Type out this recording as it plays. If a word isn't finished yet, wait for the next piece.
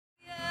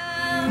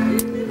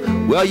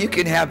Well, you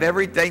can have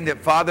everything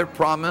that Father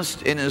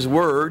promised in His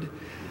Word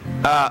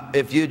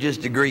if you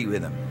just agree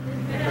with Him.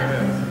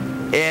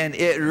 And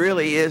it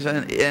really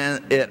isn't,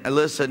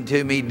 listen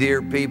to me,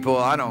 dear people,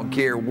 I don't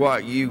care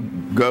what you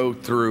go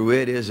through,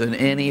 it isn't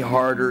any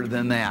harder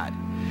than that.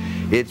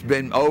 It's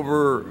been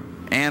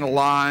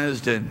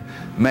over-analyzed and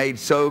made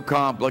so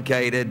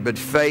complicated, but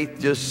faith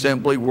just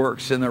simply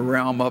works in the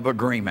realm of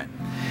agreement.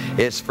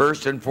 It's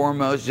first and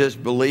foremost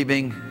just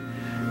believing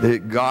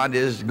that God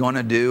is going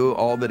to do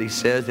all that He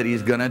says that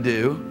He's going to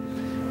do.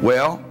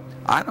 Well,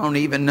 I don't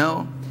even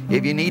know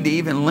if you need to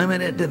even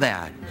limit it to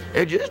that.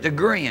 It's just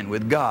agreeing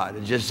with God.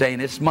 It's just saying,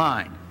 it's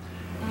mine.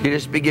 You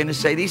just begin to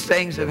say these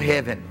things of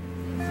heaven.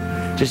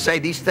 Just say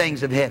these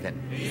things of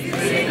heaven.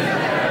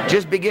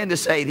 Just begin to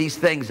say these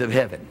things of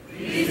heaven.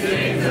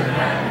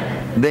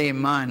 They are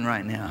mine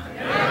right now.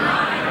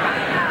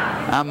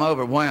 I'm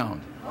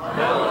overwhelmed.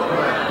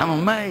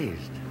 I'm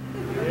amazed.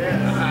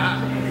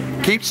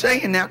 Keep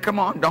saying now, come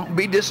on. Don't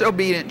be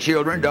disobedient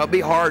children. Don't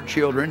be hard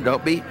children.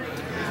 Don't be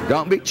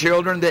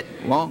children that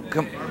won't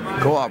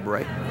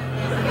cooperate.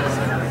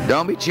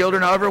 Don't be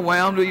children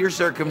overwhelmed with your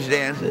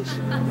circumstances.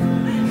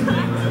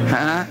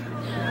 Huh?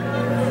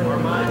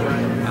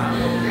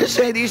 Just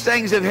say these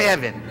things of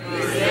heaven.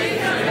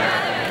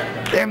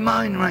 They're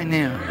mine right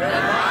now.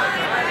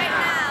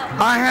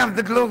 I have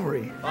the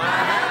glory.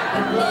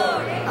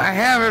 I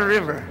have a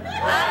river.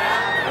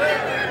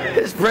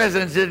 His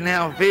presence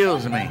now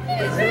fills me.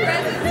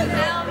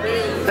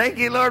 Thank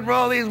you, Lord, for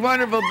all these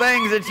wonderful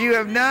things that you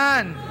have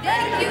done.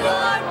 Thank you,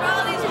 Lord, for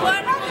all these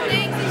wonderful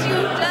things that you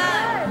have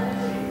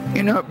done.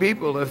 You know,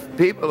 people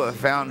have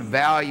found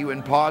value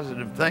in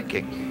positive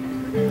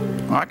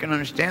thinking. Well, I can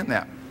understand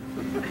that.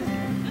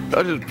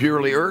 That is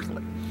purely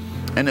earthly.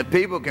 And if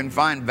people can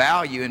find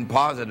value in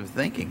positive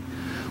thinking,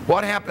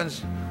 what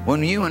happens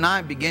when you and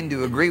I begin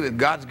to agree with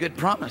God's good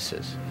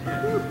promises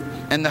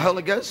and the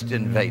Holy Ghost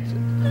invades it?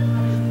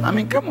 I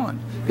mean, come on.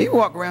 People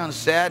walk around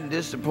sad and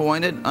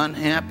disappointed,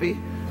 unhappy,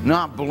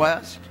 not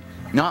blessed,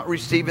 not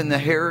receiving the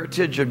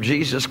heritage of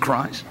Jesus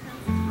Christ.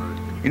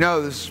 You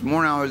know, this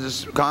morning I was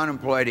just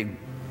contemplating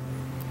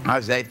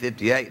Isaiah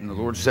 58, and the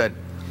Lord said,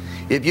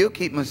 if you'll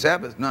keep my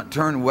Sabbath, not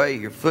turn away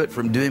your foot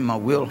from doing my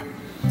will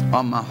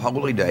on my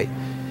holy day,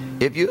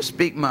 if you'll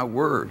speak my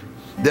word,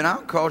 then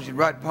I'll cause you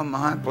right upon my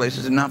high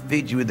places, and I'll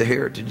feed you with the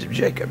heritage of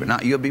Jacob,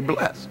 and you'll be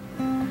blessed.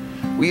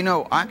 Well, you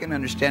know, I can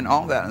understand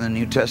all that in the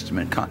New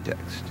Testament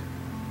context.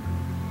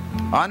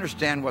 I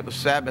understand what the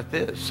Sabbath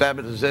is.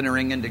 Sabbath is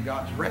entering into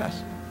God's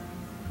rest.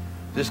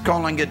 Just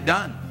calling it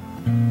done.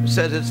 It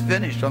says it's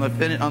finished. On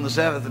the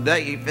Sabbath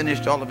day, He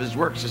finished all of His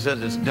works. It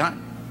says it's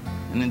done.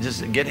 And then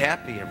just get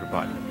happy,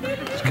 everybody.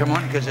 Just come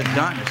on, because it's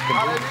done. It's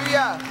complete.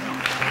 Hallelujah.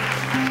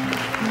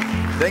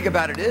 Think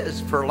about it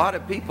is, for a lot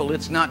of people,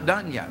 it's not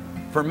done yet.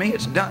 For me,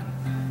 it's done.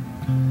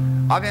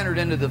 I've entered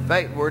into the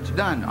faith where it's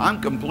done.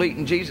 I'm complete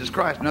in Jesus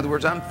Christ. In other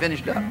words, I'm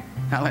finished up.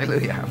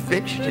 Hallelujah. I'm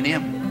finished in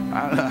Him.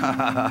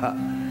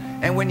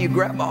 And when you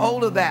grab a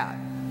hold of that,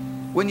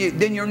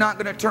 then you're not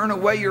going to turn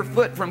away your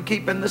foot from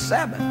keeping the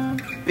Sabbath.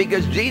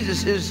 Because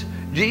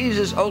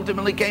Jesus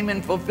ultimately came in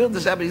and fulfilled the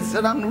Sabbath. He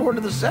said, I'm the Lord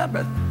of the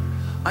Sabbath.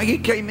 He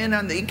came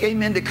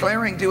in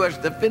declaring to us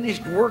the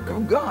finished work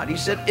of God. He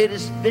said, it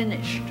is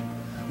finished.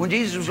 When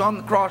Jesus was on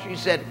the cross, He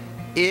said,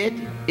 it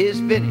is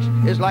finished.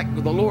 It's like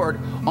the Lord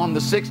on the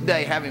 6th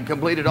day, having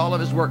completed all of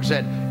His work,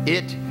 said,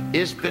 it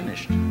is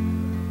finished.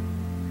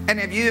 And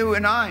if you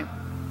and I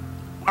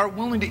are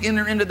willing to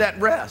enter into that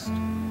rest,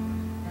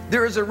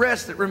 there is a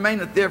rest that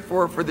remaineth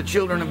therefore for the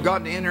children of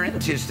God to enter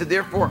into. So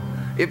therefore,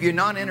 if you're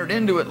not entered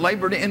into it,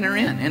 labor to enter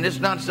in. And it's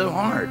not so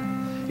hard.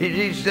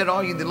 He said,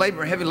 all you that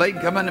labor and heavy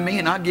laden, come unto me,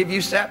 and I'll give you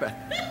Sabbath.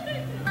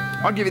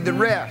 I'll give you the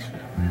rest.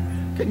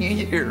 Can you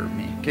hear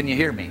me? Can you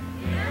hear me?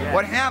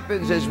 What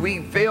happens is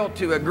we fail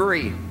to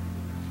agree.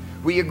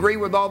 We agree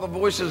with all the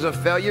voices of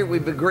failure. We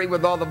agree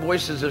with all the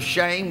voices of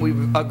shame. We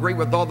agree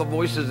with all the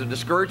voices of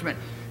discouragement.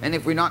 And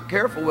if we're not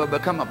careful, we'll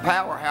become a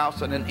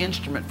powerhouse and an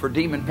instrument for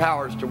demon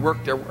powers to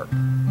work their work.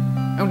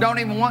 And we don't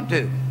even want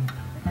to.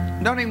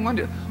 Don't even want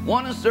to.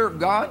 Want to serve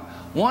God,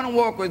 want to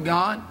walk with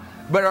God,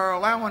 but are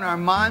allowing our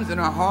minds and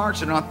our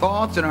hearts and our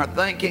thoughts and our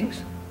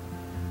thinkings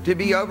to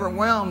be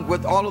overwhelmed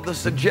with all of the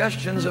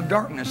suggestions of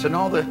darkness and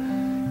all the,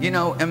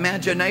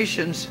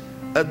 imaginations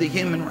of the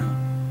human realm.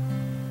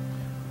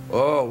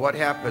 Oh, what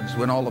happens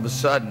when all of a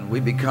sudden we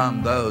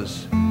become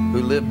those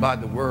who live by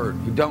the Word,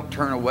 who don't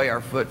turn away our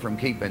foot from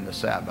keeping the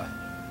Sabbath.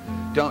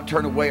 Don't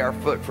turn away our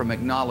foot from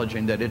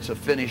acknowledging that it's a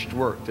finished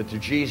work, that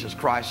Jesus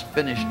Christ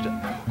finished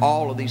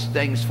all of these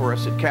things for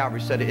us at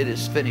Calvary, said it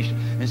is finished,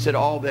 and said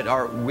all that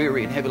are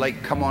weary and heavy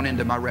laden, come on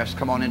into my rest,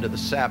 come on into the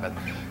Sabbath.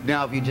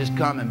 Now if you just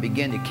come and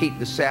begin to keep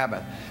the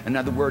Sabbath, in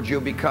other words,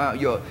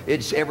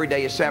 it's every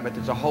day a Sabbath.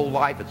 It's a whole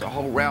life, it's a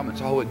whole realm, it's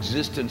a whole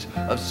existence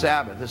of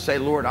Sabbath. To say,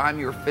 Lord, I'm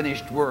your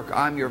finished work,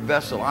 I'm your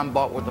vessel, I'm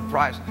bought with a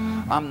price,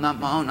 I'm not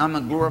my own, I'm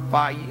going to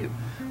glorify you.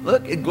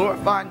 Look,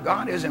 glorifying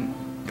God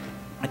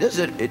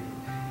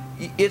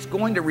it's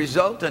going to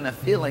result in a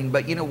feeling,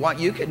 but you know what?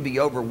 You can be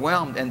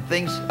overwhelmed, and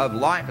things of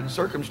life and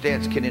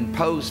circumstance can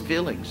impose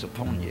feelings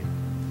upon you.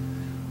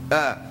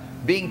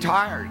 Being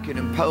tired can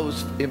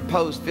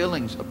impose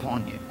feelings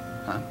upon you.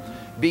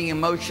 Being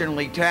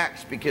emotionally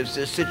taxed because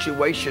the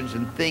situations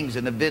and things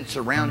and events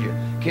around you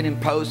can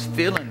impose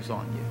feelings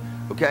on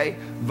you. Okay?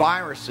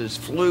 Viruses,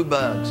 flu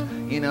bugs,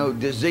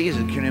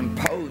 diseases can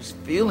impose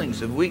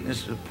feelings of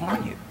weakness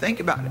upon you. Think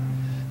about it.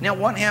 Now,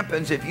 what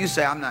happens if you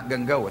say, I'm not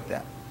going to go with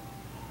that?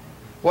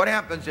 What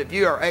happens if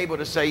you are able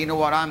to say, you know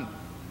what,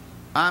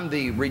 I'm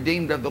the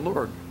redeemed of the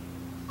Lord.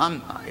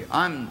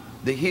 I'm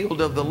the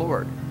healed of the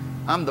Lord.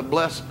 I'm the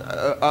blessed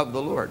of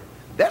the Lord.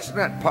 That's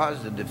not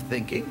positive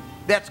thinking.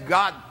 That's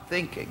God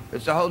thinking.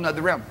 It's a whole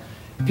nother realm.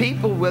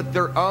 People with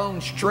their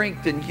own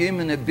strength and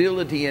human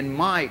ability and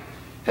might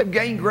have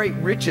gained great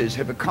riches,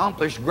 have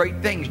accomplished great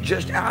things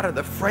just out of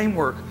the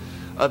framework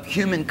of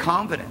human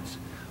confidence.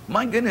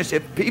 My goodness,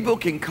 if people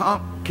can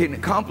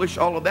accomplish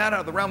all of that out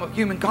of the realm of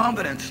human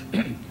confidence,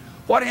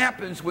 what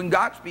happens when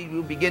God's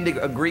people begin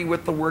to agree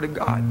with the Word of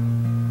God?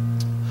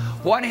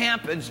 What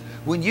happens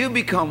when you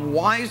become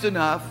wise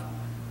enough,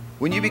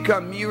 when you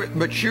become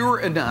mature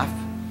enough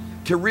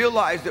to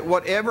realize that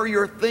whatever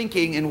you're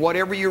thinking and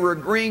whatever you're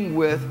agreeing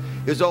with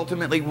is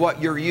ultimately what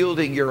you're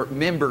yielding your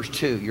members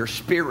to, your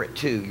spirit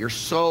to, your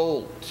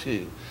soul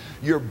to,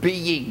 your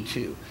being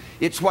to.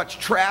 It's what's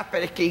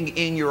trafficking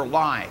in your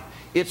life.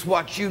 It's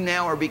what you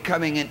now are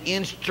becoming an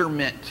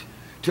instrument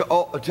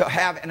to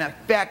have an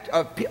effect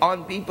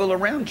on people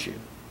around you.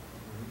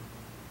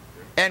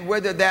 And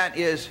whether that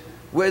is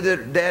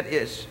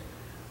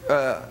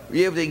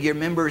yielding your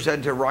members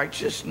unto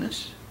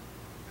righteousness,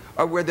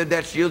 or whether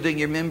that's yielding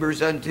your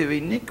members unto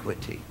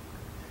iniquity.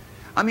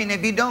 I mean,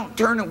 if you don't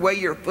turn away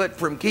your foot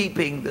from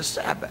keeping the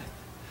Sabbath,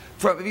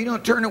 if you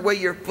don't turn away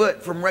your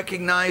foot from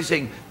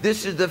recognizing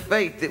this is the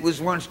faith that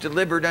was once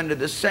delivered unto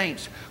the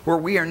saints, where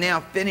we are now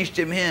finished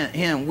in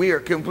Him, we are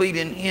complete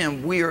in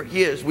Him, we are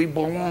His, we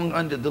belong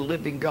unto the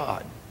living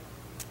God.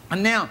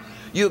 And now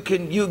you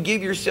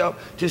give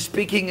yourself to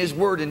speaking His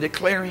word and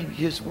declaring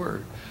His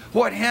word.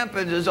 What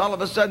happens is all of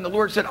a sudden the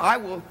Lord said, I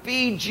will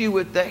feed you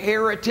with the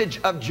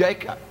heritage of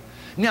Jacob.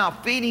 Now,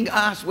 feeding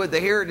us with the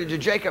heritage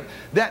of Jacob,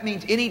 that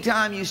means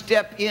anytime you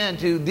step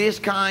into this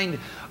kind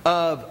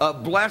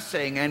of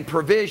blessing and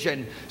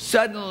provision,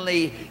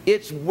 suddenly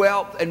it's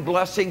wealth and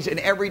blessings in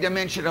every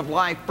dimension of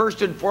life.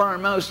 First and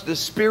foremost, the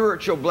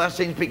spiritual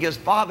blessings, because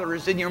Father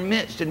is in your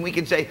midst, and we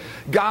can say,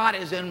 God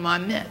is in my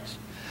midst.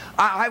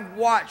 I've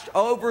watched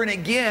over and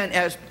again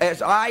as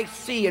I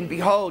see and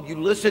behold, you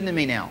listen to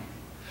me now.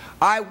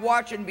 I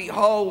watch and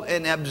behold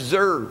and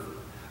observe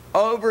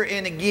over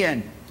and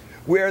again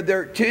where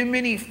there too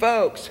many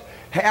folks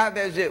have,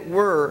 as it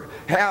were,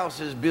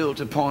 houses built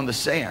upon the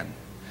sand.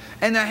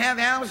 And they have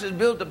houses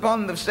built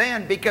upon the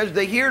sand because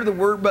they hear the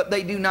word, but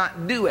they do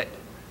not do it.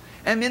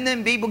 And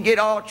then people get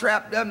all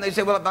trapped up and they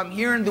say, well, if I'm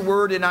hearing the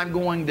word and I'm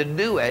going to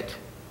do it,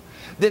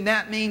 then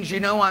that means,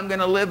 I'm going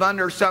to live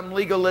under some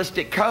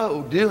legalistic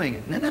code doing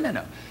it.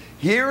 No.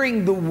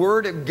 Hearing the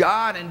word of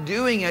God and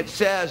doing it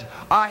says,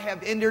 I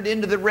have entered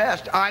into the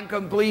rest. I'm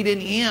complete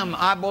in Him.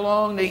 I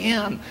belong to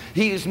Him.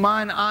 He is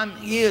mine. I'm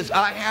His.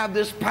 I have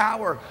this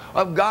power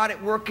of God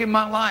at work in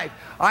my life.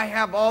 I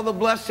have all the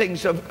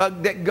blessings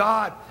that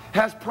God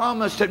has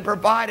promised and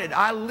provided.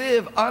 I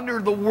live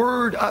under the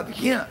word of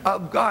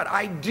God.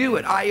 I do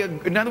it.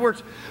 In other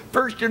words,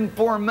 first and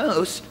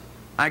foremost,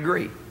 I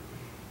agree.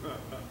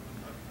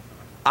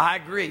 I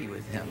agree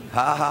with Him.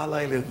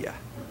 Hallelujah.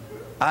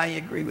 I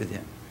agree with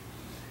Him.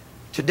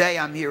 Today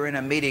I'm here in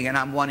a meeting and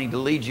I'm wanting to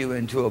lead you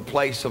into a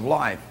place of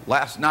life.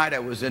 Last night I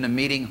was in a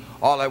meeting.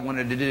 All I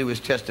wanted to do was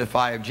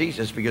testify of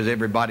Jesus, because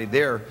everybody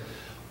there,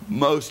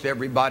 most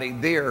everybody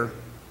there,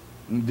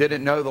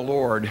 didn't know the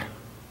Lord.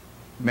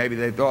 Maybe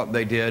they thought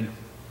they did.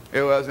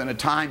 It wasn't a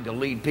time to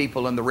lead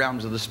people in the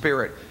realms of the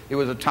Spirit. It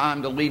was a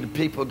time to lead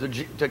people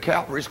to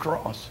Calvary's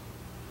cross.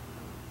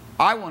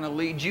 I want to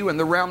lead you in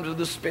the realms of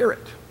the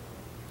Spirit.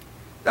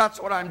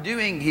 That's what I'm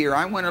doing here.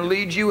 I want to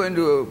lead you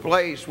into a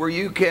place where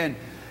you can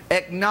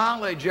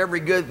acknowledge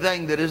every good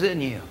thing that is in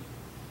you.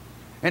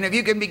 And if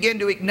you can begin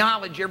to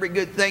acknowledge every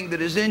good thing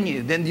that is in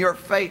you, then your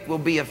faith will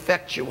be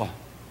effectual.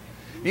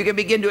 You can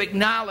begin to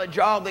acknowledge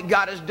all that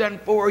God has done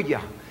for you.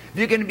 If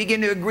you can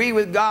begin to agree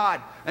with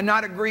God and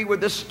not agree with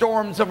the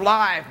storms of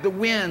life, the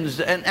winds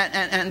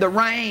and the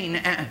rain,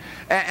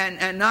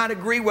 and not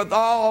agree with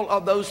all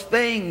of those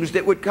things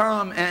that would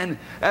come and,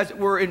 as it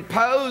were,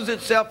 impose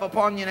itself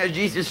upon you, and as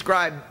Jesus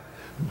described,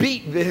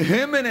 beat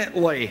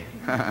vehemently.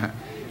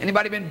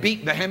 Anybody been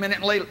beat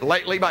vehemently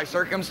lately by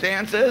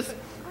circumstances?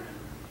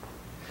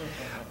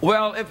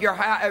 Well, if your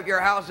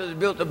house is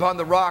built upon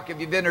the rock, if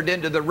you've entered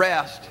into the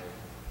rest,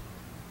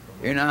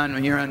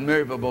 you're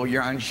unmovable,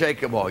 you're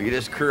unshakable. You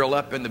just curl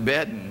up in the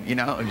bed and,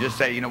 just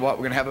say, you know what,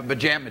 we're going to have a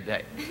pajama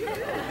day.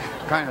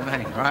 Kind of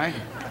thing, right?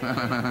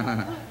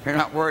 You're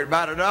not worried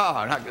about it at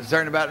all. Not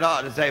concerned about it at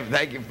all. Just say,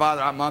 thank you,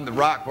 Father, I'm on the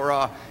rock.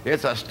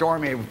 It's a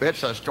stormy,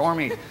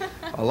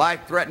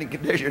 life-threatening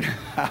condition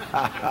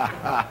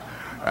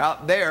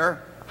out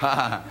there.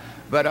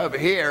 But over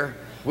here,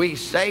 we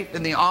safe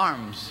in the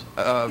arms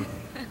of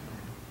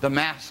the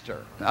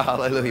Master.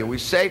 Hallelujah. We're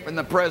safe in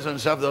the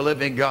presence of the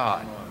living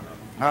God.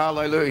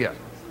 Hallelujah.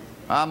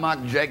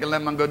 Amak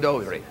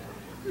jegalemangodori.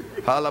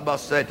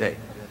 Halabasete.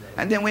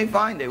 And then we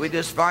find it. We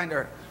just find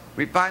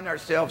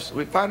ourselves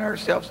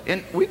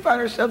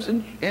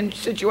in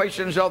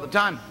situations all the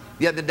time.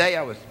 The other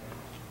day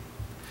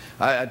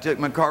I took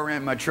my car,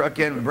 ran my truck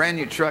in, a brand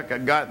new truck I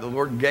got. The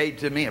Lord gave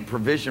to me a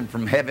provision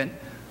from heaven,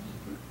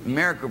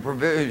 miracle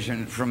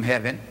provision from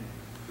heaven.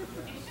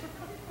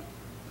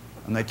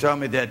 And they told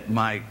me that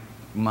my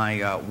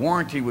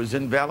warranty was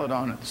invalid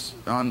on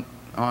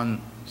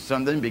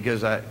something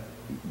because I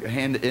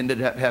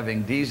ended up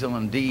having diesel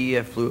and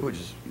DEF fluid, which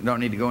is, you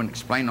don't need to go and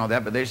explain all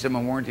that, but they said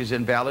my warranty is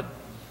invalid.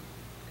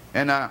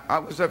 And I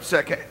was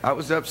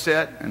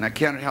upset, and I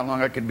counted how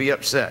long I could be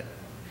upset.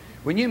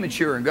 When you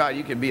mature in God,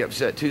 you can be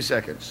upset 2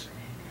 seconds.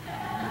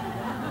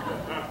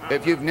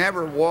 If you've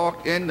never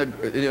walked in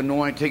the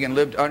anointing and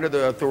lived under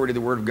the authority of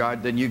the Word of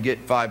God, then you get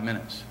 5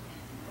 minutes.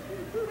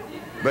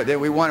 But then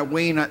we want to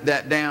wean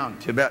that down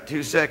to about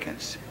 2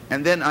 seconds.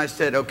 And then I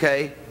said,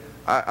 okay,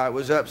 I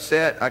was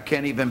upset. I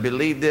can't even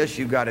believe this.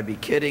 You've got to be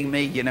kidding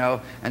me, you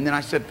know. And then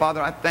I said, Father,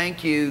 I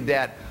thank you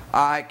that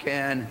I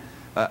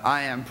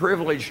am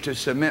privileged to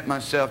submit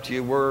myself to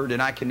your word,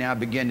 and I can now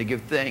begin to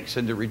give thanks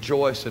and to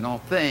rejoice in all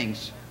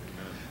things.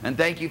 And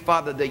thank you,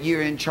 Father, that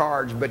you're in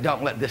charge, but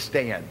don't let this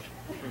stand.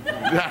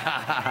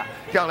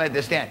 Don't let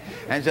this stand.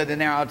 And so then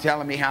they're all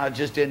telling me how it's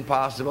just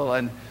impossible,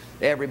 and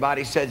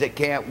everybody says it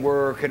can't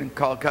work, and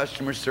call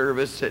customer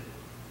service at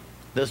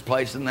this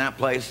place and that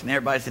place, and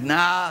everybody said,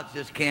 no, it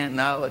just can't.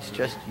 No, it's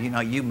just, you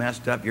know, you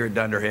messed up. You're a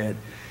dunderhead.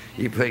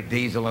 You put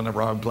diesel in the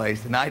wrong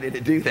place. And I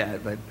didn't do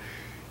that, but,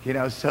 you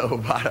know, so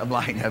bottom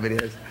line of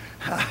it is,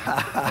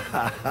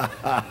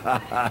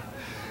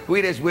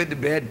 we just went to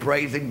bed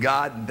praising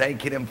God and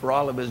thanking Him for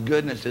all of His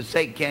goodness. If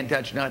Satan can't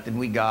touch nothing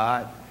we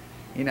got,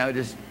 you know,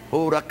 just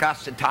we're not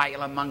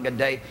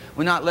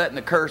letting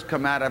the curse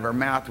come out of our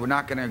mouth. We're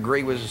not going to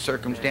agree with the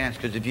circumstance,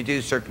 because if you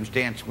do,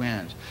 circumstance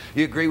wins.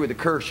 You agree with the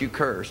curse, you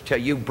curse till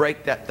you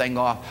break that thing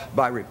off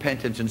by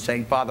repentance and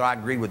saying, Father, I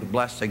agree with the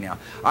blessing now.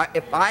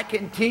 If I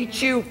can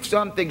teach you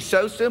something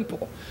so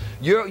simple,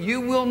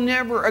 you will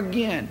never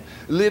again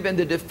live in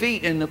the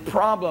defeat and the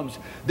problems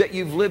that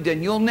you've lived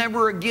in. You'll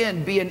never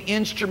again be an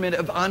instrument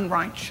of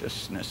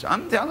unrighteousness.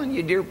 I'm telling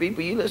you, dear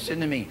people, you listen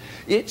to me.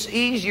 It's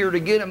easier to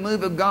get a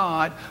move of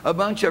God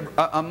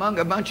among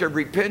a bunch of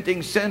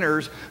repenting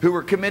sinners who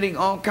were committing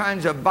all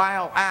kinds of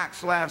vile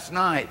acts last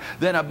night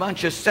than a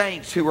bunch of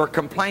saints who are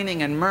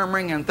complaining and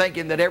murmuring and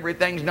thinking that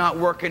everything's not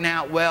working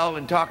out well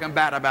and talking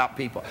bad about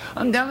people.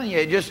 I'm telling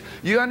you,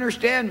 you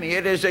understand me.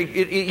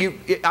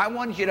 I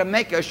want you to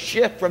make a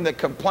shift from the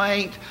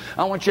complaint.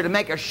 I want you to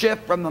make a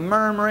shift from the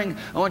murmuring.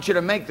 I want you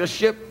to make the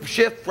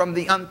shift from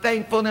the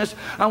unthankfulness.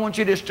 I want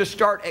you just to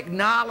start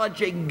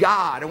acknowledging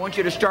God. I want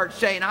you to start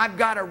saying, I've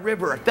got a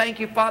river. Thank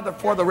you, Father,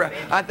 for the river.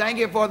 I thank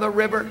you for the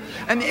river.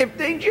 And it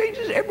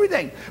changes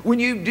everything. When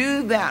you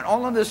do that,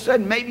 all of a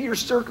sudden, maybe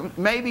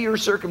your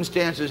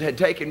circumstances had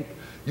taken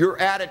your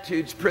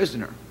attitudes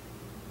prisoner.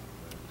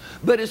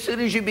 But as soon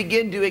as you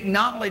begin to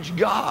acknowledge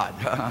God,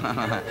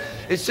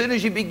 as soon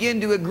as you begin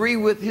to agree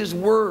with His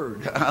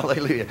Word,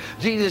 hallelujah.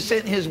 Jesus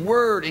sent His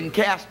Word and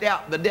cast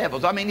out the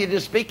devils. I mean, you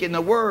just speak in the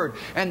Word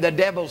and the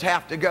devils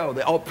have to go.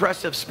 The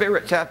oppressive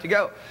spirits have to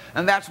go.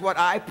 And that's what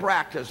I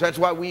practice. That's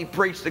why we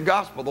preach the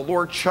gospel. The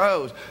Lord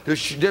chose to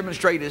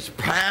demonstrate His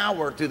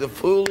power through the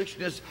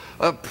foolishness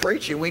of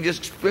preaching. We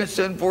just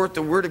send forth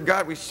the Word of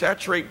God. We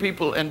saturate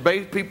people and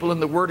bathe people in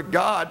the Word of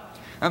God.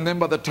 And then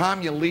by the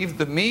time you leave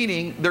the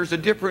meeting, there's a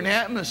different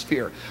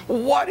atmosphere.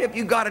 What if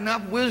you got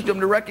enough wisdom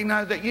to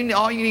recognize that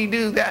all you need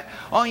to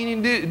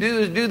do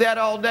is do that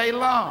all day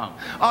long?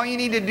 All you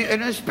need to do,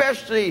 and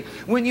especially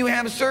when you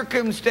have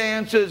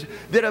circumstances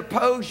that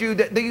oppose you,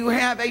 that you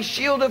have a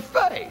shield of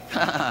faith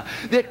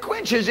that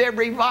quenches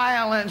every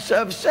violence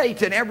of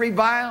Satan, every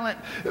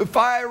violent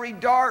fiery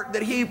dart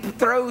that he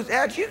throws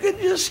at you. You can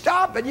just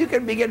stop it. You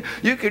can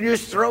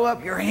just throw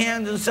up your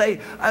hands and say,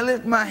 I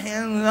lift my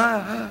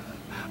hands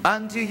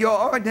unto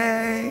your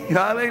name,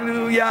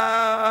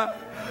 hallelujah,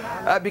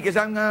 because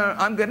I'm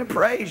gonna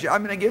praise you.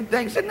 I'm gonna give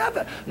thanks. And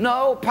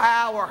no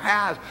power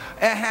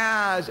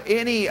has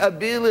any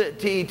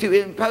ability to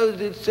impose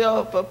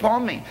itself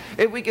upon me.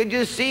 If we could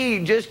just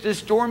see just a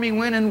stormy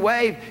wind and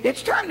wave,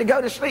 it's time to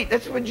go to sleep.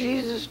 That's what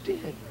Jesus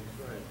did.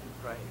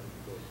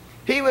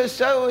 He was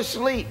so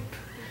asleep.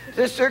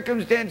 The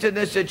circumstance in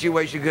this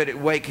situation couldn't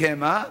wake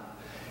him up.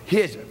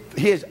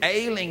 His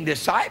ailing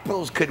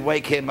disciples could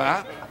wake him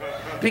up,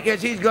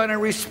 because he's going to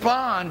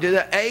respond to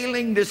the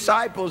ailing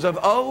disciples of,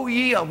 oh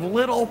ye of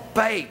little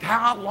faith,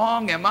 how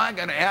long am I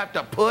going to have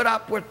to put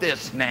up with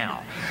this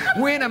now?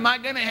 When am I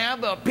going to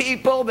have a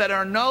people that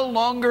are no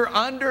longer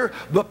under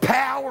the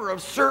power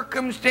of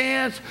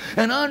circumstance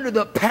and under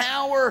the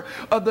power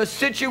of the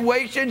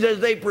situations as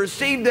they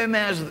perceive them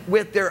as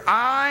with their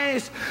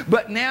eyes,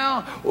 but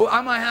now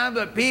I'm going to have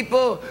a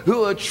people who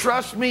will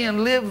trust me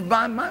and live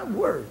by my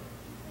word.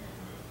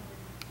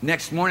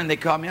 Next morning they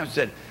called me up and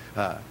said,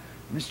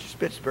 Mr.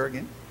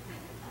 Spitzbergen,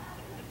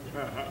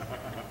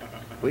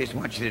 we just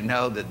want you to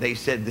know that they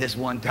said this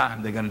one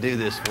time they're going to do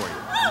this for you.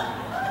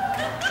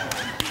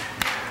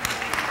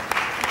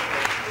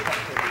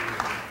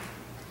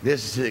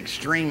 This is an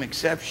extreme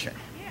exception.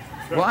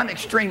 Well, I'm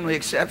extremely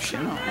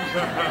exceptional.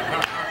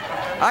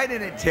 I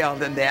didn't tell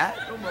them that.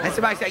 And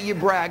somebody say, you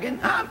bragging?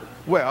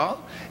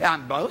 Well,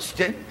 I'm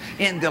boasting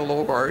in the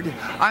Lord.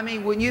 I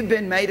mean, when you've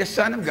been made a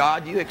son of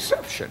God, you're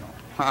exceptional.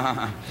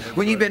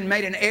 When you've been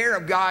made an heir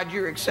of God,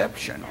 you're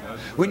exceptional.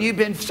 When you've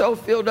been so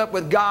filled up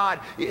with God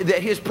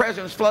that His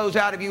presence flows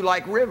out of you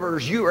like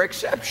rivers, you are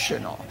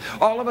exceptional.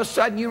 All of a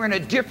sudden, you're in a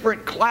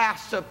different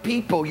class of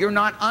people. You're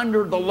not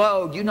under the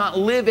load. You're not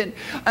living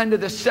under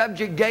the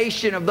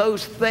subjugation of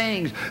those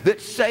things that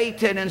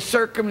Satan and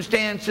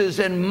circumstances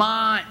and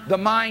the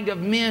mind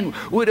of men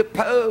would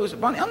oppose.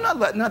 I'm not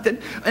letting nothing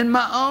in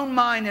my own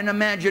mind and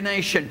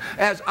imagination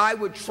as I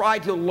would try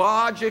to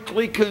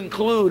logically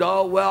conclude,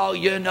 oh, well,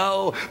 you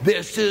know,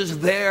 this is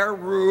their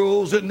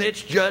rules and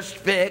it's just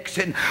fixed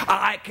and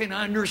I can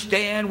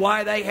understand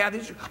why they have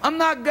this. I'm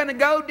not going to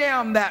go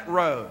down that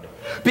road,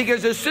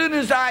 because as soon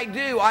as I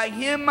do, I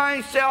hem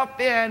myself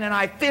in and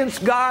I fence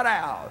God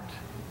out.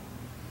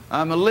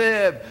 I'm going to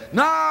live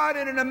not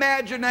in an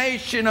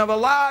imagination of a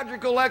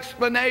logical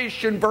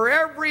explanation for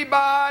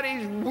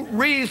everybody's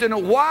reason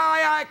of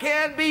why I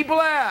can't be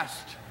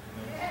blessed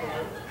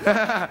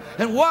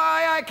and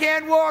why I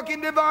can't walk in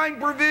divine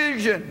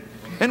provision.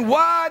 And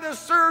why the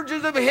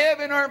surges of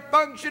heaven aren't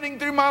functioning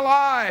through my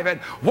life. And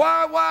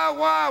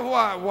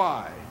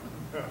why?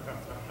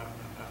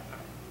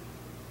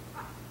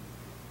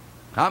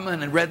 I'm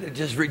going to rather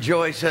just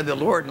rejoice in the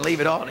Lord and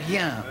leave it all to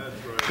Him.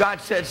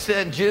 God said,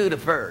 send Judah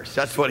first.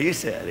 That's what He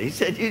said. He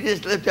said, you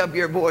just lift up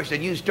your voice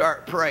and you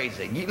start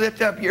praising. You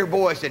lift up your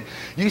voice and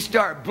you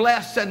start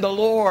blessing the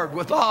Lord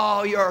with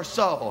all your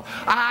soul.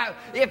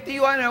 If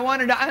you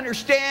wanted to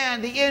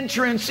understand the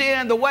entrance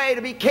in, the way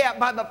to be kept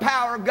by the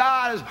power of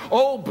God is,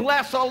 oh,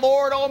 bless the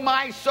Lord, oh,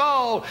 my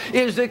soul,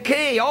 is the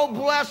key. Oh,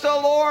 bless the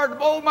Lord,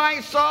 oh, my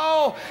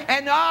soul,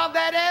 and all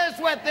that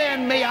is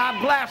within me, I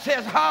bless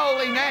His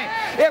holy name.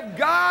 If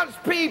God's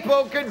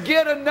people could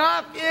get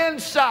enough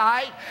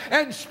insight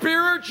and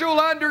spiritual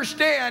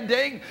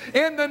understanding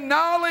in the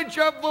knowledge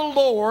of the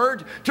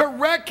Lord to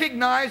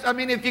recognize, I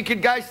mean, if you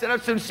could guys set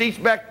up some seats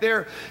back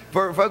there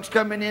for folks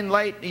coming in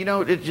late, you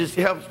know, it just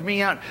helps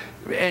me out.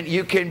 And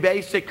you can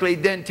basically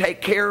then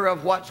take care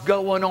of what's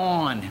going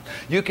on.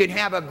 You can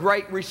have a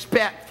great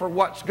respect for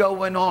what's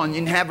going on.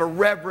 You can have a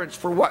reverence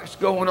for what's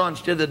going on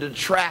instead of the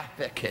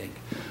trafficking.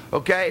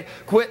 Okay?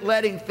 Quit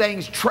letting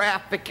things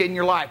traffic in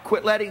your life.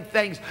 Quit letting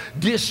things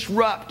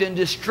disrupt and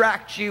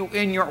distract you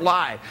in your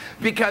life.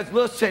 Because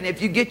listen,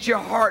 if you get your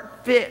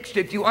heart fixed,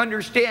 if you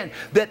understand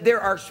that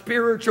there are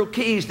spiritual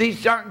keys,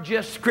 these aren't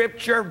just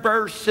scripture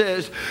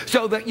verses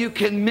so that you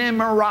can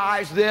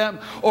memorize them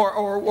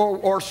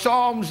or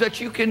psalms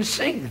that you can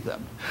sing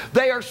them.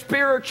 They are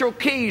spiritual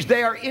keys.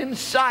 They are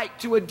insight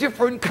to a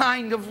different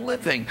kind of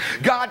living.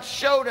 God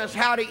showed us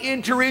how to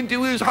enter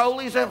into His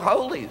holies of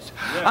holies.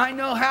 I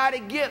know how to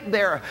get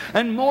there,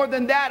 and more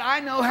than that, I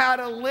know how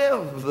to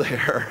live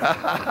there.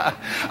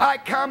 I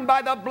come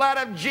by the blood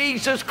of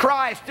Jesus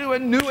Christ through a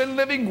new and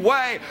living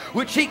way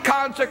which He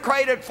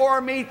consecrated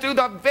for me through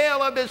the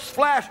veil of His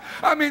flesh.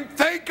 I mean,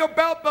 think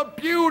about the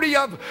beauty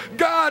of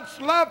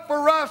God's love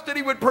for us, that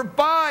He would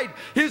provide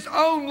His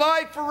own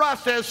life for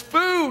us as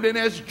food and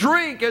as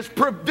drink, as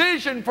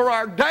provision for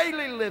our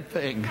daily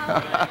living.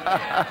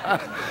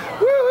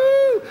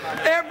 Woo-hoo!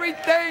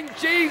 Everything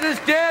Jesus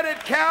did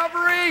at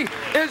Calvary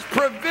is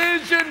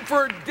provision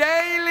for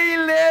daily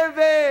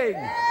living.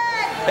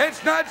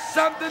 It's not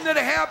something that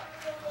happens.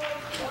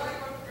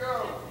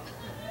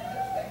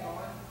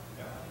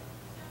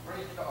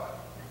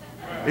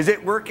 Is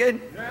it working?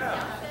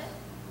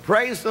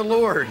 Praise the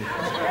Lord.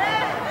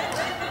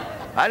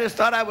 I just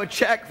thought I would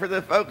check for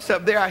the folks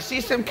up there. I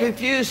see some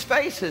confused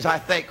faces. I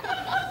think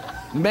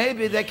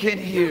maybe they can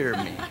hear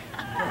me.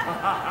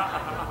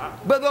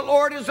 But the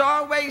Lord is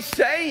always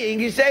saying,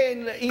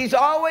 He's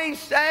always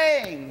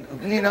saying,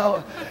 you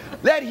know,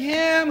 let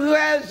him who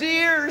has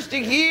ears to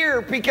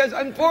hear, because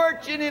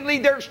unfortunately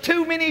there's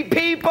too many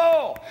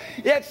people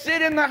that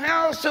sit in the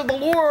house of the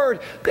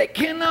Lord that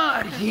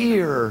cannot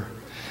hear.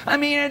 I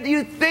mean, if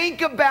you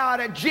think about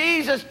it,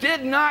 Jesus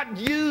did not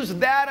use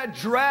that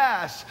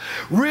address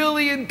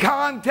really in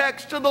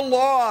context to the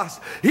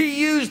lost. He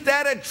used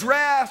that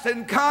address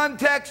in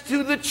context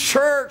to the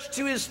church,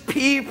 to His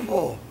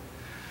people.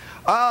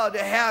 Oh,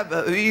 to have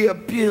the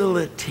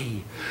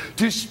ability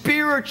to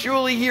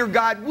spiritually hear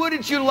God.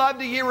 Wouldn't you love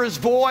to hear His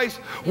voice?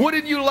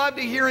 Wouldn't you love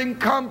to hear Him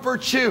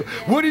comfort you?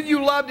 Wouldn't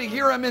you love to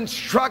hear Him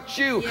instruct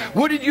you? Yeah.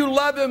 Wouldn't you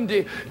love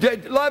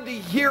to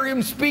hear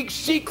Him speak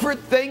secret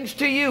things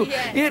to you?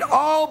 Yeah. It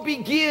all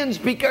begins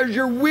because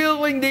you're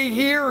willing to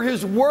hear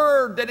His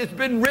word that has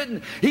been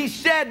written. He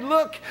said,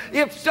 look,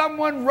 if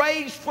someone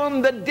raised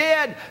from the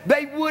dead,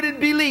 they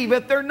wouldn't believe.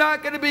 If they're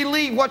not going to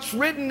believe what's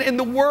written in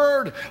the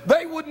word,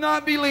 they would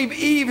not believe.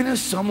 believe even if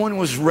someone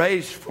was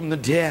raised from the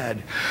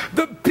dead.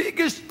 The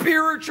biggest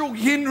spiritual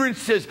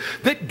hindrances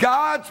that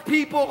God's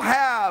people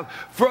have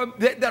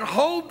that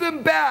hold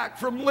them back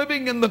from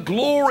living in the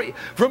glory,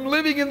 from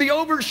living in the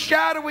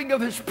overshadowing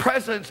of His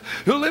presence,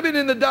 who living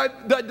in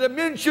the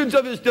dimensions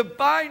of His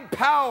divine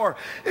power.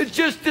 It's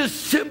just a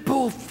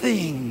simple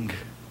thing.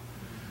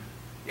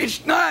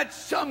 It's not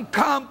some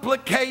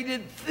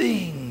complicated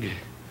thing.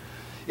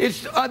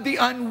 It's the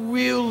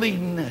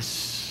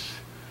unwillingness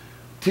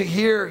to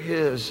hear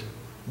His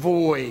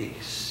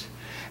voice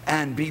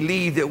and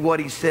believe that what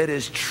He said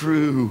is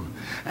true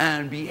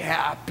and be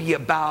happy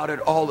about it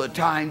all the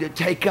time, to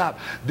take up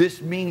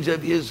this means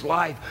of His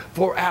life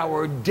for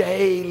our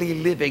daily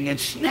living, and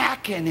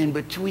snacking in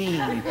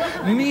between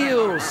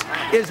meals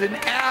is an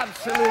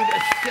absolute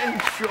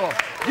essential.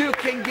 You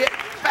can get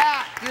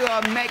fat.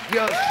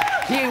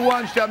 He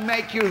wants to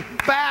make you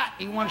fat.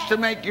 He wants to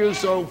make you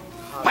so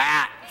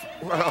fat.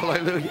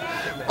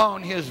 Hallelujah.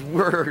 On His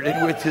word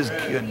and with His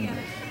goodness.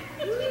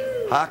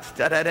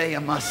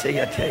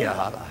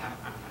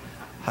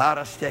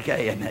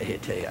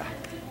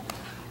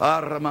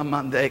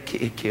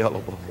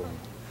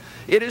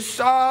 It is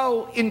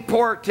so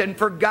important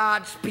for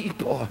God's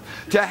people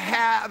to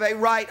have a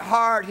right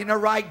heart and a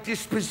right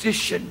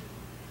disposition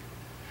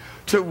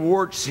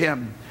towards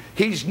Him.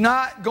 He's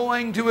not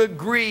going to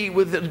agree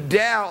with the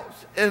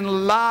doubts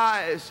and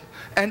lies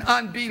and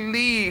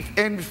unbelief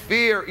and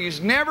fear.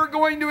 He's never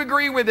going to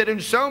agree with it.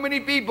 And so many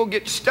people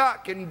get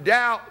stuck in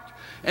doubt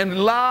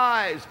and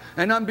lies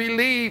and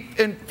unbelief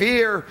and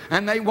fear,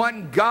 and they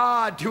want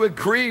God to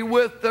agree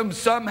with them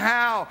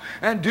somehow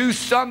and do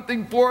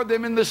something for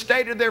them in the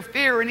state of their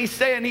fear. And He's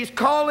saying, He's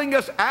calling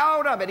us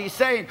out of it. He's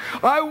saying,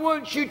 I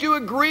want you to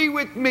agree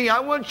with me.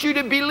 I want you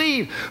to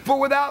believe. For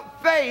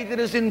without faith it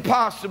is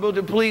impossible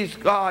to please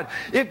God.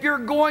 If you're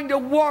going to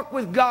walk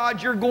with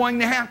God, you're going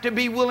to have to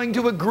be willing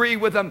to agree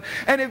with Him.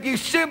 And if you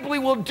simply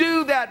will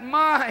do that,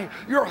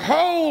 your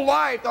whole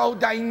life, the whole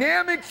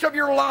dynamics of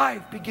your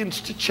life begins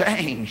to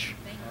change.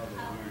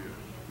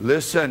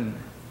 Listen,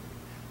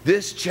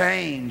 this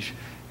change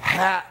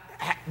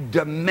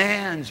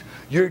demands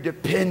your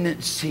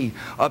dependency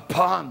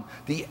upon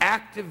the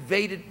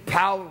activated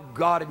power of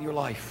God in your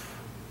life.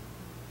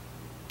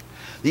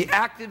 The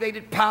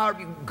activated power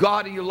of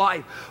God in your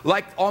life,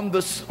 like on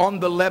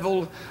the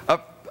level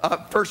of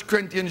 1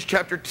 Corinthians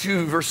chapter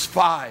 2, verse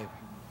 5.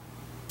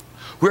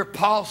 Where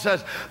Paul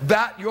says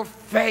that your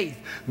faith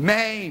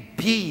may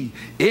be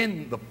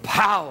in the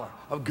power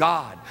of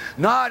God,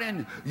 not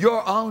in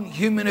your own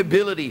human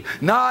ability,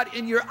 not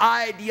in your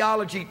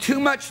ideology. Too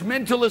much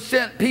mental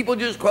assent. People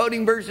just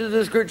quoting verses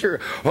of Scripture.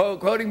 Oh,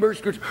 quoting verses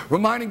of Scripture,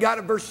 reminding God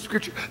of verses of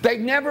Scripture. They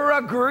never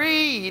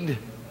agreed.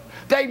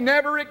 They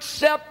never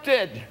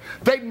accepted.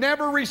 They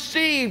never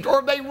received,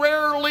 or they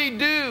rarely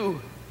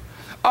do.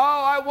 Oh,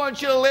 I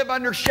want you to live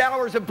under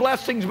showers of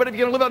blessings, but if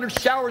you're going to live under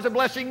showers of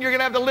blessing, you're going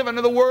to have to live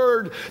under the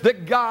Word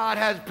that God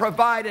has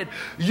provided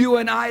you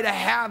and I to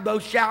have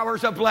those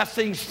showers of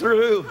blessings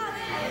through.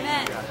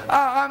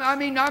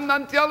 Amen.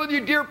 I'm telling you,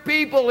 dear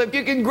people, if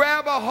you can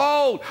grab a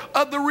hold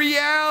of the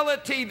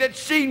reality that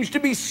seems to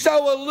be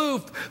so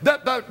aloof,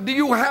 that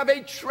you have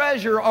a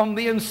treasure on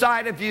the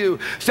inside of you.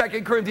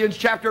 2 Corinthians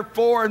chapter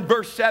 4 and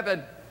verse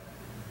 7.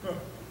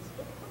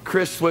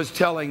 Chris was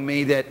telling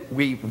me that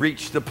we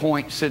reached the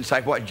point since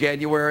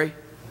January?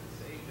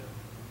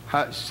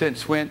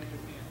 Since when?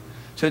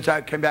 Since I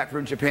came back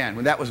from Japan.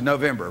 When that was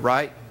November,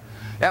 right?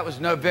 That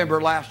was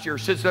November last year.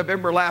 Since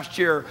November last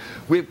year,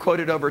 we've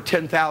quoted over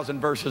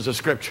 10,000 verses of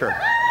Scripture.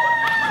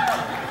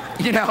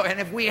 You know, and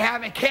if we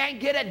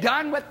can't get it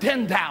done with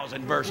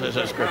 10,000 verses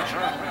of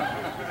Scripture.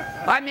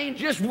 I mean,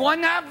 just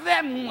one of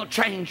them will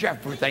change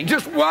everything.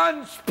 Just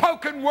one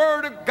spoken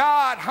word of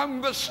God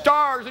hung the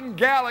stars and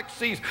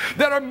galaxies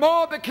that are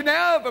more than can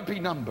ever be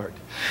numbered.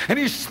 And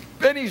He's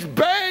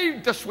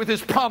bathed us with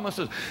His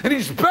promises. And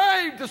He's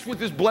bathed us with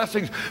His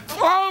blessings.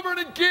 Over and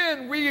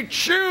again, we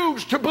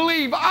choose to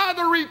believe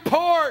other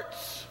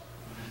reports.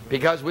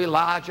 Because we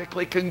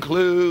logically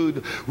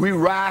conclude, we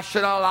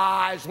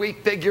rationalize, we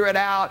figure it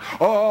out.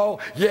 Oh,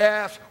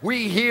 yes,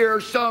 we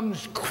hear some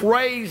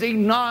crazy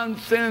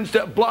nonsense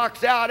that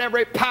blocks out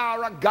every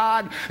power of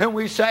God, and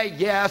we say,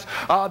 yes,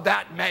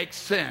 that makes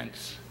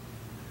sense.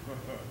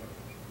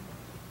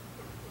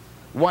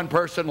 One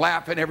person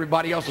laughing,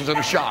 everybody else is in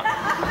a shock.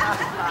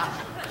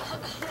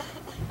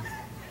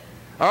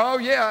 Oh,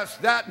 yes,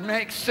 that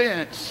makes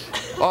sense.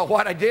 Oh,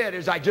 what I did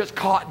is I just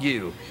caught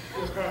you.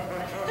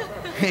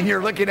 And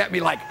you're looking at me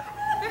like,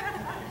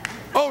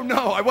 oh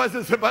no, I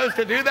wasn't supposed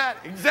to do that.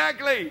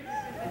 Exactly.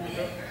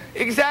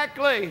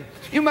 Exactly.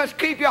 You must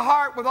keep your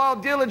heart with all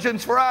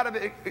diligence, for out of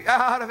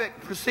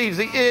it proceeds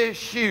the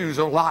issues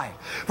of life.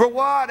 For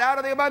what? Out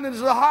of the abundance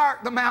of the heart,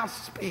 the mouth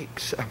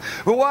speaks.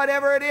 For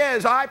whatever it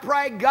is, I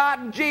pray,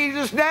 God, in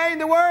Jesus' name,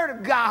 the Word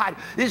of God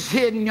is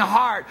hid in your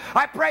heart.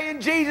 I pray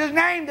in Jesus'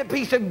 name, the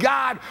peace of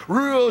God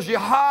rules your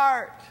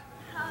heart.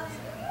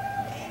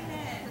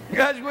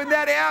 Because when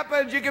that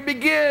happens, you can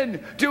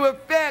begin to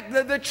affect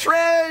the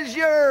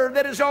treasure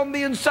that is on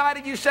the inside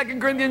of you. 2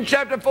 Corinthians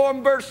chapter 4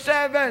 and verse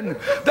 7.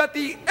 That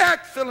the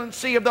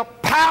excellency of the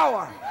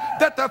power,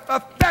 that the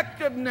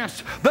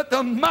effectiveness, that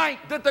the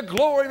might, that the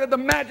glory, that the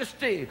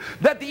majesty,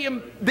 that the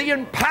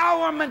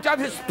empowerment of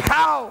His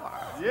power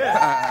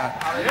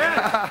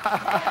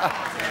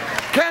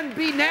can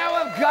be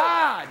now of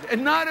God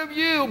and not of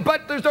you.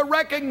 But there's a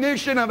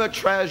recognition of a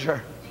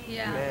treasure.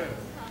 Yeah.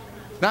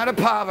 Not a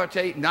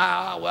poverty.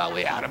 No, well,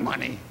 we out of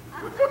money.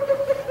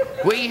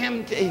 We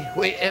empty.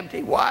 We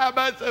empty. Why am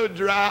I so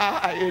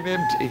dry and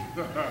empty?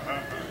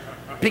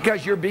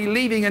 Because you're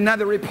believing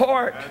another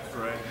report. That's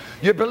right.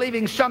 You're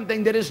believing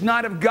something that is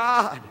not of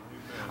God.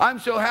 I'm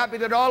so happy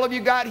that all of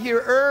you got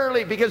here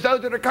early, because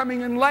those that are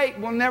coming in late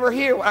will never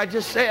hear what I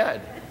just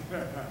said.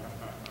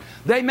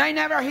 They may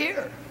never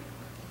hear.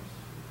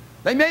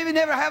 They maybe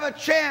never have a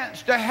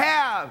chance to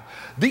have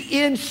the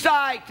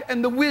insight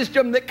and the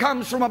wisdom that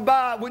comes from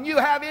above. When you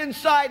have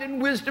insight and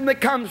wisdom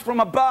that comes from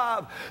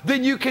above,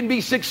 then you can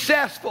be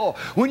successful.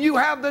 When you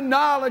have the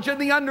knowledge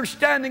and the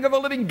understanding of a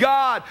living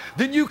God,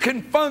 then you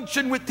can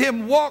function with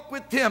Him, walk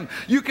with Him.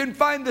 You can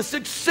find the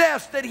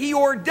success that He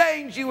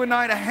ordains you and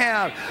I to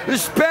have,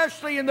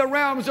 especially in the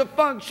realms of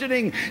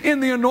functioning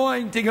in the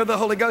anointing of the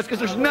Holy Ghost, because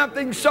there's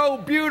nothing so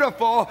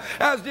beautiful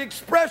as the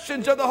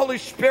expressions of the Holy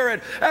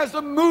Spirit, as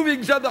the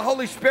movings of the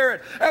Holy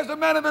Spirit, as a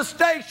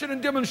manifestation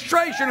and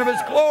demonstration of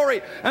His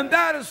glory. And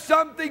that is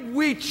something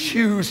we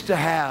choose to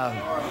have.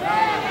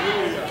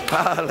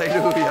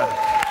 Hallelujah.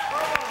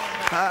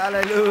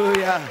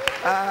 Hallelujah.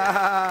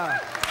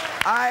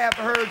 I have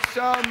heard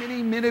so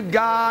many men of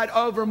God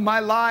over my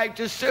life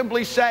just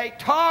simply say,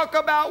 talk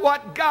about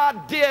what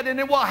God did and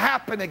it will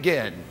happen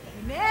again.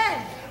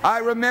 Amen. I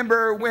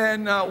remember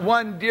when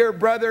one dear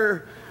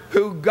brother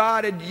who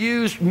God had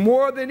used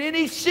more than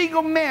any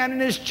single man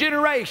in his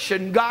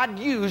generation. God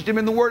used him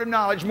in the word of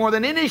knowledge more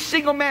than any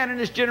single man in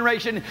his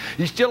generation.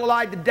 He's still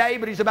alive today,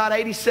 but he's about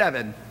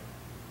 87.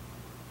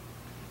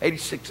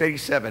 86,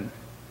 87.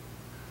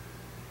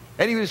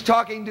 And he was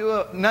talking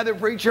to another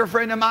preacher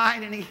friend of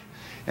mine,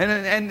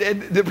 and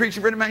the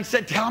preacher friend of mine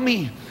said, tell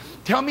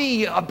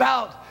me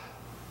about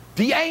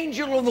the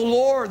angel of the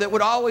Lord that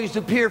would always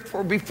appear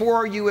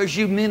before you as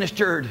you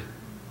ministered.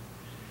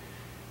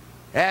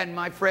 And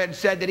my friend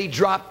said that he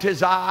dropped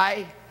his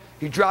eye.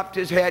 He dropped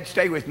his head.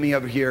 Stay with me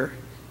over here.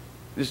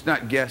 This is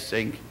not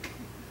guessing.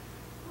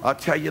 I'll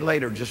tell you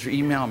later. Just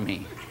email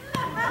me.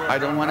 I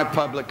don't want to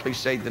publicly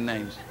say the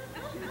names.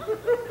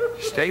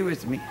 Stay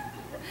with me.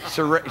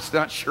 It's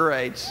not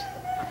charades.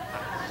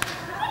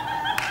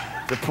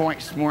 The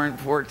point's more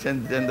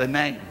important than the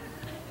name.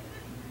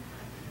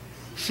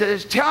 He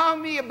says, tell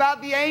me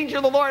about the angel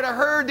of the Lord. I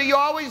heard that you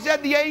always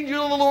had the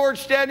angel of the Lord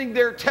standing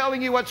there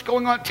telling you what's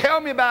going on. Tell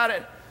me about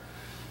it.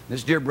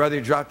 This dear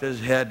brother dropped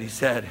his head. He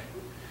said,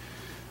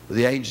 well,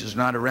 the angel's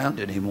not around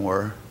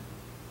anymore.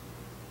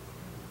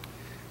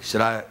 He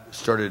said, I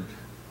started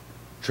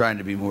trying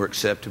to be more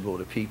acceptable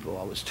to people.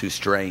 I was too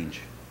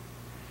strange.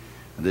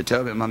 And they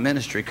told me my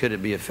ministry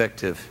couldn't be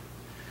effective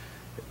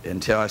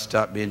until I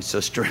stopped being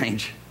so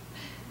strange.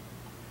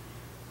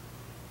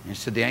 And he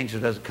said, the angel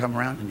doesn't come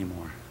around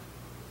anymore.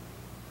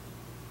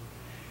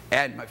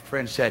 And my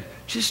friend said,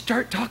 just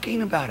start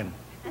talking about him.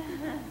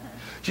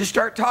 Just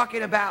start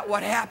talking about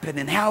what happened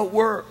and how it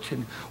worked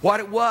and what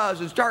it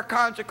was, and start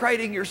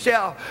consecrating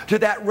yourself to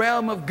that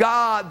realm of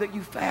God that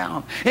you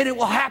found. And it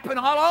will happen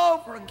all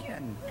over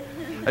again.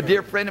 A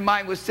dear friend of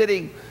mine was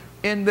sitting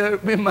in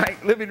my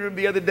living room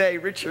the other day,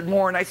 Richard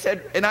Moore, and I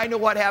said, and I know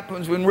what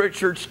happens when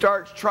Richard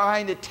starts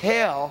trying to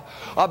tell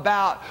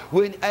about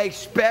when a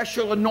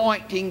special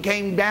anointing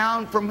came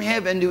down from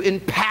heaven to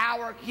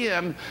empower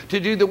him to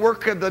do the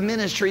work of the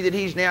ministry that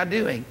he's now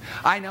doing.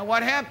 I know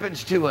what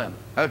happens to him,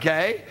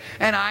 okay?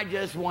 And I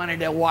just wanted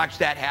to watch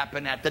that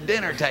happen at the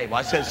dinner table.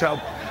 I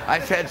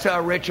said,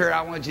 so Richard,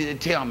 I want you to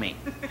tell me.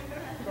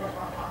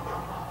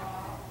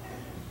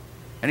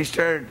 And he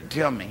started to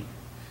tell me.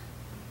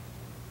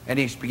 And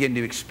he's beginning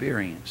to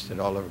experience it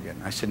all over again.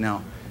 I said,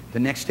 now, the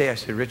next day I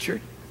said, Richard,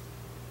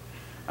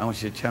 I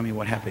want you to tell me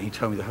what happened. He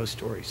told me the whole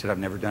story. He said, I've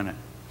never done it.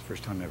 It's the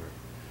first time ever.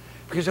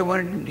 Because I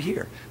wanted him to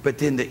hear. But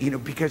then,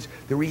 because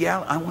the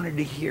reality, I wanted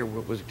to hear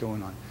what was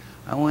going on.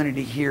 I wanted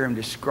to hear him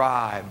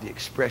describe the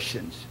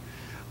expressions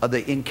of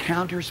the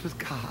encounters with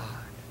God.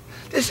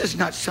 This is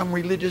not some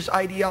religious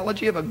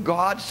ideology of a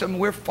God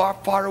somewhere far,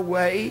 far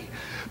away,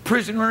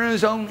 prisoner in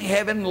his own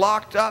heaven,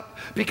 locked up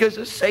because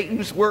of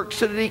Satan's work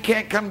so that he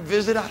can't come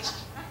visit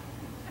us.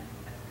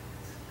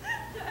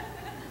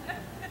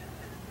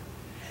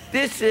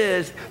 This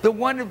is the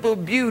wonderful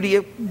beauty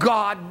of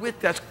God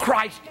with us,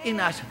 Christ in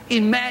us,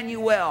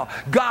 Emmanuel,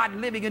 God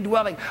living and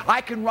dwelling.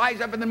 I can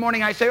rise up in the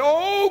morning, I say,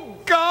 oh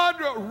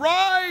God,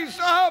 rise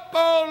up,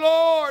 oh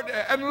Lord,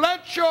 and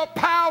let your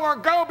power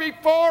go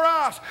before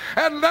us,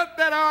 and let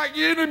that our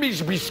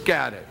enemies be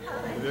scattered.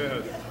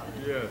 Yes,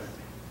 yes.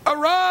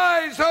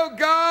 Arise, oh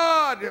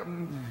God,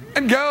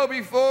 and go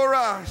before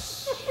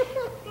us.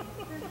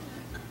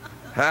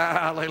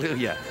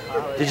 Hallelujah.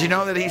 Did you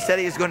know that he said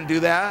he was going to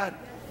do that?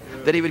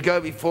 That He would go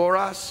before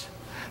us,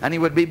 and He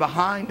would be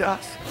behind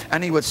us,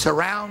 and He would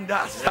surround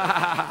us.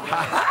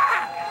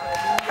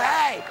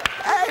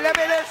 Hey, let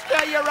me just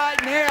tell you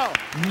right now,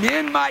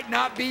 men might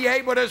not be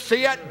able to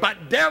see it,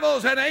 but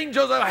devils and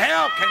angels of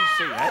hell can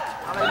see it.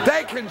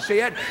 They can see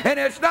it. And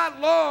it's not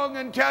long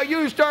until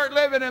you start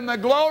living in the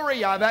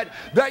glory of it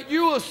that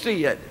you will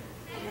see it.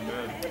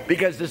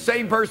 Because the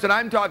same person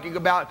I'm talking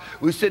about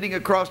was sitting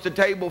across the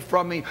table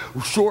from me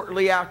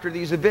shortly after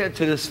these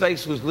events, and his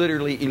face was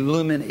literally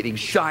illuminating,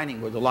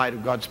 shining with the light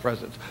of God's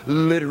presence.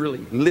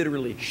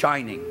 Literally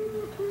shining.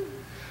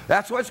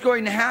 That's what's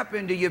going to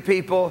happen to you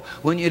people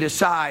when you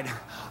decide,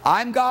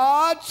 I'm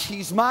God's,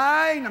 He's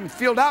mine, I'm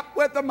filled up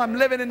with Him, I'm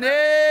living in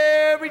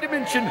every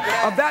dimension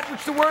of that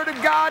which the Word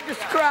of God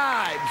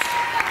describes.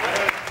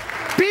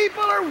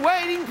 People are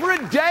waiting for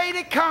a day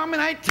to come,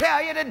 and I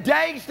tell you,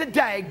 today's the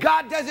day.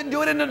 God doesn't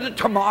do it in the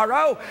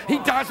tomorrow. He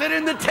does it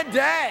in the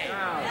today.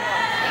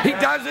 He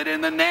does it in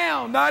the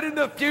now, not in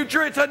the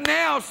future. It's a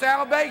now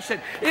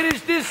salvation.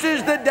 This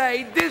is the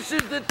day. This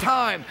is the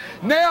time.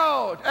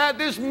 Now, at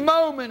this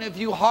moment, if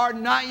you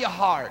harden not your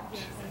heart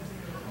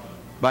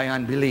by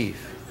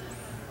unbelief,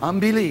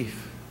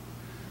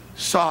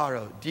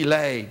 sorrow,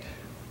 delayed,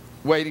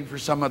 waiting for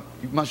someone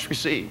you must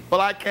receive.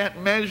 Well, I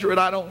can't measure it.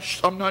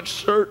 I'm not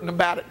certain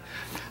about it.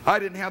 I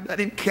didn't have that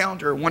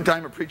encounter. One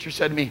time a preacher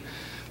said to me,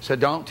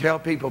 don't tell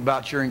people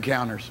about your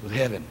encounters with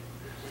heaven.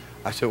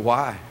 I said,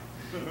 why?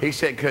 He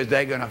said, because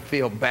they're going to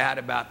feel bad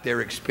about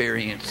their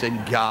experience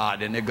in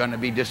God, and they're going to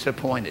be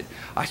disappointed.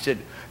 I said,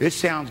 it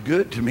sounds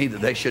good to me that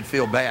they should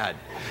feel bad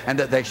and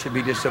that they should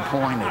be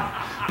disappointed,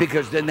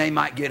 because then they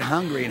might get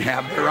hungry and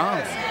have their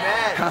own.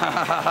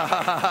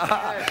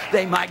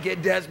 They might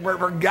get desperate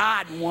for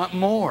God and want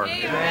more.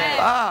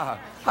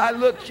 I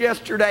looked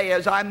yesterday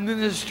as I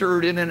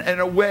ministered in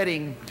a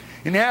wedding,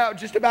 and now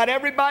just about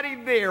everybody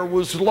there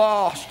was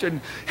lost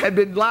and had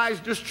been lives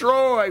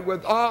destroyed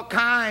with all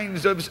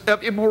kinds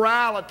of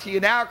immorality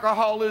and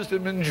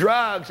alcoholism and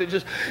drugs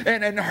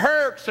and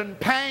hurts and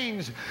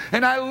pains.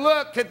 And I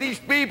looked at these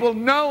people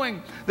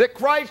knowing that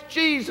Christ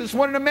Jesus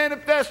wanted to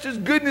manifest His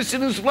goodness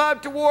and His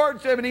love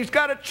towards them, and He's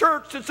got a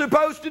church that's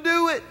supposed to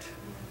do it.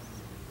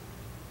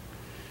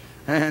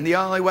 And the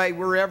only way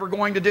we're ever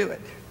going to do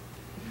it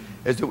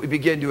is that we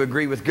begin to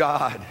agree with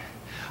God.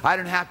 I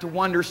don't have to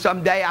wonder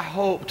someday. I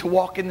hope to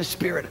walk in the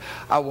Spirit.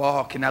 I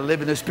walk and I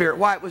live in the Spirit.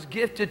 Why? It was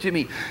gifted to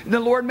me. And the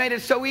Lord made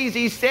it so easy.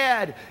 He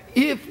said,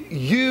 if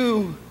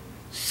you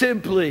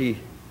simply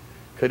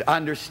could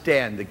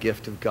understand the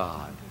gift of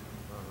God.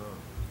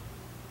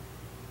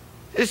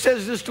 It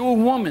says this to a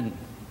woman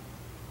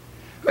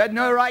who had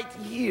no right to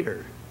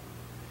hear.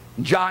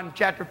 John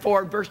chapter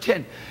 4 verse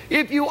 10.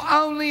 If you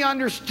only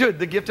understood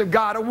the gift of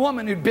God, a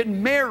woman who'd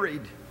been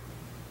married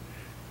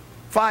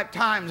 5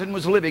 times and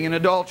was living in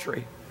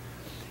adultery.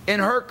 In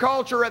her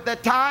culture at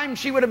that time,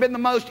 she would have been the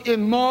most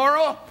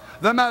immoral,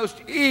 the most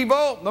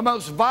evil, the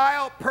most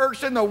vile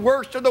person, the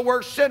worst of the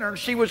worst sinner.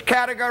 She was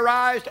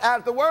categorized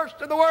as the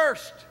worst of the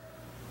worst.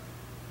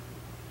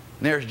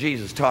 And there's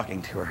Jesus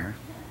talking to her.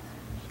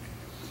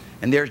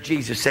 And there's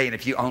Jesus saying,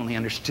 if you only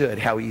understood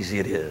how easy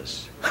it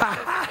is.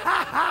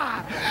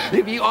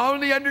 If you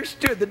only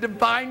understood the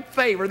divine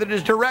favor that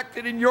is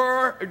directed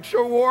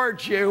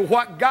towards you,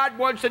 what God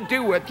wants to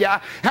do with you,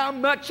 how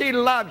much He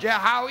loves you,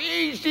 how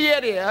easy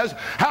it is,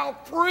 how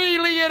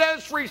freely it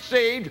is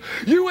received,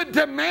 you would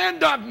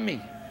demand of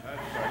me.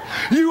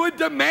 You would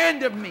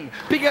demand of me.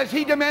 Because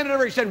He demanded of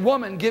her. He said,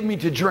 woman, give me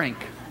to drink.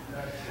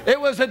 It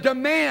was a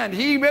demand.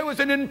 It was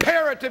an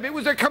imperative. It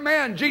was a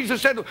command.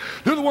 Jesus said to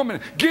the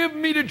woman, give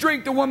me to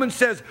drink. The woman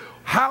says,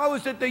 how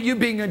is it that you,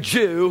 being a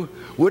Jew,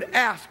 would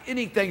ask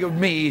anything of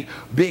me,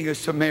 being a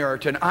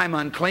Samaritan? I'm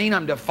unclean.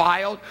 I'm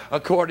defiled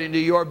according to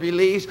your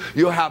beliefs.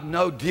 You'll have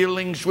no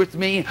dealings with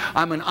me.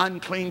 I'm an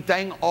unclean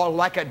thing, all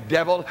like a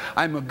devil.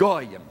 I'm a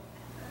goyim.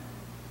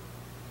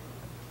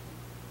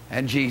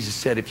 And Jesus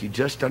said, if you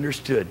just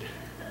understood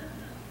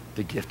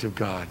the gift of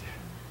God,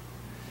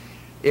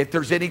 if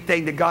there's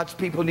anything that God's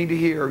people need to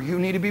hear, you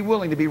need to be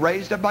willing to be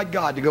raised up by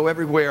God to go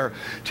everywhere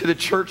to the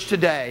church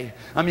today.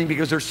 I mean,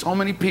 because there's so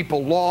many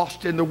people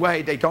lost in the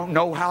way. They don't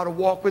know how to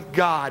walk with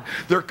God.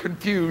 They're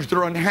confused.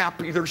 They're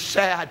unhappy. They're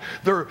sad.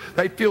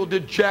 They feel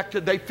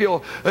dejected. They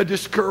feel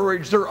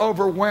discouraged. They're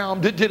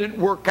overwhelmed. It didn't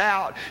work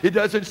out. It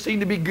doesn't seem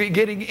to be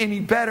getting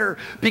any better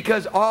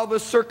because all the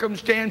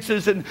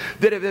circumstances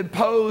that have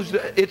imposed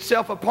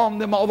itself upon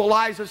them, all the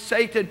lies of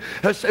Satan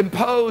has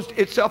imposed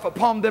itself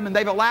upon them, and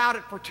they've allowed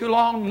it for too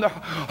long. Their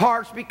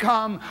hearts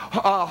become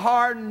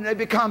hardened. They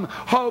become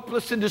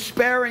hopeless and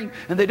despairing,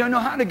 and they don't know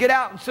how to get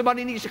out. And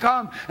somebody needs to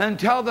come and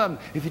tell them,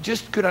 if you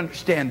just could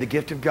understand the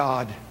gift of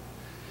God,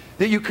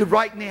 that you could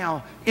right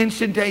now,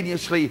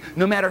 instantaneously,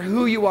 no matter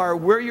who you are,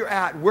 where you're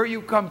at, where you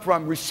come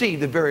from, receive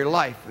the very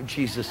life of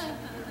Jesus.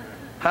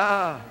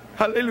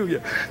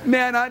 Hallelujah.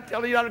 Man, I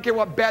tell you, I don't care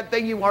what bad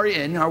thing you are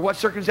in or what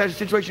circumstance,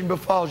 situation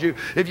befalls you.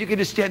 If you could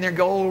just stand there and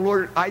go, oh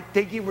Lord, I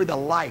thank you for the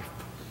life.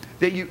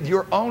 That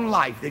your own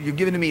life that you've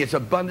given to me is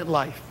abundant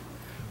life.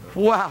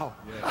 Wow.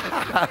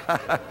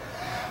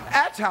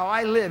 That's how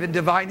I live in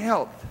divine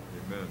health.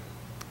 Amen.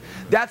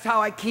 That's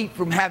how I keep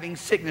from having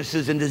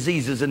sicknesses and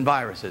diseases and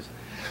viruses.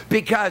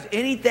 Because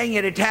anything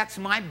that attacks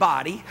my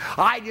body,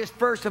 I just,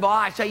 first of all,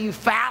 I say, you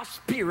foul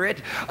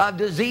spirit of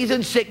disease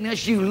and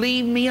sickness, you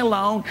leave me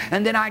alone.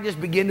 And then I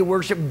just begin to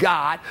worship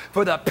God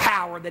for the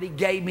power that He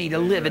gave me to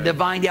live in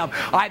divine health.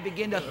 I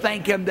begin to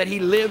thank Him that He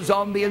lives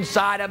on the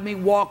inside of me,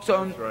 walks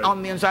on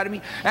the inside of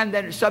me. And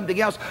then something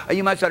else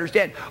you must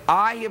understand.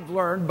 I have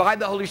learned by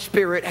the Holy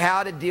Spirit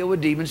how to deal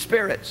with demon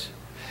spirits.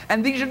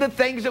 And these are the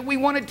things that we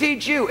want to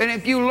teach you. And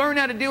if you learn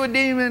how to deal with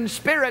demon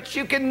spirits,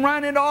 you can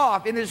run it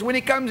off. And it's when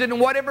it comes in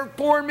whatever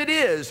form it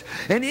is.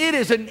 And it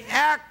is an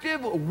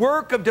active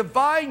work of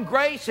divine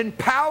grace and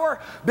power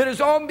that is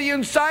on the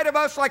inside of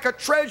us like a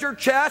treasure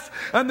chest.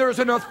 And there's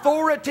an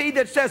authority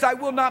that says, I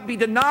will not be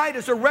denied.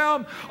 It's a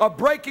realm of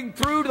breaking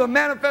through to the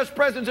manifest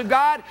presence of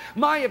God.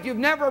 If you've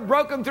never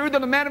broken through to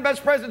the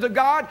manifest presence of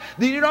God,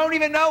 then you don't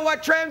even know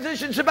what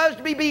transition is supposed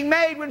to be being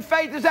made when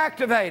faith is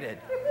activated.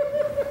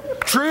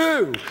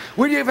 True.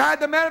 When you've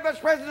had the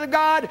manifest presence of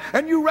God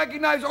and you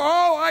recognize,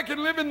 oh, I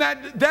can live in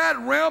that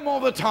realm all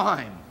the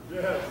time.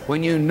 Yes.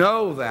 When you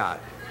know that.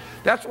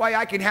 That's why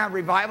I can have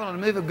revival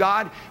and a move of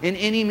God in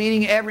any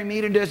meeting, every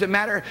meeting. Doesn't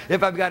matter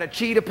if I've got a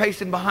cheetah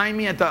pacing behind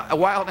me at the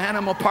wild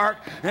animal park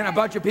and a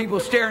bunch of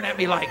people staring at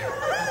me like,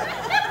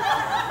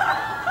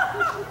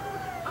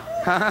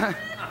 I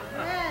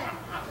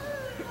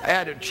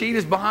had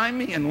cheetahs behind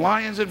me and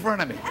lions in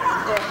front of me.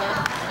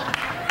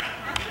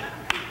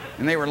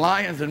 And they were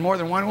lions in more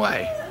than one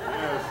way.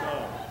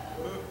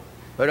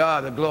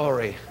 But the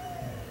glory.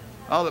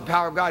 Oh, the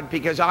power of God.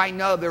 Because I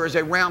know there is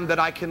a realm that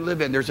I can live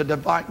in. There's a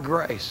divine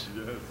grace.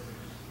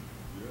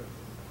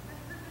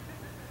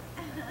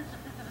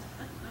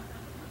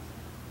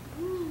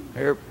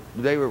 Yes.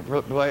 They were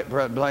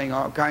playing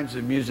all kinds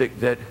of music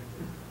that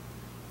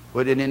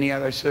would in any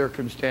other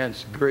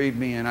circumstance grieve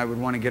me and I would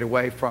want to get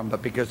away from.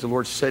 But because the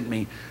Lord sent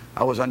me,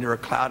 I was under a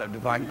cloud of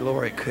divine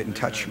glory. It couldn't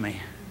touch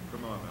me.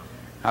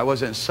 I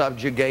wasn't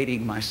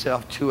subjugating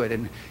myself to it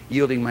and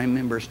yielding my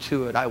members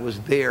to it. I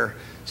was there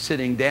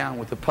sitting down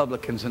with the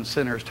publicans and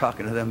sinners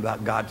talking to them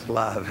about God's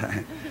love,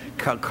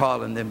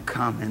 calling them,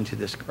 come into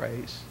this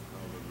grace.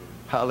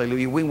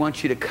 Hallelujah. We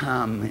want you to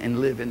come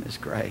and live in this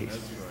grace.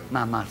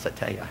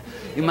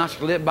 You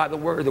must live by the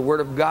Word. The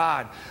Word of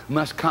God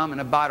must come and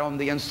abide on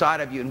the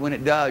inside of you. And when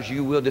it does,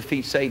 you will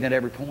defeat Satan at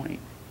every point.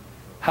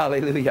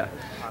 Hallelujah.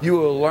 You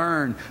will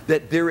learn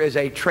that there is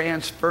a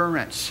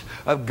transference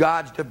of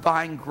God's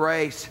divine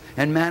grace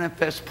and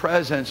manifest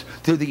presence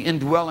through the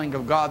indwelling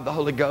of God, the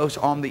Holy Ghost,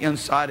 on the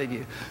inside of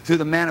you. Through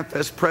the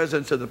manifest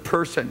presence of the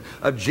person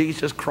of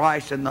Jesus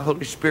Christ and the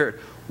Holy Spirit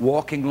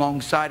walking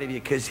alongside of you.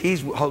 Because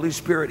He's Holy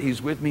Spirit,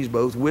 He's with me. He's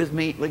both with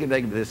me. Look at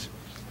this.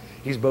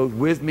 He's both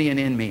with me and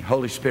in me.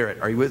 Holy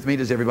Spirit. Are you with me?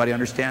 Does everybody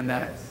understand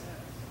that?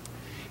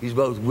 He's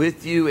both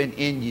with you and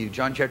in you.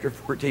 John chapter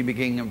 14,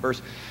 beginning in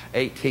verse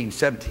 18,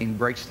 17,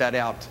 breaks that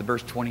out to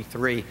verse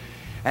 23.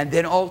 And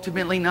then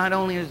ultimately, not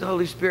only is the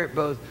Holy Spirit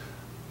both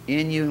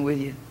in you and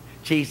with you,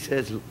 Jesus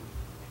says,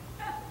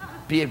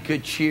 be of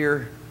good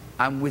cheer.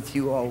 I'm with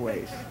you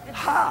always.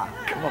 Ha!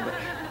 Come on,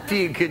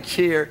 be of good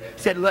cheer.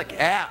 He said, look,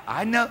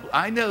 I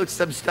know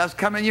some stuff's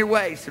coming your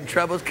way. Some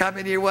trouble's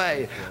coming your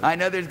way. I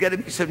know there's going to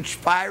be some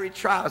fiery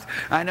trials.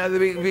 I know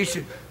there's going to be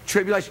some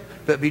tribulation.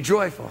 But be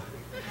joyful.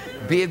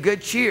 Be of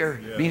good cheer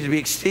means to be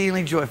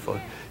exceedingly joyful.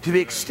 To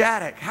be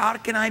ecstatic. How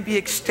can I be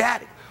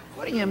ecstatic?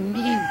 What do you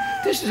mean?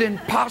 This is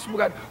impossible,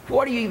 God.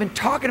 What are you even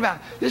talking about?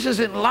 This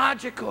isn't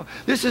logical.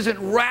 This isn't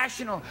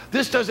rational.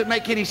 This doesn't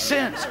make any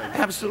sense.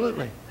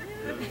 Absolutely.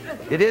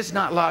 It is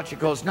not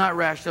logical. It's not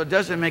rational. It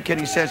doesn't make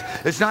any sense.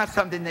 It's not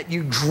something that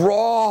you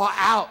draw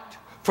out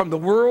from the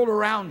world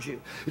around you.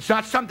 It's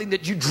not something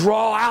that you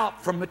draw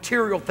out from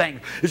material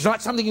things. It's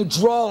not something you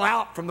draw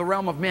out from the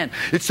realm of men.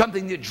 It's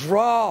something you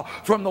draw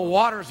from the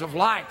waters of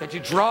life, that you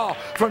draw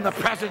from the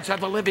presence of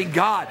the living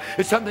God.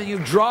 It's something you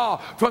draw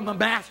from the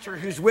Master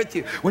who's with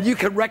you. When you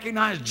can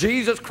recognize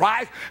Jesus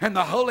Christ and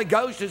the Holy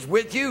Ghost is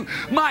with you,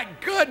 my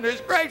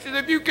goodness gracious,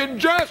 if you can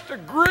just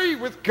agree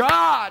with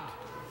God.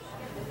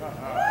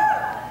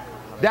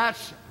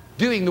 That's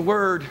doing the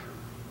Word.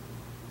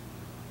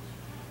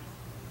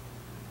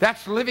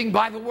 That's living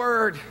by the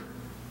Word.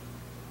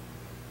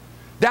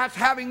 That's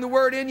having the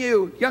Word in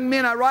you. Young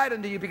men, I write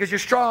unto you because you're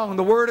strong.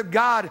 The Word of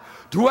God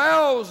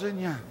dwells in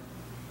you.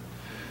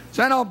 It's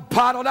not all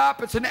bottled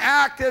up. It's an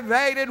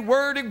activated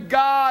Word of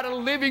God, a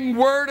living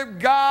Word of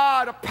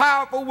God, a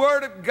powerful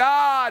Word of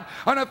God,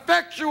 an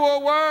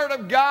effectual Word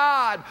of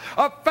God,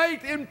 a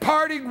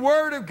faith-imparting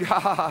Word of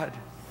God.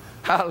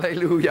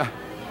 Hallelujah.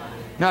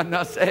 Now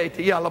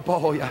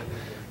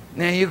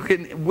you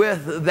can,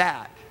 with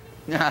that,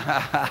 I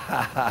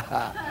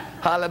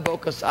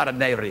was out of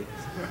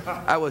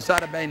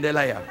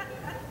Bandelea.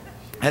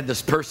 Had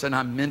this person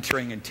I'm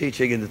mentoring and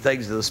teaching in the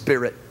things of the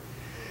Spirit.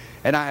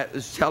 And I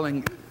was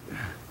telling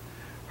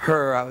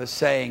her, I was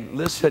saying,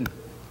 listen,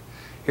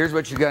 here's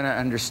what you're going to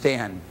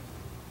understand.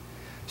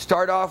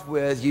 Start off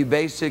with, you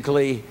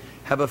basically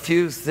have a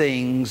few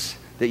things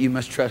that you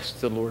must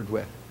trust the Lord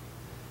with.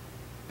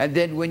 And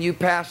then when you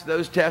pass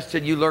those tests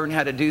and you learn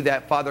how to do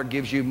that, Father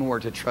gives you more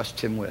to trust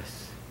Him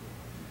with.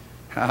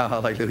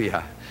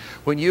 Hallelujah.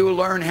 When you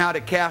learn how to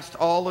cast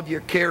all of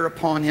your care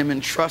upon Him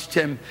and trust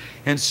Him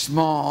in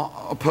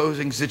small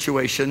opposing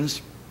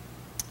situations,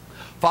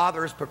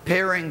 Father is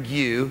preparing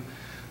you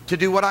to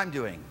do what I'm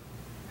doing.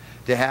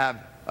 To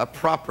have a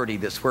property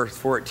that's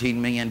worth $14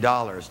 million,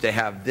 to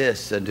have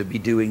this and to be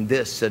doing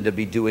this and to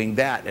be doing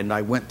that. And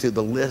I went through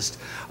the list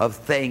of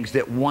things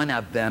that one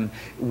of them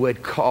would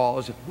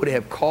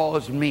have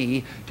caused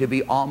me to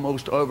be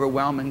almost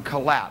overwhelmed and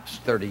collapse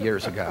 30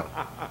 years ago.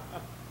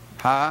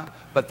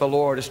 But the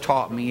Lord has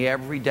taught me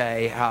every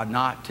day how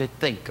not to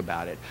think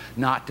about it,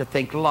 not to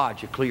think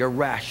logically or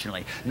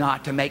rationally,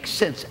 not to make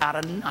sense out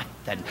of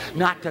nothing,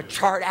 not to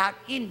chart out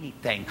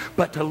anything,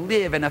 but to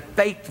live in a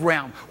faith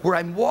realm where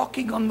I'm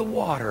walking on the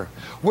water,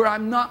 where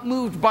I'm not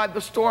moved by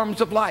the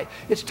storms of life.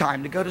 It's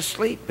time to go to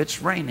sleep.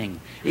 It's raining.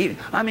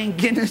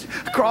 Guinness,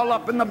 crawl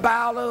up in the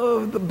bow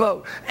of the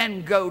boat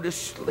and go to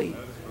sleep.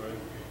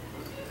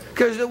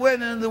 Because the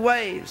wind and the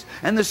waves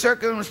and the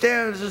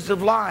circumstances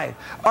of life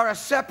are a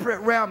separate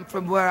realm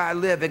from where I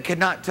live and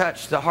cannot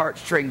touch the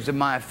heartstrings of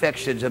my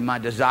affections and my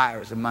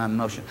desires and my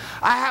emotions.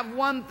 I have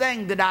one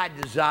thing that I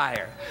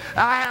desire.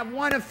 I have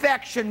one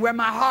affection where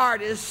my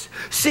heart is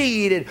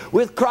seated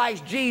with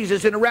Christ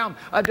Jesus in a realm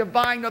of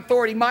divine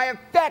authority. My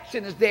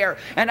affection is there,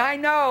 and I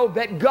know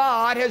that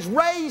God has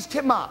raised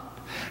Him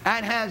up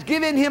and has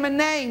given Him a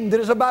name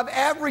that is above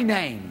every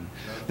name.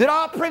 That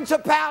all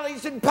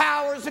principalities and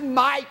powers and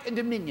might and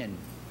dominion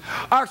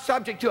are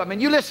subject to Him.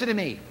 And you listen to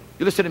me.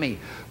 You listen to me.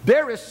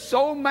 There is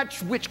so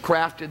much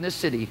witchcraft in this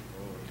city.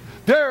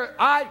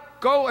 I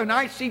go and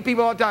I see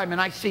people all the time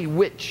and I see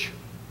witch.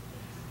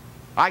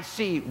 I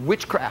see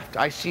witchcraft.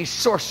 I see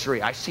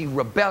sorcery. I see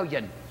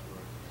rebellion.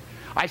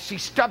 I see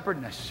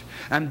stubbornness.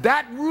 And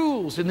that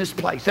rules in this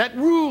place. That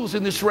rules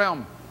in this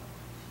realm.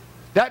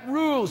 That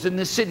rules in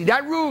this city.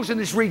 That rules in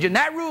this region.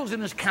 That rules in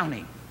this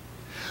county.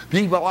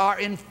 People are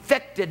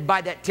infected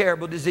by that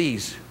terrible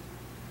disease.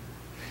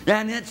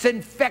 And its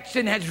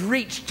infection has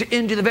reached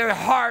into the very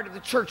heart of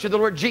the church of the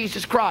Lord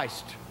Jesus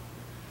Christ.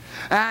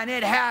 And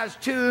it has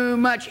too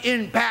much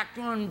impact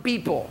on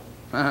people.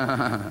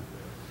 And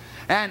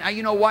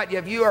you know what?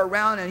 If you are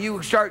around and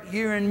you start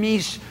hearing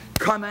me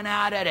coming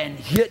at it and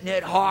hitting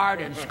it hard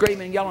and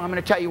screaming and yelling, I'm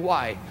going to tell you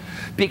why.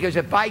 Because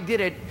if I did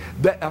it,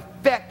 the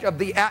effect of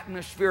the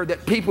atmosphere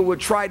that people would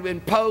try to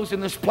impose in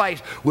this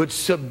place would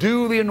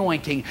subdue the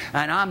anointing.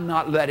 And I'm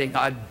not letting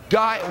one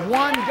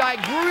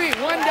degree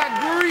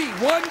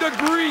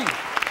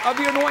of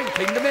the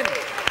anointing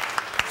diminish.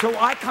 So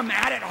I come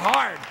at it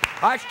hard.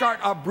 I start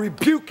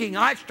rebuking.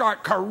 I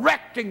start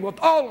correcting with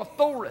all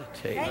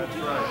authority.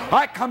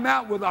 I come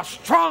out with a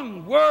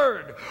strong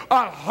word,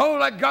 a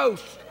Holy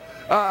Ghost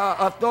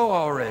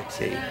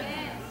authority,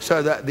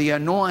 so that the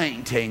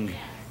anointing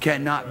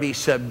cannot be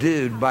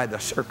subdued by the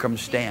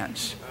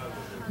circumstance,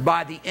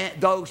 by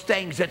those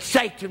things that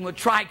Satan would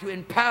try to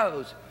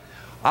impose.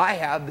 I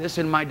have this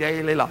in my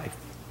daily life.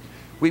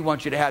 We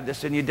want you to have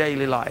this in your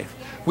daily life.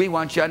 We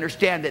want you to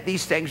understand that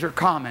these things are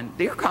common.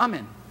 They're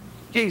common.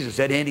 Jesus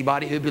said,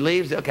 anybody who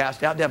believes, they'll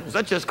cast out devils.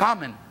 That's just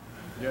common.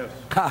 Yes.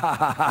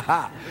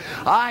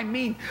 I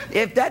mean,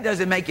 if that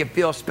doesn't make you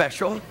feel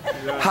special,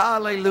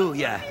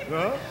 hallelujah.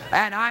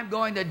 And I'm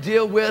going to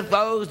deal with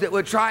those that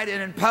would try to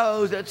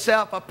impose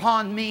itself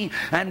upon me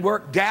and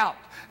work doubt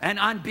and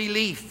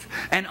unbelief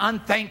and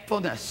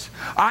unthankfulness.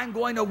 I'm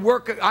going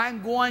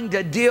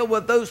to deal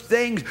with those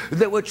things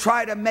that would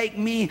try to make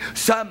me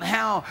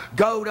somehow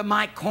go to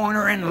my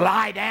corner and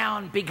lie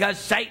down because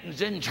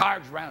Satan's in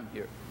charge around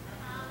here.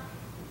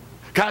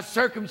 Because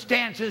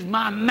circumstance is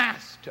my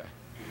master.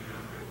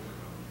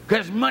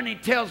 Because money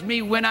tells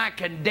me when I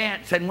can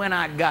dance and when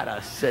I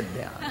gotta sit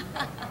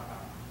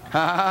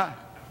down.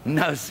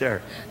 No,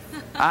 sir.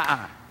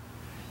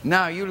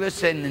 No, you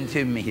listening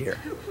to me here.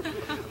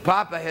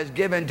 Papa has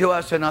given to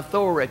us an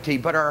authority,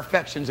 but our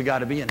affections have got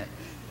to be in it.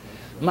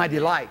 My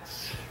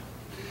delights,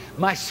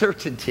 my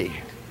certainty,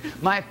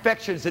 my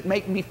affections that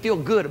make me feel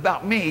good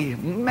about me,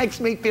 makes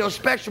me feel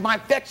special. My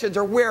affections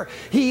are where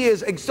He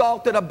is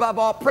exalted above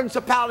all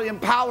principality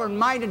and power and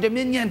might and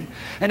dominion,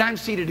 and I'm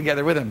seated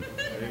together with Him.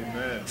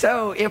 Amen.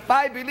 So if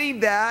I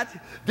believe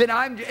that, then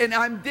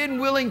I'm then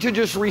willing to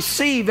just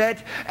receive it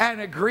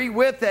and agree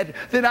with it,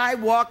 then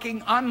I'm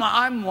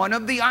one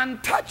of the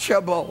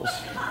untouchables.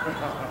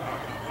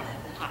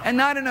 And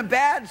not in a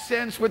bad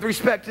sense with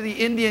respect to the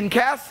Indian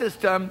caste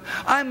system.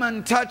 I'm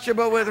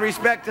untouchable with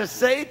respect to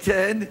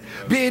Satan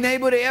being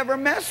able to ever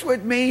mess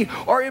with me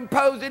or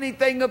impose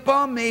anything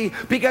upon me,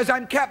 because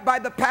I'm kept by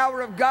the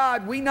power of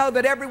God. We know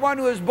that everyone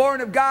who is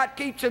born of God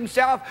keeps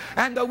himself,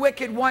 and the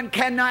wicked one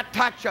cannot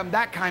touch him.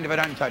 That kind of an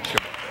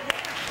untouchable.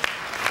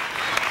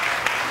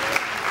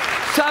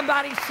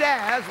 Somebody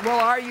says, well,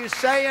 are you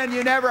saying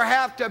you never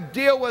have to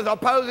deal with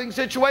opposing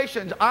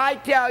situations? I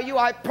tell you,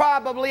 I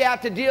probably have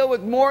to deal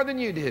with more than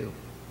you do.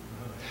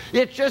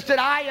 It's just that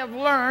I have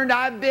learned,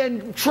 I've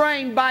been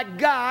trained by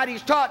God.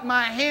 He's taught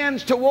my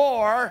hands to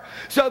war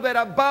so that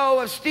a bow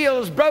of steel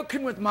is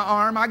broken with my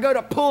arm. I go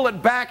to pull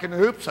it back and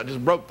oops, I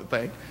just broke the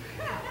thing.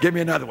 Give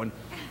me another one.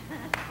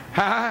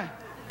 Huh?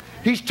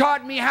 He's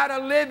taught me how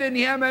to live in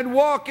Him and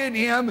walk in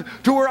Him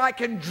to where I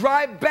can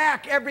drive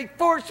back every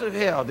force of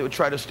hell that would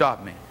try to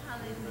stop me.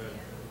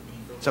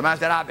 Somebody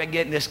said, I've been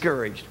getting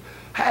discouraged.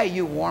 Hey,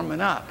 you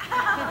warming up.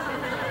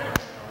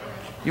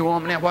 You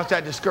warming up. What's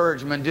that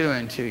discouragement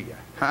doing to you?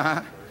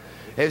 Huh?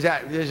 Is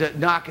it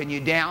knocking you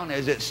down?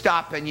 Is it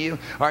stopping you?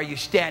 Are you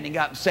standing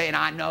up and saying,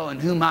 I know in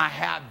whom I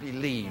have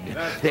believed,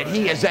 that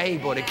He is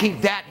able to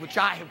keep that which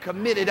I have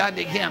committed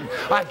unto Him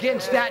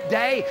against that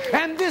day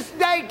and this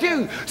day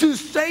too. So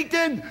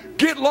Satan,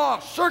 get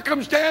lost.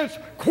 Circumstance,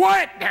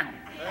 quiet down.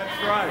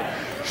 That's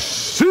right.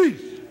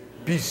 Cease,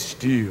 be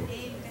still.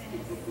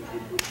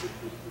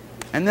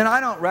 And then I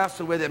don't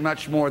wrestle with it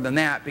much more than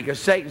that, because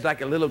Satan's like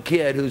a little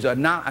kid who's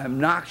an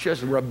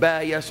obnoxious,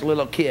 rebellious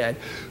little kid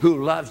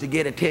who loves to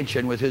get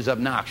attention with his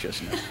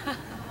obnoxiousness.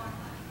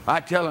 I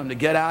tell him to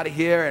get out of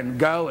here and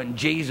go in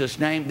Jesus'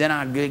 name. Then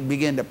I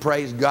begin to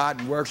praise God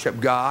and worship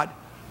God.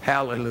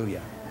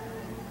 Hallelujah.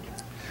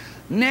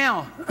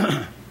 Now,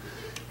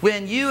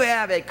 when you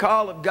have a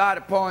call of God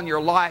upon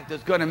your life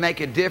that's going to make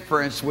a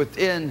difference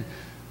within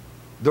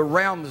the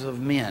realms of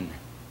men,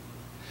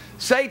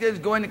 Satan is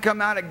going to come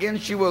out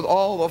against you with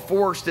all the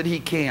force that he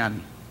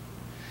can.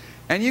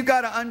 And you've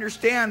got to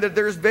understand that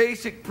there's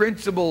basic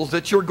principles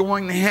that you're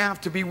going to have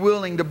to be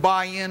willing to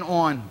buy in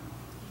on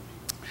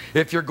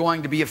if you're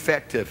going to be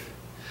effective.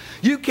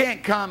 You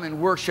can't come and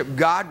worship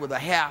God with a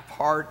half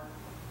heart.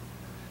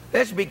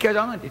 That's because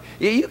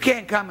you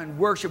can't come and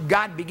worship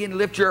God and begin to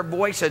lift your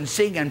voice and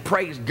sing and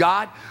praise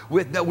God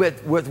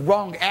with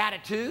wrong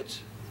attitudes,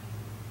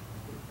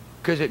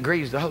 because it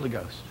grieves the Holy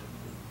Ghost.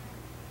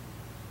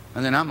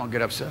 And then I'm going to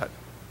get upset.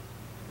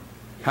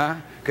 Huh?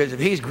 Because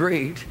if He's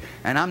grieved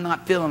and I'm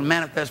not feeling the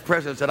manifest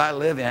presence that I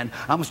live in,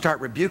 I'm going to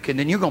start rebuking,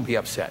 then you're going to be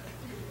upset.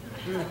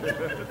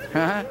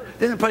 Huh?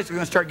 Then the place is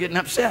going to start getting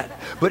upset.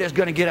 But it's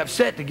going to get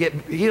upset to get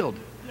healed.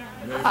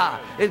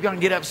 It's going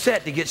to get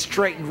upset to get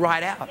straightened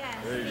right out.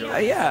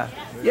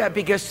 Yeah,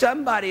 because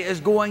somebody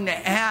is going to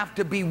have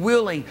to be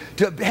willing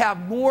to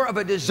have more of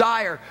a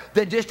desire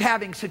than just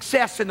having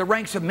success in the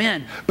ranks of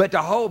men, but to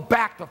hold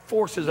back the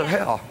forces of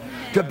hell,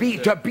 to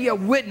be a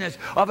witness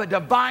of a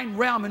divine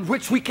realm in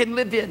which we can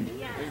live in.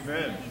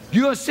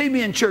 You're going to see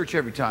me in church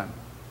every time.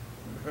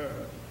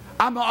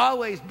 I'm going to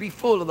always be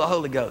full of the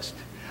Holy Ghost.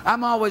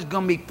 I'm always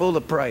going to be full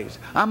of praise.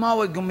 I'm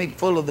always going to be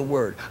full of the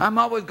Word. I'm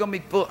always going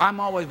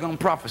to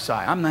prophesy.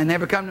 I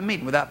never come to a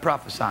meeting without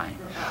prophesying.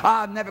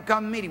 I've never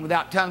come to a meeting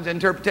without tongues and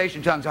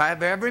interpretation of tongues. I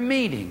have every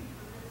meeting.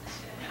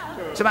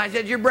 Somebody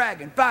said, you're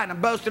bragging. Fine, I'm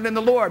boasting in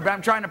the Lord, but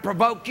I'm trying to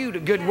provoke you to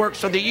good works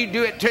so that you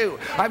do it too.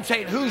 I'm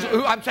saying,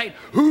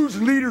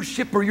 whose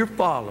leadership are you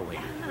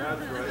following?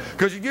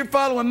 Because if you're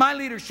following my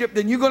leadership,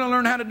 then you're going to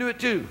learn how to do it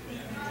too.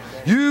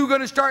 You're going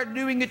to start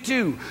doing it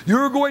too.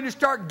 You're going to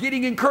start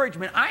getting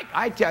encouragement.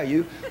 I tell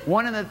you,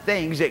 one of the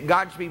things that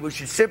God's people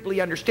should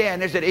simply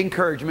understand is that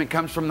encouragement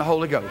comes from the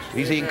Holy Ghost.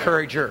 He's the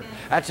encourager.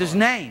 That's His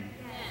name.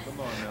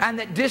 And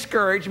that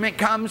discouragement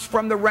comes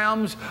from the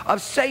realms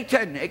of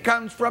Satan. It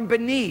comes from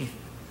beneath.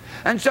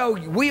 And so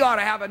we ought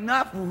to have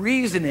enough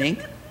reasoning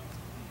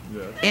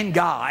in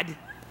God.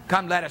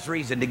 Come, let us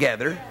reason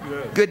together.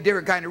 Good,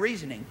 different kind of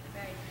reasoning.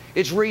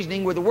 It's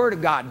reasoning with the Word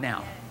of God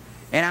now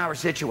in our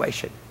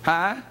situation.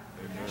 Huh?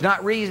 It's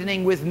not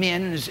reasoning with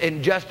men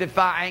and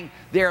justifying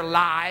their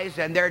lies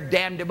and their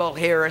damnable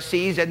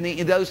heresies and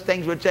those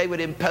things which they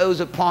would impose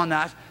upon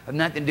us have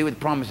nothing to do with the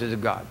promises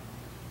of God.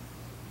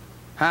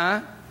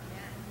 Huh?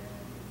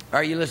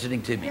 Are you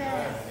listening to me?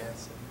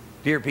 Yes.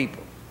 Dear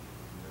people,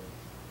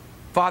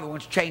 Father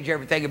wants to change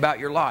everything about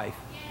your life.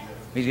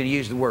 He's going to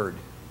use the Word.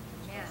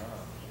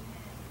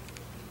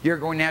 You're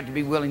going to have to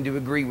be willing to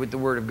agree with the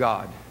Word of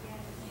God.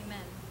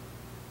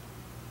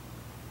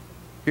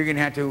 You're going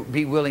to have to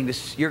be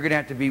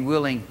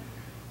willing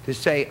to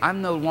say,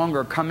 I'm no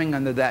longer coming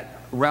under that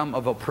realm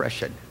of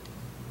oppression.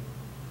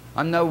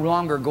 I'm no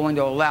longer going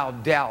to allow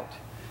doubt.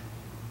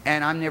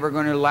 And I'm never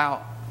going to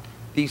allow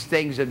these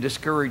things of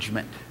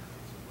discouragement.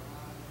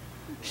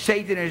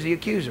 Satan is the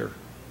accuser.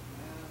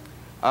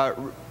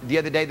 The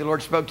other day the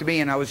Lord spoke to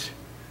me, and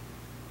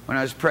when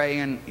I was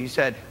praying, He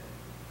said,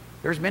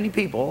 there's many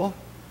people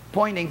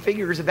pointing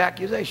fingers of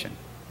accusation.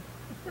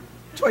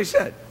 That's what He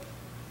said.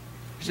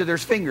 He said,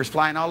 there's fingers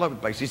flying all over the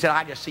place. He said,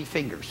 I just see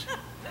fingers.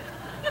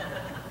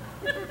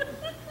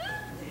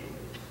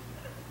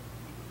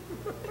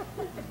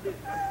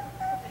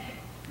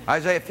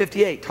 Isaiah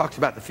 58 talks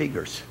about the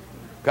fingers.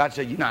 God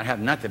said, you not have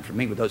nothing from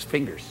me with those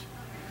fingers.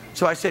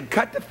 So I said,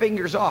 cut the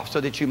fingers off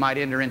so that you might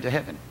enter into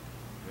heaven.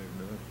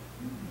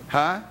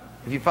 Huh?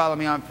 If you follow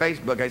me on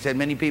Facebook, I said,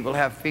 many people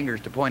have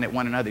fingers to point at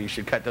one another. You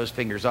should cut those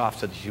fingers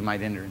off so that you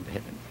might enter into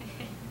heaven.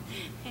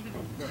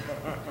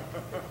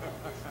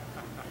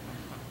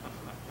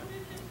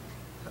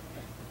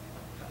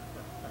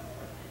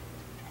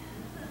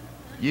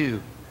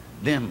 You,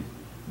 them,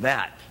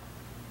 that,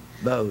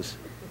 those.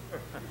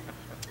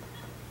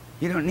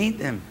 You don't need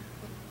them.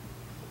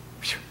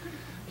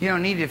 You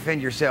don't need to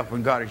defend yourself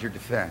when God is your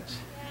defense.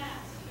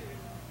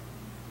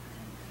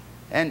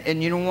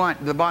 And you know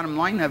what? The bottom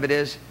line of it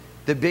is,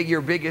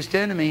 your biggest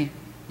enemy,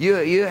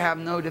 you have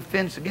no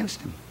defense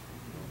against him.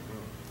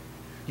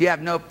 You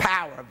have no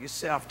power of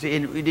yourself to,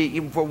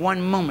 even for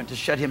one moment, to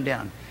shut him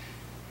down.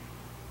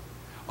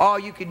 All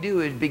you can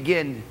do is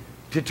begin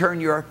to turn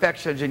your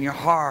affections and your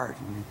heart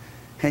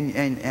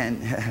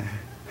and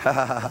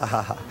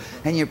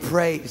your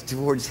praise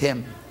towards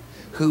him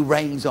who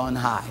reigns on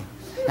high.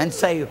 And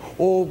say,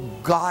 oh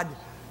God,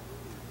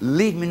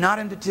 lead me not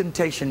into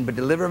temptation, but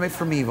deliver me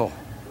from evil.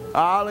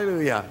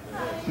 Hallelujah.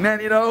 Man,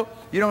 you know,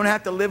 you don't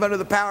have to live under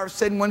the power of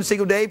sin one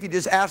single day if you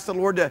just ask the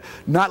Lord to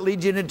not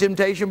lead you into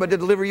temptation, but to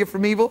deliver you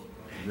from evil.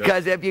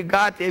 Because if you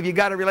got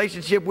a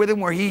relationship with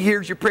him where he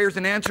hears your prayers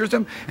and answers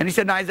them, and he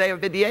said in Isaiah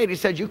 58, he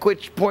said, you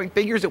quit pointing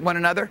fingers at one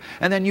another,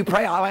 and then you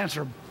pray, I'll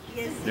answer them.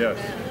 Yes.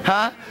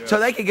 Huh? Yes. So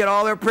they could get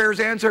all their prayers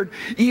answered,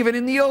 even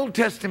in the Old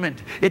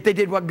Testament, if they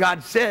did what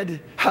God said.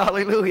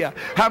 Hallelujah.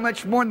 How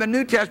much more in the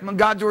New Testament,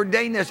 God's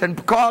ordained this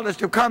and called us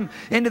to come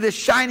into this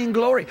shining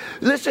glory.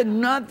 Listen,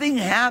 nothing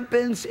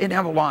happens in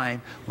our life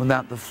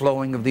without the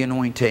flowing of the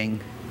anointing.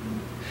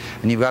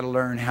 And you've got to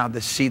learn how to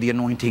see the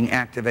anointing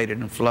activated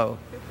and flow.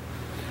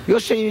 You'll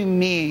see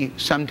me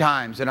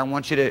sometimes, and I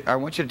want you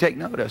to take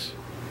notice.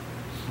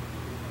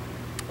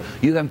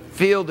 You can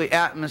feel the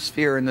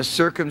atmosphere and the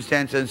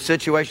circumstance and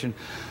situation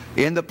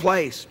in the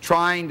place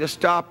trying to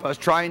stop us,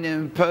 trying to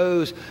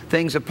impose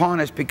things upon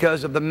us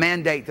because of the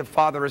mandate the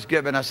Father has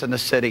given us in the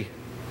city.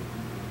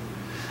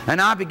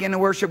 And I begin to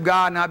worship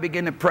God, and I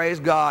begin to praise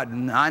God,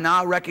 and I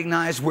now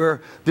recognize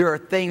where there are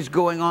things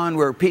going on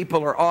where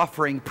people are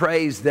offering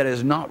praise that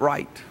is not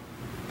right,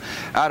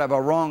 out of a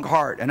wrong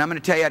heart. And I'm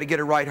going to tell you how to get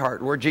a right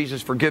heart. Lord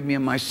Jesus, forgive me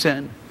of my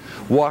sin.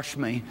 Wash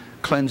me,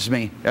 cleanse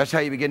me. That's how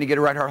you begin to get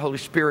a right heart. Holy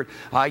Spirit,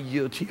 I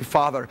yield to you.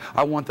 Father,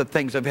 I want the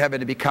things of heaven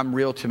to become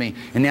real to me.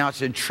 And now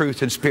it's in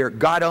truth and spirit.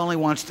 God only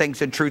wants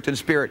things in truth and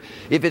spirit.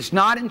 If it's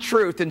not in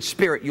truth and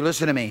spirit, you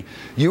listen to me,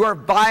 you are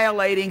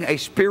violating a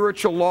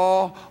spiritual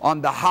law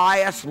on the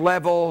highest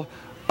level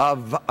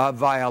of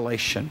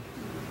violation.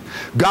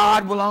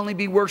 God will only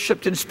be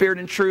worshipped in spirit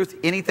and truth.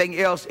 Anything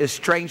else is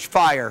strange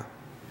fire.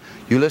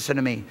 You listen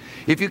to me.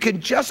 If you can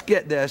just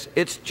get this,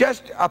 it's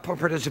just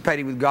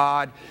participating with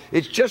God.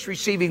 It's just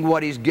receiving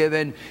what He's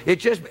given.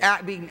 It's just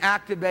being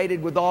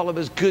activated with all of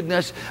His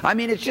goodness. I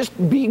mean, it's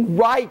just being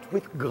right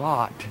with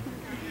God.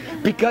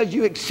 Because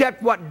you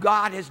accept what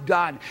God has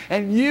done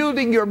and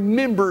yielding your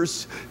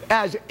members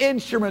as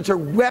instruments or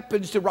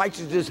weapons to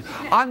righteousness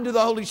unto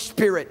the Holy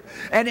Spirit.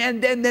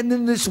 And then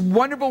in this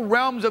wonderful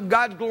realms of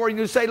God's glory,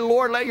 you say,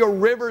 Lord, let your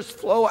rivers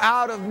flow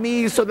out of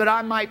me so that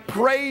I might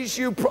praise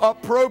you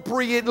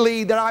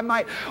appropriately, that I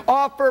might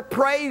offer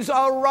praise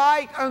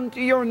aright unto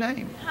your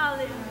name.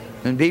 Hallelujah.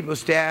 And people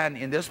stand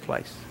in this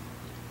place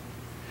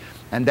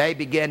and they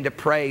begin to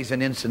praise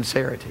in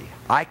insincerity.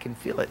 I can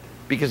feel it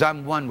because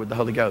I'm one with the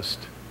Holy Ghost.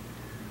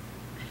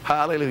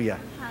 Hallelujah.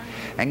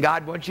 And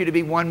God wants you to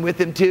be one with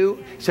Him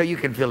too, so you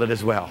can feel it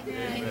as well.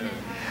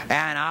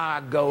 And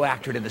I go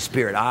after it in the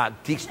Spirit.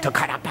 People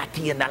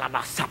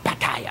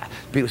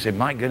say,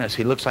 my goodness,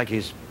 he looks like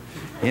he's,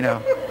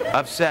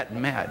 upset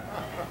and mad.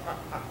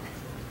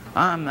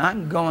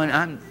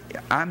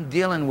 I'm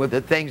dealing with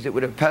the things that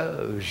would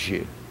oppose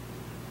you.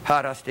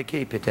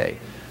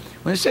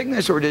 When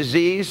sickness or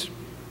disease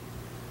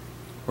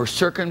or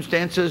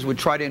circumstances would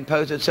try to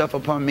impose itself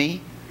upon me,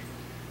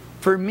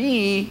 for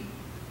me,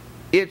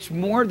 it's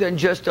more than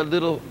just a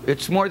little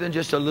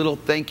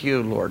thank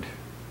you, Lord,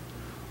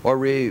 or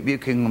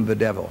rebuking of the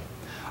devil.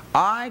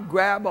 I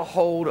grab a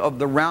hold of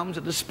the realms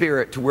of the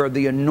Spirit to where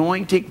the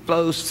anointing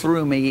flows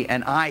through me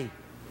and I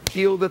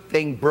feel the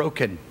thing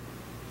broken.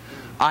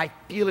 I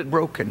feel it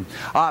broken.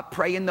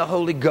 Pray in the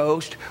Holy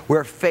Ghost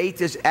where faith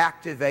is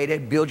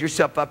activated. Build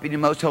yourself up in your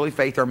most holy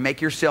faith, or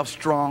make yourself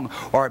strong,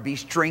 or be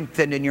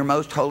strengthened in your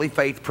most holy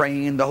faith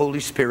praying in the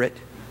Holy Spirit.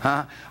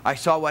 I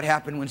saw what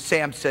happened with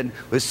Samson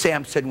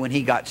when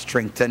he got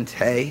strengthened.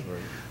 Hey?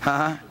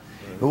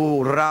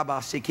 Oh,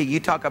 Rabasiki, you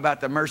talk about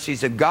the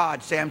mercies of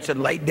God.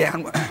 Samson laid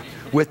down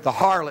with the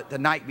harlot the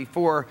night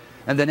before,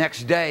 and the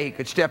next day he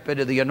could step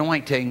into the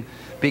anointing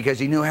because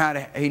he knew how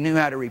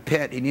to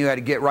repent. He knew how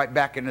to get right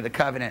back into the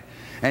covenant,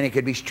 and he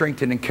could be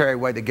strengthened and carry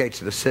away the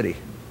gates of the city.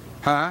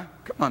 Come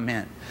on,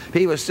 man.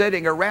 He was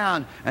sitting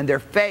around and their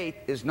faith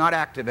is not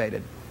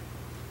activated.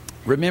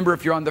 Remember,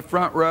 if you're on the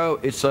front row,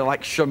 it's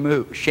like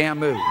shamu,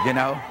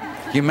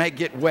 You may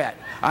get wet.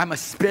 I'm a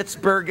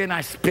Spitsbergen. I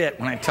spit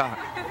when I talk.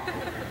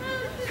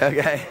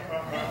 Okay?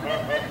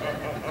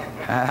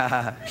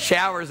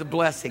 Showers of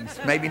blessings.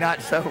 Maybe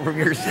not so from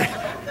your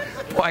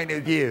point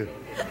of view.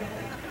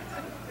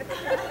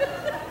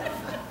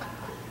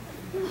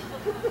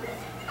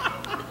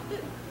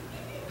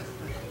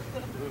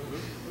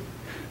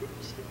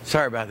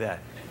 Sorry about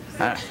that.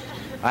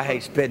 I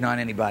hate spitting on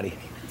anybody.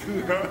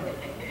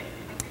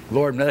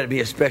 Lord, let it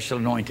be a special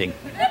anointing.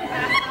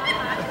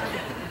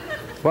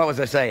 What was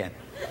I saying?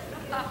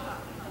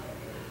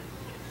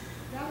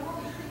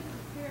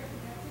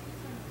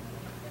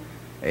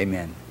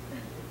 Amen.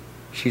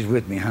 She's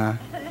with me, huh?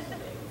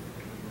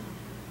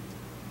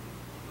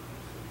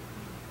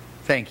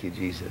 Thank you,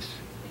 Jesus.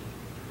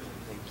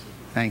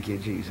 Thank you,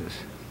 Jesus.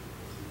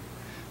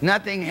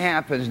 Nothing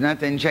happens,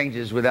 nothing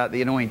changes without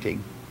the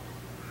anointing.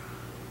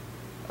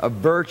 A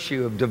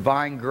virtue of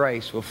divine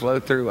grace will flow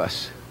through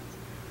us.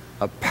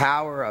 A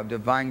power of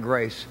divine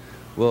grace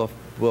will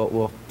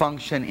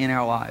function in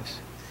our lives.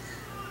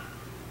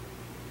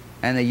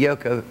 And the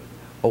yoke of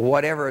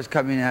whatever is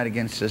coming out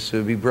against us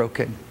will be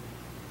broken.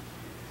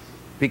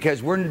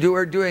 Because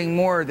we're doing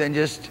more than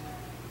just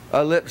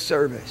a lip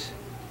service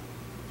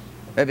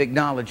of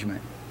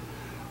acknowledgement.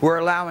 We're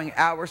allowing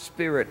our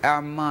spirit,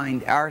 our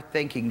mind, our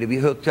thinking to be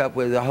hooked up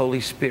with the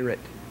Holy Spirit.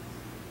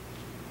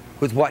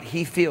 With what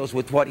He feels,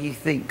 with what He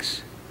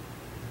thinks.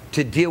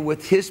 To deal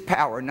with His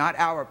power, not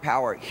our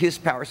power, His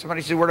power.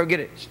 Somebody said, where do I get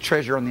it? It's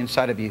treasure on the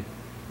inside of you.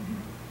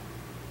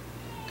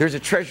 There's a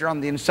treasure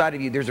on the inside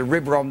of you. There's a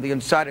river on the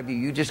inside of you.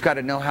 You just got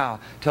to know how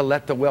to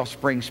let the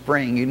wellspring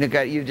spring.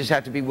 You just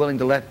have to be willing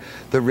to let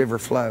the river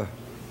flow.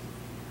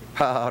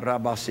 Hallelujah.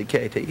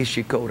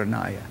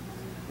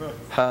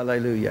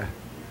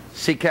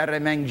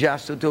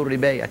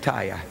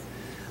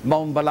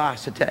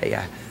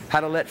 How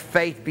to let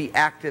faith be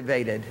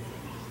activated.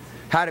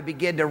 How to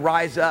begin to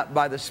rise up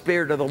by the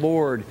Spirit of the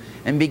Lord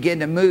and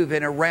begin to move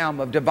in a realm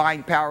of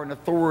divine power and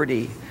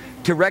authority.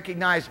 To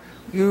recognize,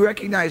 you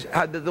recognize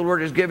how that the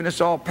Lord has given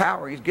us all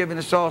power. He's given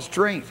us all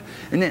strength.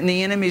 And then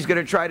the enemy is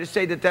going to try to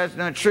say that that's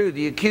not true.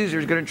 The accuser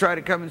is going to try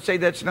to come and say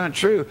that's not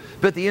true.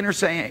 But the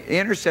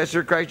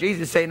intercessor, Christ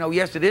Jesus, is saying, oh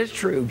yes, it is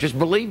true. Just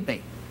believe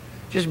me.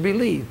 Just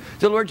believe.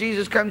 The Lord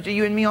Jesus comes to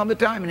you and me all the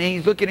time. And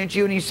He's looking at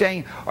you and He's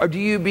saying, or do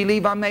you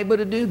believe I'm able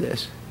to do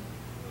this?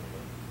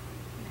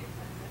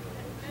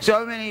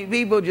 So many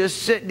people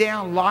just sit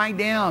down, lie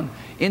down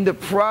in the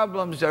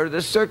problems or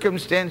the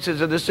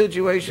circumstances or the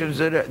situations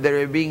that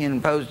are being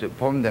imposed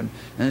upon them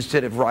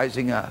instead of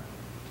rising up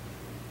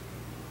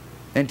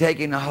and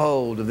taking a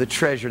hold of the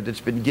treasure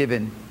that's been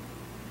given,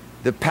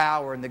 the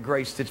power and the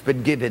grace that's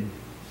been given.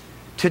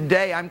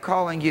 Today I'm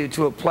calling you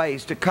to a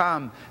place to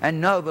come and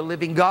know the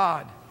living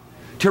God.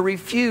 To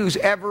refuse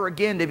ever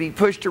again to be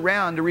pushed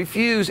around. To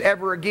refuse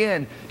ever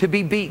again to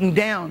be beaten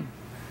down.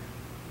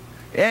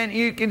 And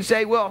you can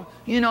say, well,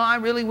 you know, I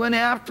really went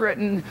after it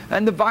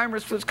and the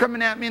virus was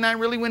coming at me and I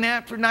really went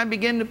after it and I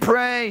began to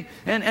pray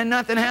and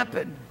nothing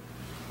happened.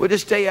 Well,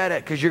 just stay at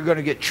it because you're going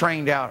to get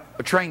trained up.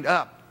 That's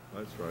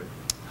right.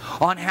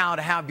 On how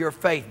to have your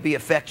faith be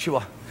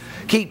effectual.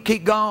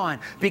 Keep going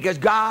because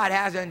God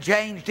hasn't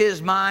changed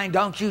His mind.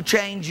 Don't you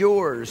change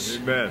yours.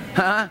 Amen.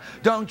 Huh?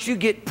 Don't you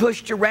get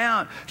pushed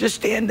around. Just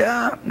stand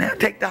up. Now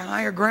take the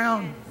higher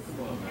ground.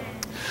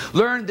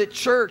 Learn that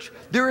church,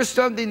 there is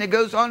something that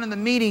goes on in the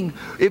meeting,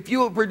 if you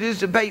will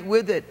participate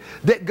with it,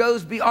 that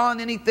goes beyond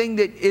anything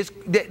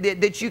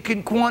that you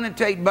can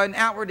quantitate by an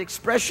outward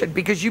expression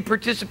because you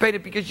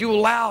participated, because you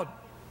allowed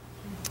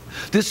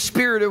the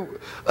Spirit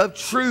of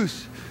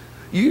truth.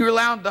 You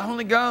allowed the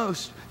Holy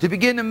Ghost to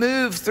begin to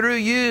move through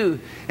you.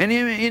 And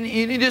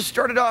you just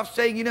started off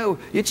saying, you know,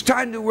 it's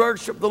time to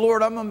worship the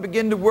Lord. I'm going to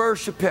begin to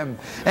worship Him.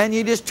 And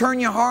you just turn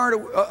your heart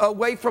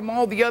away from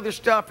all the other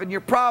stuff and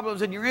your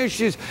problems and your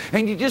issues.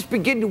 And you just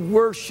begin to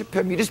worship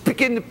Him. You just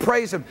begin to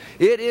praise Him.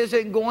 It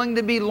isn't going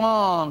to be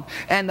long.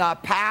 And the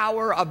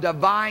power of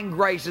divine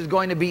grace is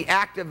going to be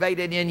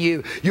activated in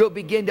you. You'll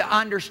begin to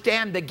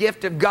understand the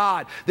gift of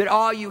God. That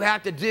all you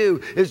have to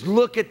do is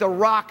look at the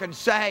rock and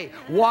say,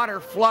 water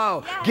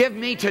flow. Give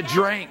me to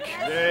drink.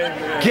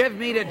 Amen. Give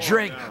me to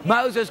drink.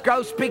 Moses,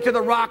 go speak to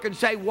the rock and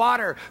say,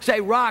 water.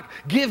 Say, rock,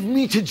 give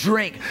me to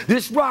drink.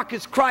 This rock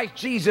is Christ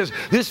Jesus.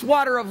 This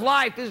water of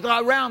life is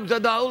the realms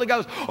of the Holy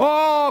Ghost.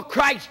 Oh,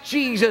 Christ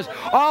Jesus.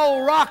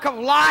 Oh, rock of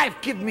life,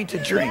 give me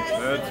to drink.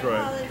 That's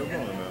right. Come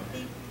on now.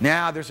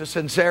 Now there's a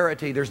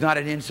sincerity. There's not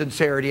an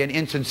insincerity. And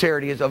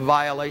insincerity is a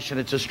violation.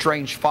 It's a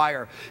strange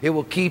fire. It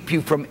will keep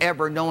you from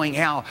ever knowing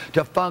how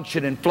to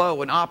function and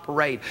flow and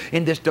operate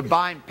in this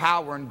divine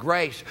power and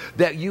grace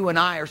that you and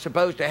I are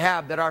supposed to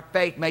have, that our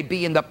faith may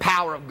be in the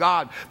power of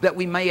God, that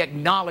we may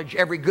acknowledge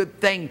every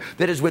good thing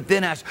that is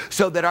within us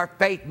so that our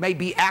faith may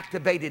be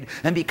activated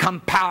and become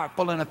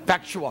powerful and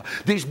effectual.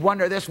 This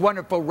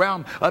wonderful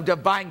realm of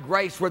divine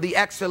grace where the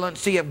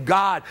excellency of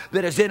God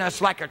that is in us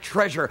like a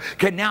treasure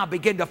can now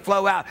begin to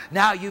flow out.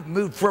 Now you've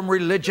moved from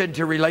religion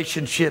to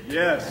relationship.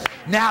 Yes.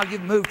 Now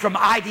you've moved from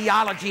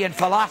ideology and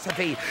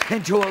philosophy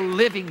into a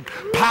living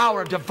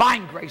power of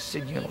divine grace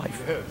in your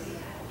life. Yes.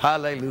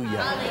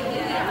 Hallelujah.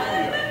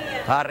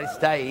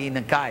 Hallelujah.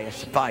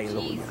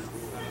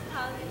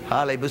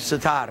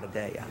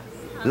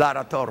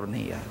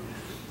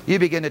 You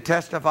begin to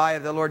testify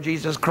of the Lord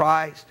Jesus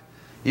Christ.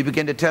 You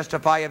begin to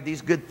testify of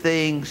these good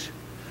things.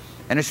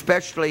 And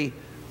especially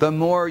the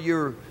more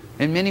you're,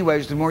 in many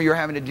ways, the more you're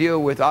having to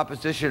deal with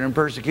opposition and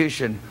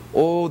persecution,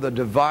 oh, the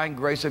divine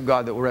grace of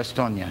God that will rest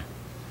on you.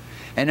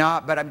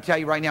 But I'm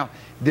telling you right now,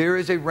 there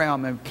is a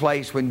realm and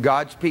place when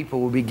God's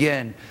people will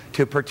begin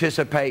to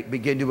participate,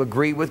 begin to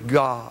agree with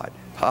God.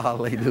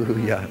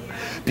 Hallelujah.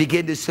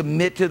 Begin to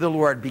submit to the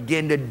Lord.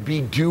 Begin to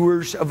be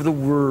doers of the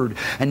word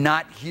and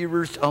not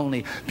hearers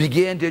only.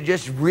 Begin to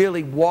just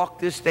really walk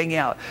this thing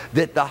out,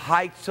 that the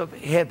heights of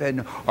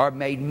heaven are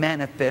made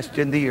manifest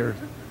in the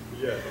earth.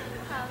 Yes.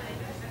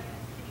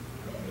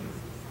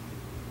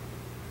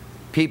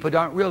 People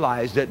don't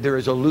realize that there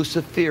is a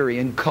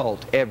Luciferian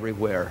cult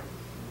everywhere.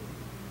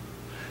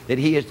 That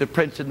he is the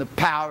prince and the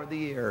power of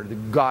the air, the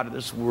God of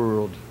this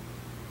world.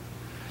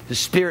 The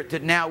spirit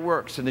that now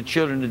works in the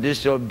children of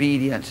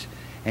disobedience.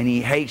 And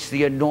he hates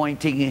the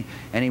anointing,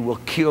 and he will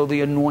kill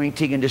the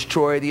anointing and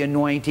destroy the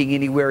anointing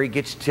anywhere he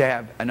gets to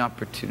have an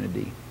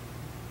opportunity.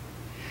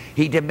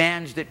 He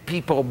demands that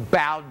people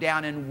bow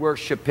down and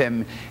worship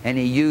him, and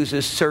he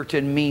uses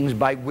certain means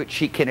by which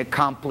he can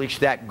accomplish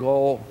that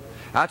goal.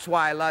 That's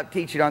why I love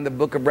teaching on the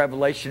book of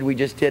Revelation we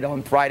just did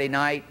on Friday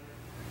night.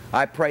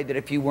 I pray that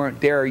if you weren't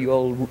there,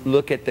 you'll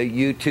look at the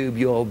YouTube,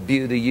 you'll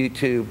view the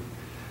YouTube,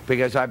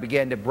 because I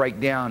began to break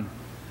down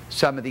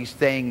some of these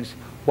things,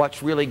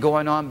 what's really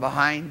going on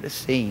behind the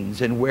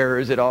scenes and where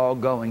is it all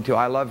going to.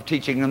 I love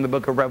teaching on the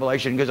book of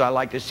Revelation because I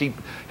like to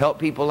help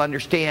people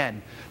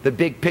understand the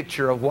big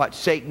picture of what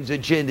Satan's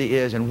agenda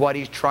is and what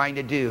he's trying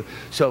to do,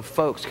 so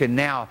folks can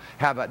now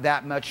have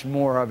that much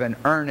more of an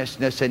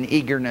earnestness and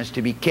eagerness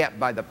to be kept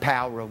by the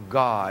power of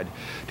God,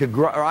 to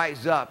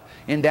rise up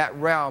in that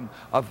realm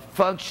of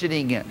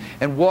functioning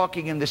and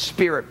walking in the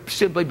Spirit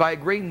simply by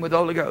agreeing with the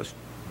Holy Ghost.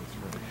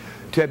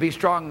 To be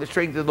strong in the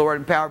strength of the Lord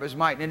and power of His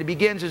might. And it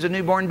begins as a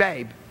newborn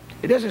babe.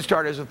 It doesn't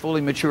start as a fully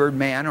matured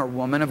man or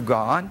woman of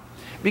God.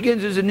 It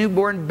begins as a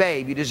newborn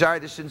babe. You desire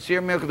the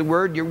sincere milk of the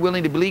Word. You're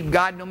willing to believe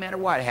God no matter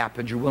what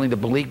happens. You're willing to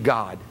believe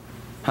God.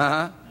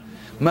 Paul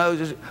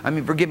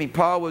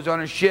was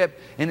on a ship,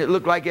 and it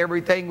looked like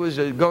everything was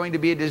going to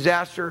be a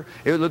disaster.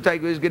 It looked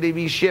like it was going to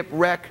be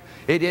shipwreck.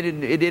 It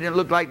didn't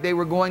look like they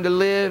were going to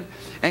live.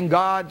 And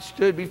God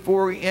stood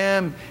before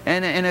him,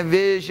 and in a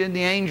vision,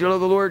 the angel of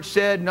the Lord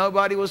said,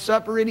 "Nobody will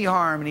suffer any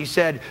harm." And he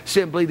said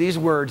simply these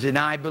words, "And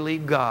I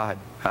believe God."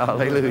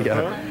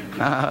 Hallelujah.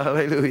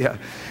 Hallelujah.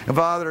 The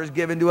Father has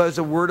given to us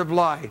a word of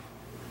life.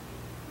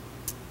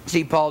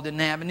 See, Paul didn't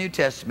have a New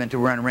Testament to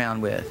run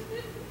around with.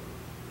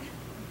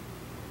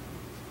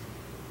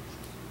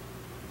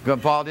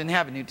 Paul didn't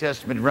have a New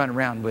Testament to run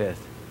around with.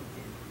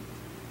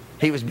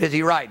 He was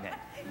busy writing it.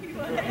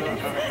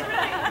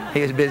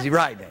 He was busy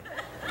writing it.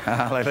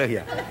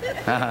 Hallelujah.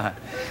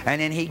 And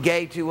then he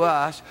gave to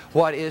us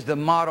what is the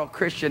model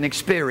Christian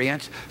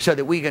experience so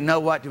that we can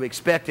know what to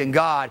expect in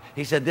God.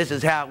 He said, this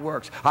is how it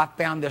works. I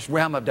found this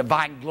realm of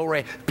divine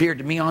glory appeared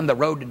to me on the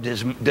road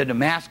to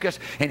Damascus,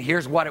 and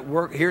here's what it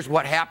worked, here's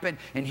what happened,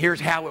 and here's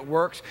how it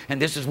works,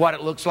 and this is what it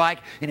looks like,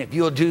 and if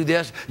you'll do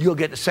this, you'll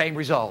get the same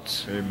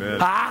results. Amen.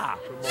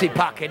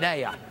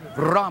 Sipakenea,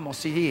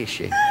 Ramos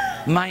Sidishi,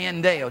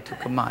 Mayendeo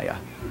Tukamaya,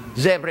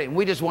 Zebre.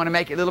 We just want to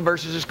make it little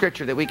verses of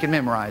Scripture that we can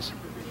memorize.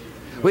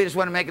 We just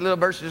want to make little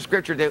verses of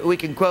Scripture that we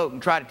can quote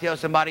and try to tell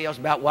somebody else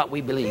about what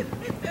we believe.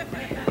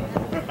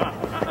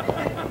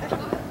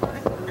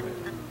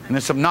 And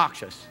it's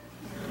obnoxious.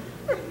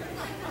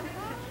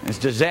 It's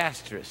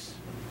disastrous.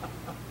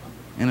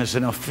 And it's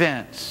an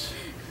offense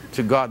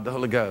to God the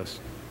Holy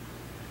Ghost.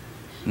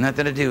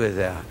 Nothing to do with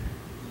that.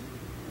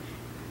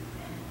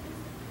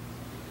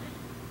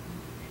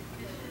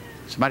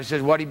 Somebody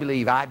says, what do you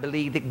believe? I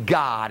believe that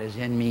God is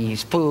in me.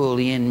 He's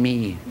fully in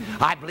me.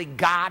 I believe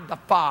God the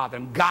Father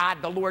and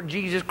God the Lord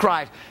Jesus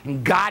Christ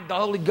and God the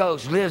Holy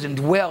Ghost lives and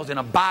dwells and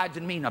abides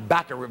in me and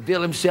about to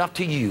reveal Himself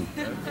to you.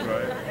 That's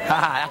right.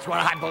 That's what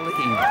I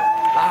believe.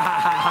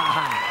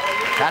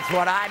 That's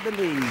what I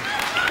believe.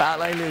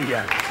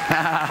 Hallelujah.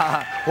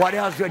 What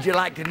else would you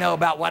like to know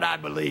about what I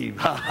believe?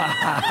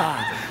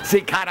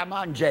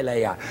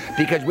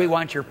 Because we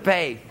want your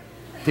faith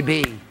to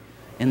be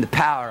in the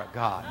power of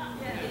God.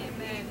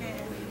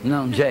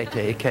 Non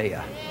jete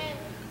ikea.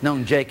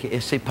 Non jeke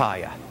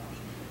isipaya.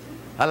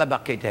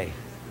 Alabakete.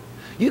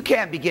 You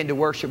can't begin to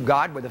worship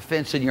God with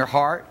offense in your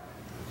heart,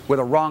 with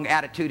a wrong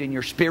attitude in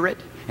your spirit,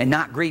 and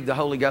not grieve the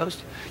Holy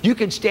Ghost. You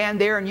can stand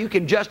there and you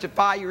can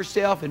justify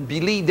yourself and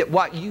believe that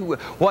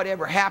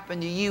whatever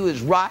happened to you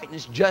is right and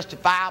it's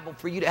justifiable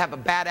for you to have a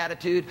bad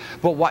attitude.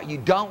 But what you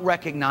don't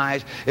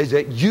recognize is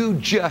that you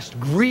just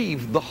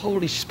grieve the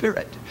Holy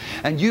Spirit.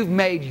 And you've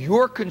made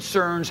your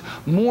concerns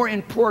more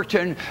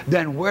important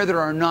than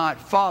whether or not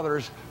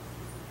Father's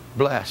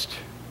blessed.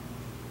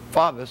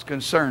 Father's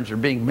concerns are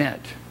being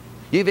met.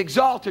 You've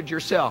exalted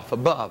yourself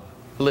above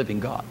the living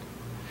God.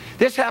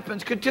 This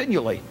happens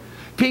continually.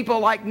 People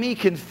like me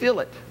can feel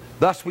it.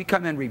 Thus we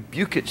come and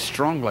rebuke it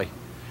strongly.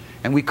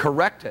 And we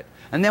correct it.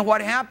 And then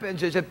what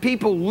happens is if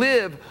people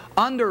live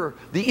under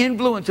the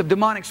influence of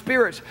demonic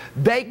spirits,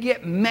 they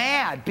get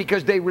mad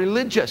because they're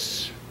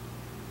religious.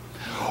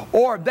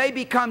 Or they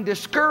become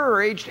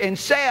discouraged and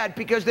sad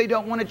because they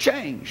don't want to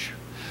change.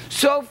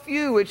 So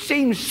few, it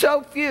seems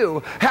so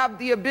few, have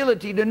the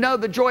ability to know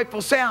the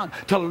joyful sound,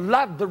 to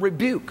love the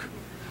rebuke,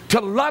 to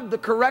love the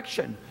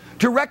correction,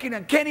 To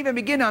recognize, can't even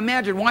begin to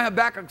imagine why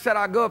Habakkuk said,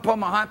 I go upon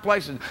my high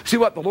place and see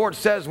what the Lord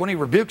says when He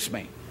rebukes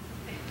me,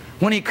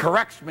 when He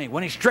corrects me,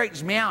 when He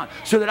straightens me out,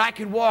 so that I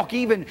can walk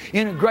even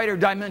in a greater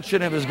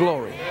dimension of His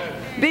glory.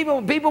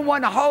 People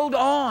want to hold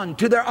on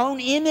to their own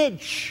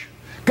image.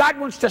 God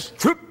wants to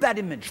strip that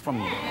image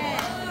from you.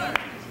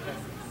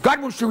 God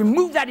wants to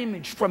remove that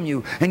image from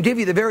you and give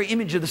you the very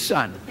image of the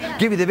Son.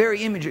 Give you the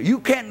very image. You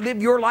can't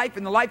live your life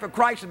and the life of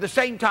Christ at the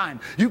same time.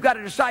 You've got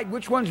to decide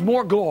which one's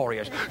more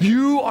glorious.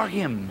 You or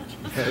Him.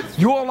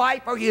 Your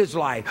life or His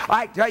life.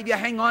 I tell you,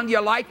 hang on to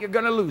your life, you're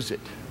going to lose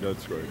it.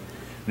 That's right.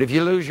 But if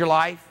you lose your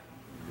life,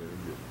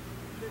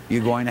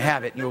 you're going to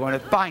have it. You're going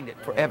to find it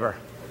forever.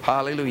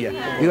 Hallelujah.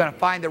 You're going to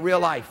find the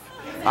real life.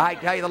 I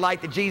tell you, the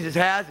life that Jesus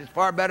has is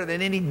far better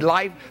than any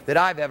life that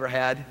I've ever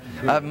had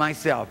of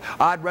myself.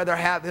 I'd rather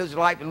have His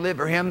life and live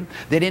for Him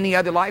than any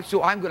other life,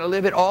 so I'm going to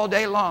live it all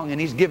day long, and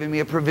He's given me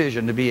a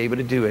provision to be able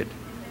to do it.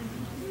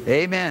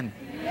 Amen.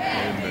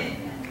 Amen.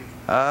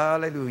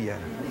 Hallelujah.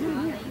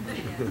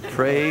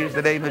 Praise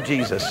the name of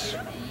Jesus.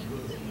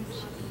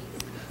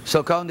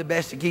 So kaun de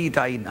beste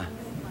kita ina.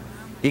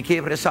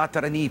 Ikebre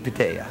satarani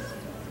pitea.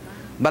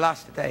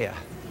 Balastetea.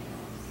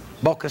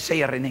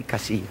 Bokaseya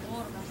renekasi.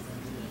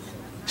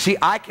 See,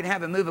 I can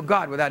have a move of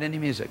God without any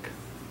music.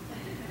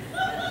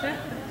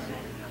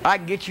 I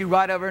can get you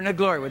right over in the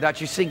glory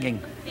without you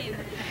singing.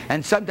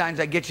 And sometimes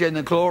I get you in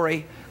the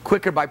glory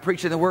quicker by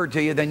preaching the word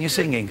to you than you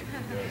singing.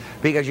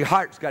 Because your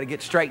heart's got to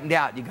get straightened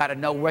out. You got to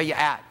know where you're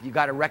at. You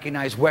got to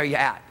recognize where you're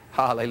at.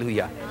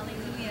 Hallelujah.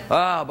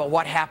 Oh, but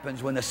what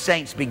happens when the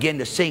saints begin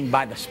to sing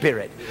by the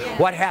Spirit?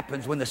 What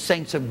happens when the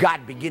saints of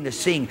God begin to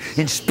sing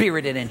in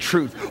spirit and in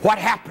truth? What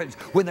happens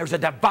when there's a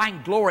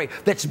divine glory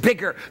that's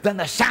bigger than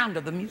the sound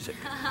of the music?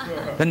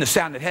 Than the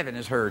sound that heaven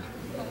has heard.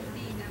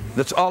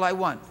 That's all I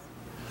want.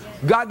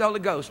 God the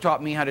Holy Ghost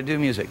taught me how to do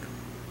music.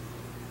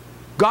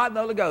 God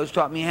the Holy Ghost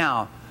taught me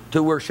how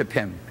to worship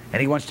Him. And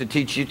He wants to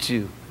teach you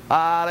too.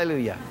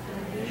 Hallelujah.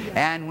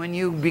 And when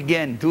you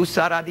begin,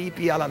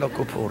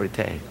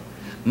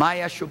 by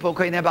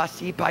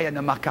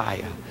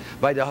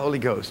the Holy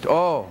Ghost.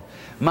 Oh,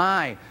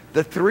 my,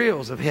 the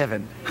thrills of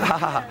heaven.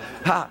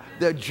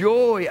 The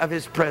joy of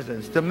His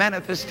presence. The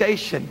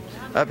manifestation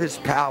of His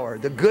power.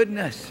 The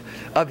goodness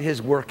of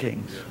His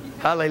workings.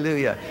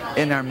 Hallelujah.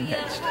 In our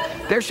midst.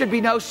 There should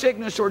be no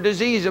sickness or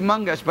disease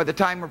among us by the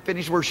time we're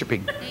finished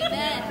worshiping.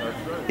 Amen.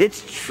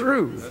 It's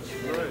true.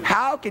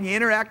 How can you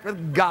interact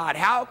with God?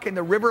 How can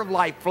the river of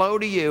life flow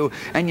to you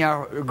and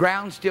your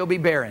ground still be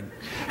barren?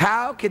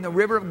 How can the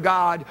river of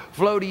God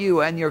flow to you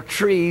and your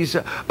trees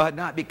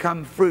not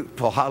become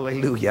fruitful?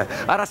 Hallelujah.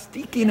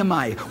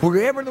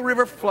 Wherever the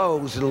river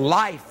flows,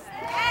 life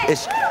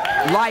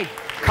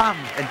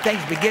comes and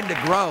things begin to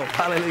grow.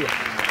 Hallelujah.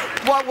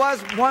 What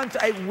was once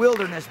a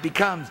wilderness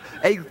becomes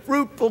a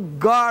fruitful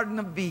garden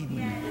of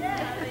Eden.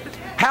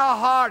 How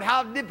hard,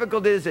 how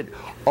difficult is it?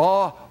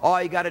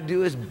 All you got to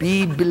do is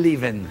be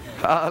believing.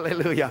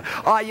 Hallelujah.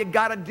 All you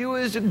got to do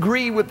is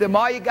agree with Him.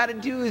 All you got to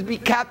do is be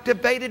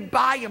captivated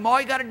by Him.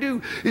 All you got to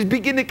do is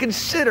begin to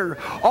consider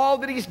all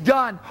that He's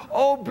done.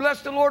 Oh,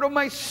 bless the Lord, oh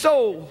my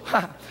soul,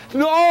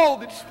 and all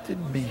that's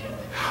within me.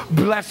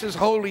 Bless His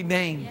holy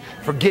name.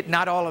 Forget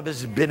not all of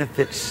His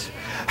benefits.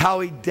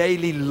 How He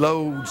daily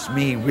loads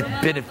me with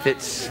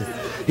benefits.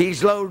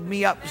 He's loaded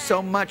me up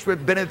so much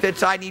with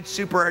benefits, I need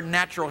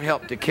supernatural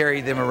help to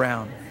carry them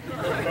around.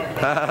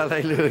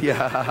 Hallelujah.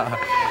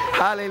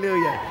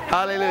 Hallelujah.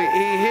 Hallelujah.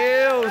 He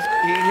heals.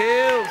 He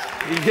heals.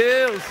 He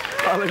heals.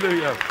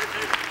 Hallelujah.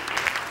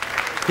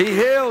 He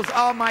heals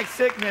all my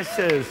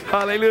sicknesses.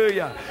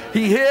 Hallelujah.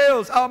 He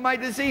heals all my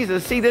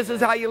diseases. See, this is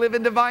how you live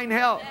in divine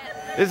health.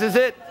 This is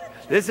it.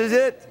 This is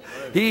it.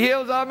 He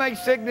heals all my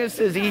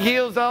sicknesses. He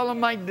heals all of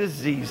my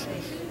diseases.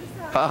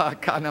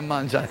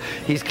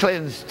 He's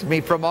cleansed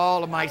me from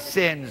all of my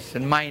sins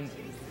and my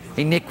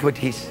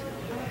iniquities.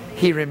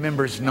 He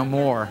remembers no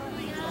more.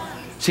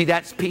 See,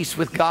 that's peace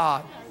with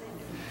God.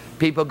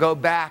 People go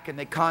back and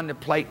they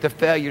contemplate the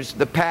failures of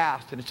the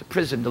past, and it's a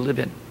prison to live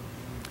in.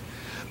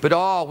 But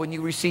when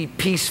you receive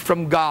peace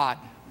from God,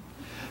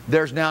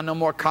 there's now no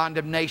more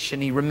condemnation.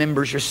 He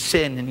remembers your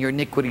sin and your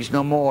iniquities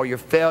no more, your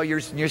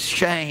failures and your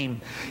shame.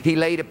 He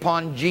laid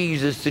upon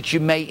Jesus that you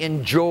may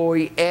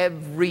enjoy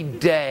every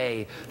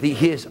day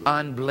His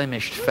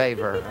unblemished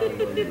favor.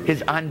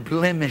 His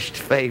unblemished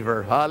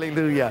favor.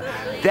 Hallelujah.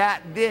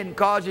 That then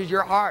causes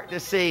your heart to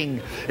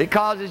sing. It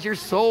causes your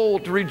soul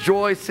to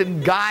rejoice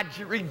in God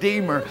your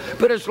Redeemer.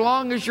 But as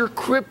long as you're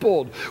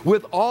crippled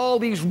with all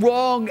these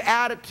wrong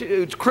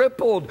attitudes,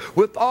 crippled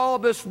with all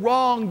this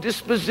wrong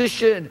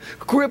disposition,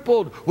 crippled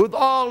with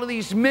all of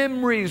these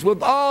memories,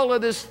 with all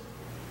of this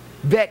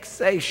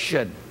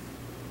vexation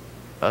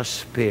of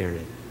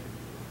spirit,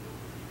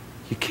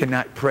 you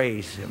cannot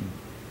praise Him.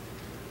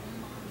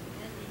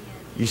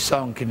 Your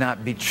song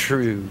cannot be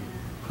true.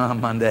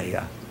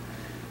 The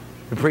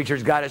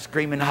preacher's got to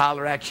scream and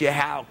holler at you.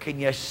 How can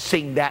you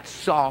sing that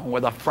song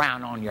with a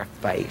frown on your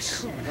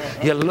face?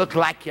 You look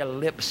like you're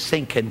lip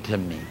syncing to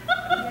me.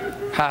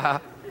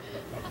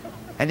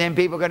 And then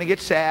people are going to get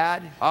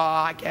sad. Oh,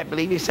 I can't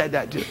believe he said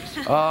that to us.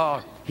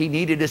 Oh, he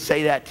needed to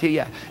say that to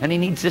you. And he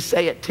needs to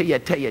say it to you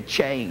till you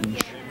change.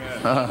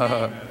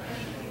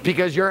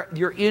 Because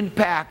your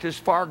impact is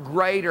far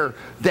greater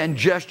than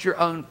just your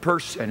own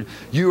person.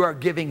 You are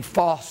giving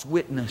false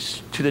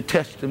witness to the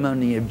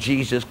testimony of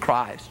Jesus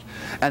Christ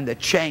and the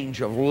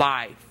change of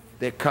life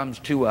that comes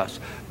to us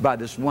by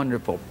this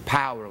wonderful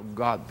power of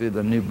God through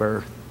the new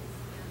birth.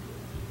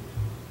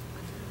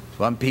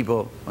 One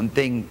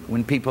thing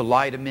when people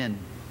lie to men,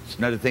 it's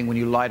another thing when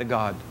you lie to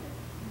God.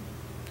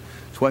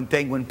 It's one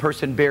thing when a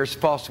person bears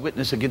false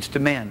witness against a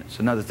man. It's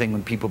another thing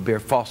when people bear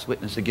false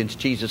witness against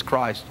Jesus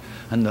Christ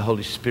and the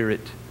Holy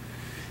Spirit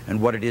and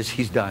what it is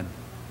He's done.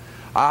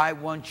 I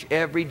want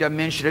every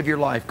dimension of your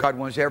life. God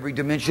wants every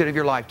dimension of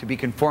your life to be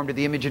conformed to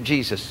the image of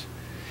Jesus.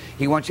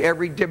 He wants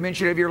every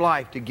dimension of your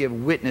life to give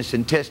witness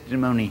and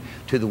testimony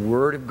to the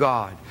Word of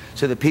God.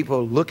 So that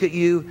people look at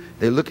you,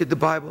 they look at the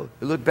Bible,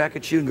 they look back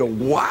at you and go,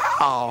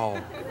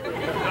 wow!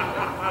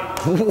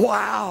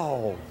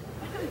 Wow!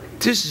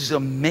 This is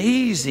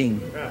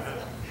amazing.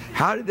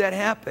 How did that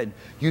happen?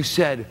 You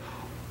said,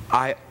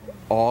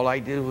 all I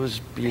did was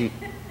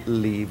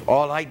believe.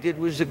 All I did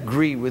was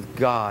agree with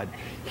God.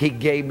 He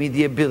gave me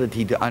the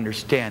ability to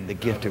understand the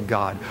gift of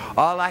God.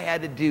 All I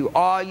had to do,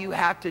 all you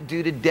have to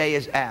do today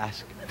is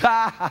ask.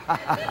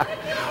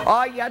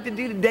 All you have to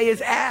do today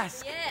is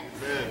ask. Yes.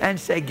 And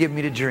say, give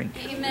me to drink.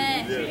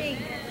 Amen.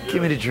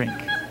 Give me to drink.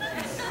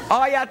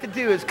 All you have to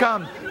do is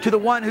come to the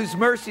one whose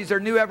mercies are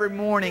new every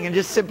morning and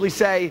just simply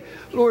say,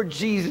 Lord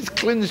Jesus,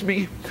 cleanse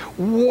me,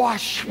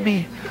 wash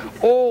me.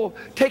 Oh,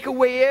 take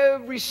away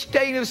every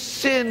stain of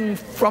sin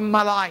from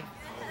my life.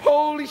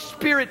 Holy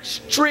Spirit,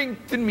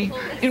 strengthen me,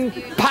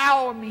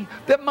 empower me,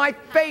 that my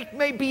faith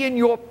may be in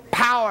your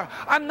power.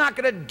 I'm not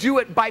going to do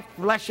it by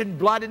flesh and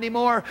blood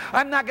anymore.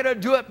 I'm not going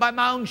to do it by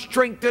my own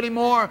strength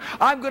anymore.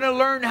 I'm going to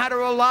learn how to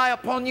rely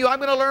upon you. I'm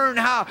going to learn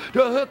how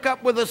to hook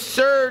up with the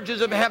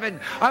surges of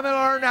heaven. I'm going to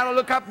learn how to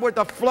look up with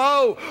the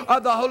flow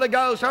of the Holy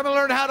Ghost. I'm going to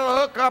learn how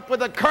to hook up with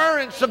the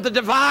currents of the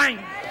divine.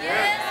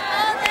 Yes,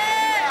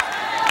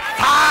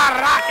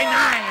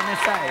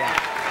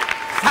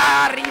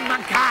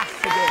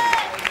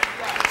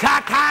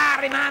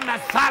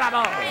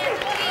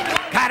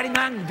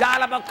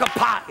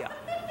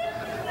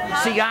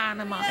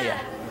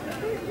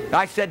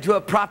 I said to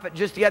a prophet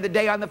just the other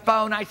day on the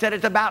phone, I said,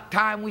 it's about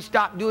time we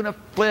stop doing a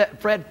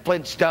Fred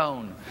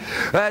Flintstone.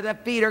 The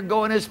feet are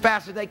going as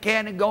fast as they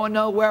can and going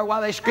nowhere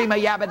while they scream a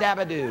yabba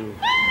dabba doo.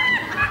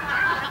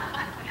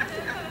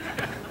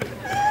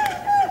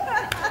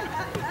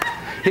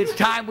 It's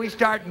time we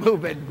start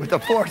moving with the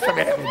force of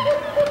heaven.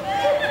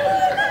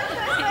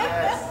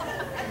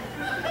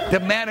 The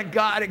man of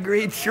God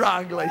agreed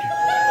strongly.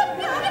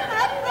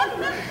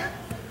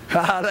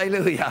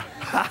 Hallelujah.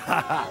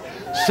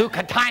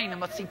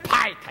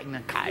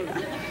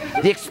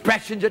 The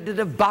expressions of the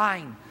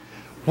divine.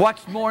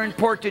 What's more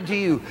important to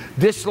you,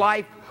 this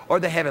life or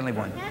the heavenly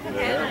one?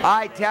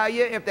 I tell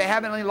you, if the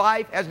heavenly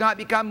life has not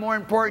become more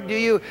important to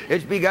you,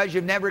 it's because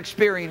you've never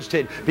experienced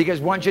it.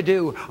 Because once you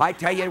do, I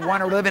tell you, you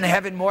want to live in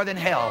heaven more than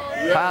hell.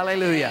 Yes.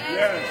 Hallelujah.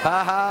 Yes.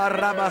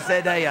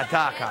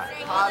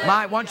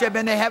 Once you've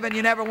been to heaven,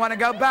 you never want to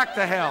go back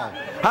to hell.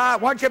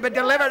 Once you've been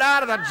delivered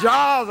out of the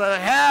jaws of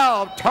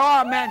hell,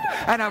 torment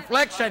and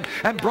affliction,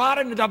 and brought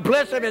into the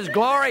bliss of His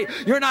glory,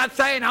 you're not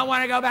saying, I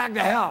want to go back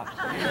to hell.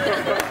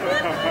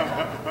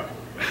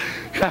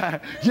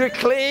 You're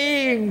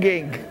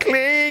clinging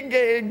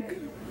to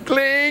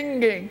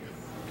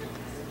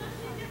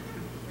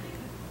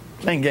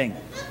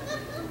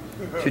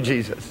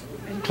Jesus,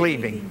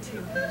 cleaving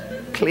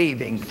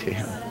to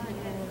Him.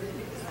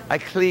 I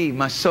cleave,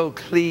 my soul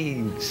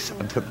cleaves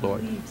unto the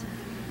Lord.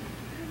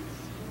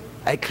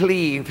 I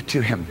cleave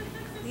to Him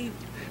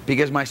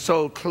because my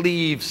soul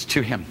cleaves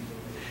to Him,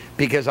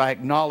 because I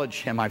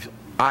acknowledge Him.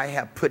 I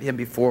have put Him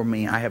before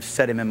me. I have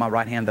set Him in my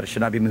right hand that I should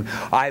not be moved.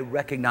 I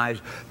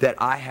recognize that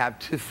I have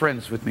two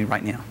friends with me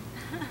right now.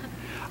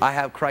 I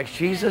have Christ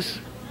Jesus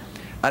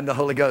and the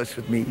Holy Ghost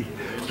with me.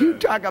 You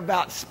talk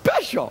about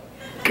special.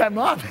 Come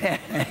on, man.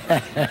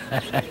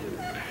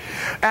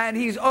 And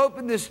He's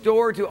opened this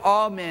door to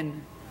all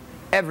men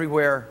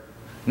everywhere,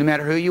 no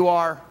matter who you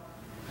are,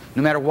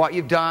 no matter what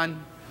you've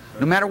done,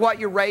 no matter what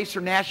your race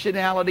or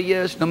nationality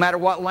is, no matter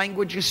what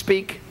language you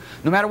speak,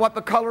 no matter what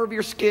the color of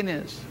your skin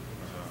is.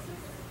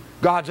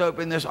 God's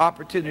opened this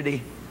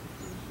opportunity.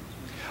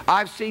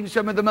 I've seen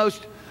some of the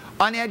most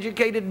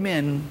uneducated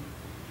men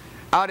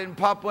out in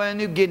Papua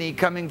New Guinea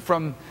coming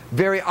from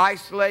very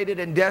isolated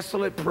and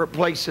desolate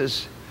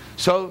places,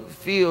 so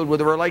filled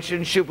with a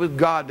relationship with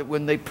God that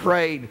when they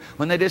prayed,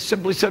 when they just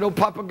simply said, oh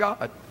Papa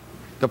God,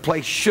 the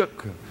place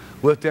shook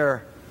with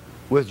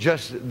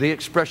just the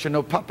expression,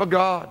 oh Papa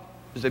God,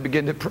 as they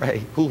begin to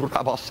pray.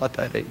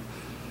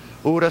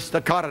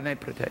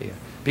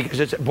 Because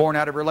it's born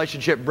out of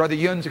relationship. Brother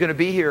Yun's going to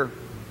be here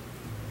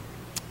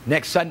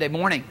next Sunday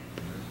morning,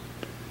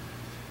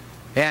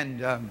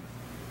 and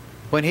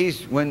when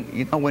he's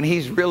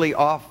really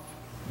off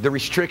the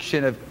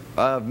restriction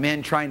of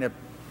men trying to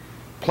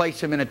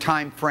place him in a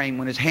time frame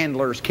when his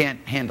handlers can't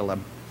handle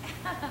him.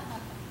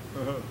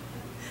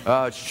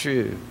 Oh, it's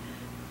true.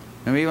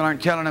 And people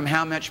aren't telling him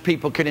how much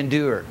people can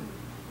endure.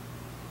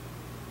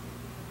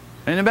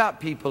 And about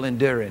people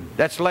enduring.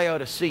 That's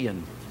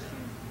Laodicean.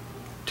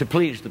 To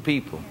please the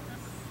people.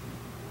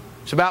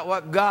 It's about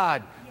what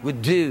God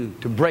would do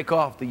to break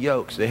off the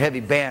yokes, the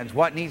heavy bands.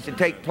 What needs to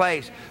take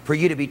place for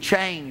you to be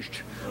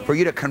changed. For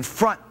you to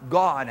confront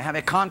God, have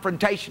a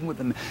confrontation with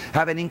Him,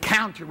 have an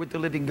encounter with the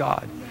living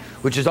God,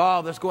 which is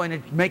all that's going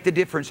to make the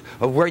difference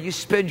of where you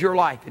spend your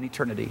life in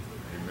eternity.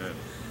 Amen.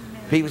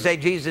 People say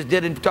Jesus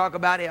didn't talk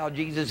about hell.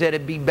 Jesus said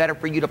it'd be better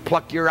for you to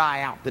pluck your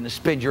eye out than to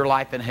spend your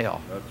life in hell.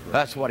 That's right.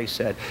 That's what He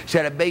said. He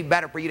said it'd be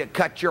better for you to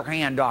cut your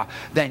hand off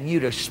than you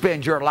to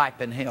spend your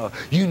life in hell.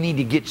 You need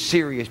to get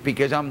serious,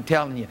 because I'm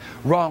telling you,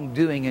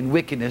 wrongdoing and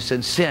wickedness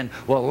and sin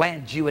will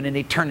land you in an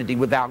eternity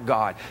without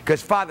God.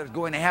 Because Father's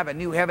going to have a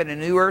new heaven and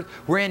a new earth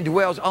wherein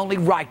dwells only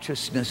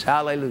righteousness.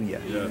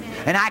 Hallelujah. Yes.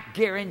 And I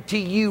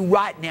guarantee you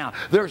right now,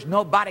 there's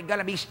nobody going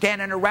to be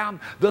standing around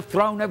the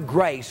throne of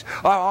grace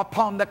or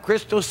upon the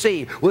crystal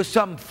sea with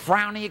some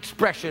frowny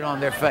expression on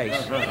their face.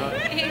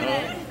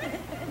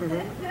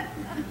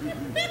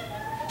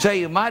 So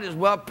you might as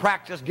well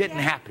practice getting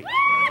happy.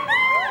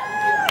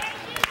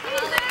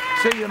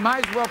 So you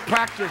might as well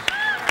practice.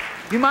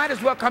 You might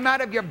as well come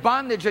out of your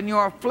bondage and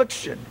your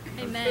affliction.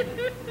 Amen.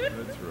 That's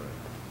right.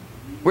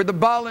 Where the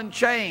ball and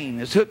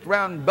chain is hooked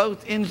around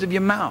both ends of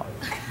your mouth,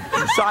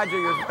 the sides of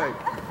your face.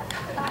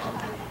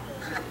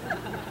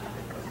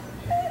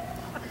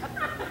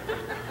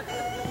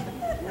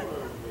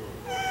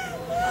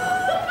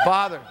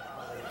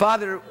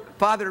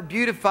 Father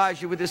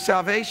beautifies you with His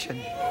salvation.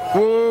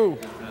 Whoa.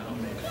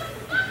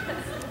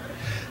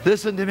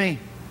 Listen to me.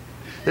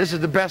 This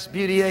is the best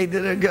beauty aid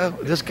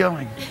that's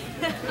going.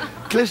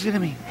 Listen to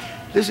me.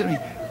 Listen to me.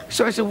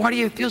 So I said, why do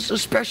you feel so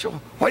special?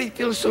 Why do you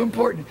feel so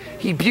important?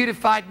 He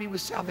beautified me with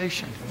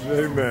salvation.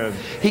 Amen.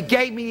 He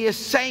gave me the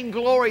same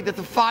glory that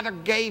the Father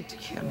gave to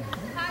Him.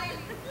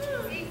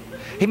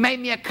 He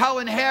made me a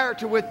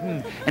co-inheritor with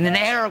Him and an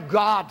heir of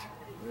God.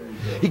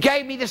 He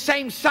gave me the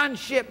same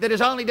sonship that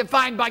is only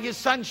defined by His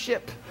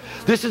sonship.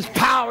 This is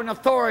power and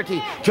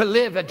authority to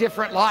live a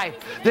different life.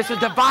 This is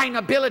divine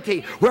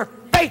ability where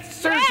faith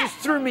surges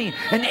through me,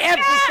 and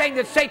everything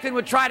that Satan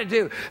would try to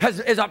do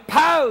is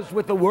opposed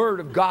with the Word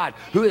of God,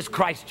 who is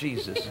Christ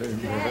Jesus.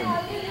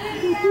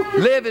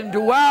 Living,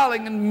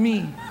 dwelling in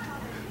me.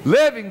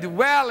 Living,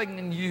 dwelling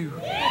in you.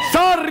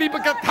 Sorry,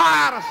 because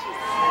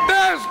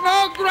there's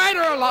no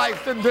greater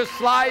life than this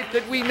life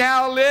that we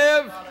now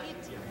live.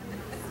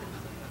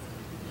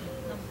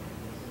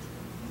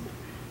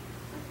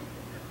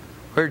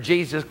 Where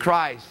Jesus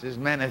Christ is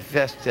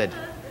manifested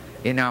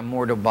in our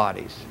mortal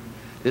bodies.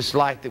 This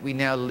life that we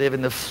now live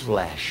in the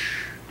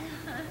flesh.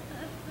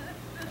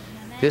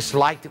 This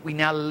life that we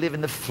now live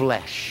in the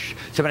flesh.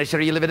 Somebody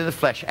said, are you living in the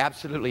flesh?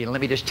 Absolutely. And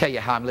let me just tell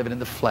you how I'm living in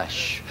the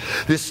flesh.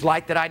 This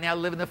life that I now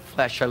live in the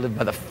flesh, I live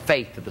by the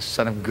faith of the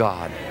Son of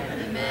God.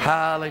 Amen.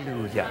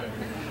 Hallelujah.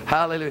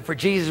 Hallelujah. For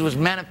Jesus was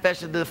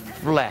manifested in the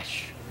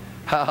flesh.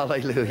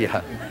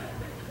 Hallelujah.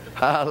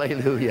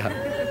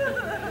 Hallelujah.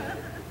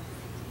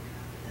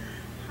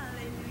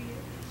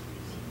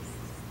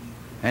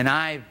 And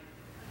I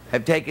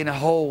have taken a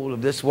hold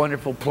of this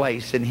wonderful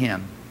place in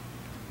Him.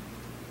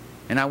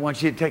 And I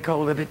want you to take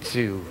hold of it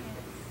too.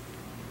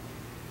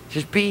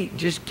 Just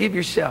give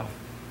yourself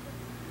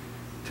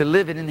to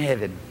living in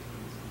heaven.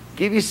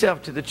 Give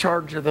yourself to the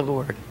charge of the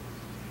Lord.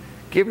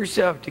 Give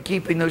yourself to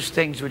keeping those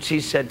things which He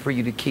said for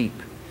you to keep.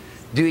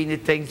 Doing the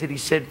things that He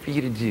said for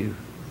you to do.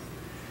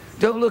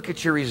 Don't look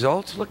at your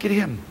results. Look at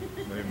Him.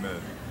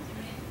 Amen.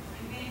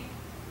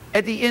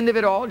 At the end of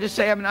it all, just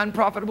say, I'm an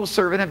unprofitable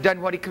servant. I've done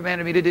what He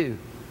commanded me to do.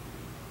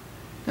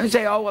 Don't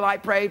say, oh, well, I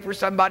prayed for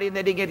somebody and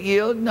they didn't get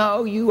healed.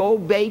 No, you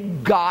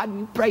obeyed God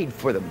and prayed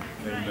for them.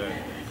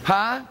 Amen.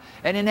 Huh?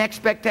 And in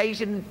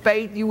expectation and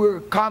faith, you were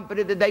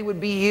confident that they would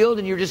be healed,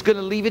 and you're just going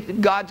to leave it in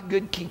God's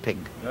good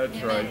keeping.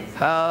 That's right.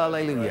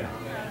 Hallelujah.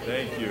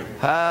 Thank you.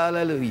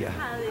 Hallelujah.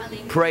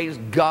 Hallelujah. Praise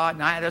God.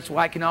 And that's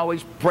why I can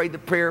always pray the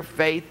prayer of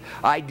faith.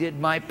 I did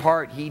my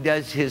part. He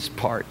does His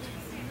part.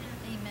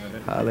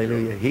 Amen.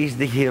 Hallelujah. He's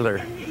the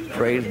healer.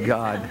 Praise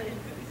God.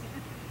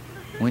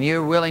 When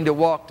you're willing to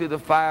walk through the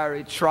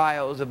fiery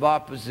trials of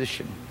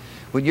opposition,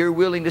 when you're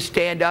willing to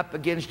stand up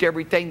against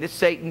everything that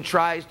Satan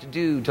tries to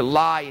do, to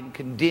lie and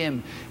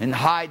condemn and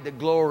hide the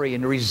glory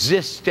and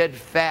resist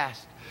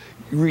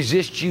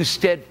you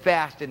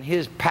steadfast in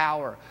his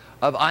power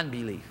of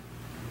unbelief.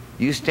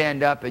 You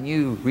stand up and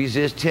you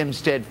resist him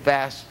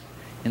steadfast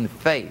in the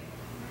faith.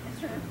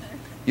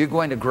 You're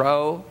going to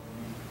grow.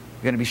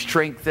 You're going to be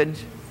strengthened.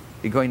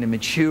 You're going to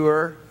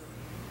mature.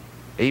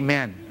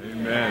 Amen.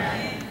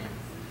 Amen.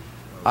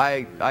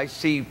 I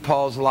see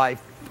Paul's life,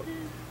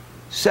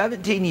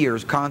 17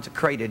 years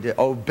consecrated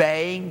to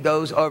obeying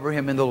those over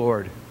him in the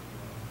Lord.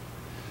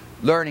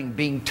 Learning,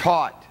 being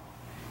taught,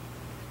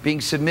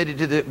 being submitted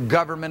to the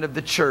government of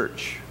the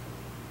church,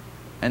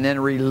 and then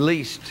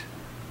released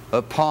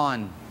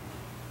upon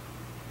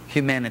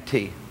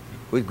humanity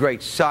with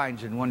great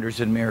signs and wonders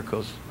and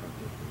miracles.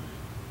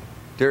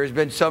 There has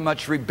been so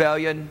much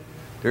rebellion.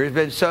 There has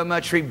been so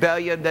much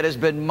rebellion that has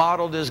been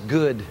modeled as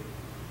good.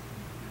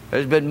 That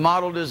has been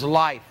modeled as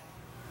life.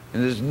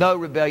 And there's no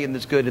rebellion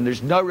that's good, and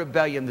there's no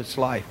rebellion that's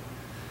life.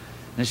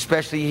 And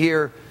especially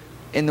here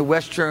in the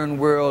Western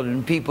world,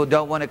 and people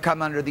don't want to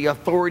come under the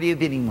authority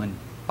of anyone.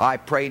 I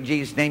pray in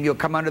Jesus' name you'll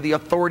come under the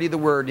authority of the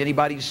Word.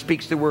 Anybody who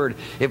speaks the Word,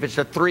 if it's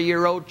a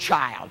 3-year-old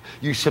child,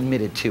 you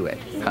submit it to it.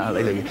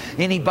 Hallelujah.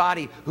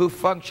 Anybody who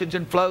functions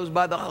and flows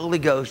by the Holy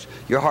Ghost,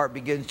 your heart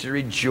begins to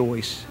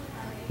rejoice.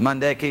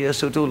 Mandekeya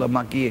sutula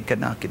makia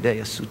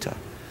kanakadeya suta.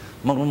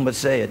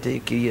 Mamumbaseya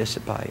tekiya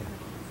sapaya.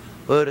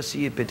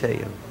 Urasiya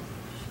peteya.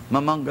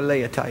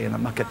 Mamangalaya tayana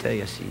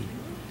makateya si.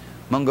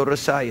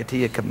 Mangorasaya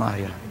tiya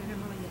kamaya.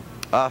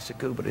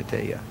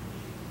 Asakubrateya.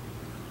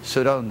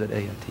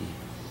 Surondadeyati.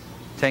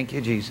 Thank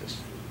you,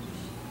 Jesus.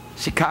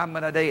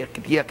 Sikamanadea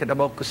katia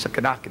kadamoku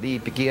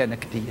sakanakadi pikiana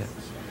katia.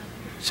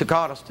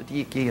 Sakaras to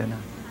tikiana.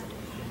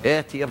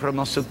 Etia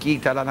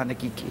promosukita la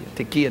nakiki.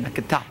 Tekiana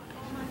kata.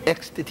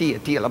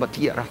 Extitia tia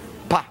labatira.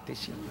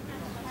 Patisi.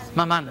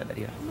 Mamanda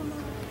daria.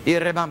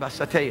 Iremamba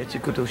sateya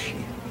chikutushi.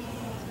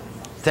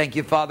 Thank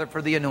you, Father,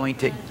 for the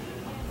anointing.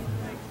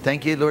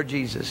 Thank you, Lord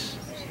Jesus.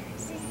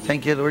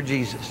 Thank you, Lord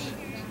Jesus.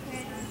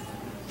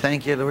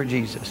 Thank you, Lord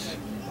Jesus.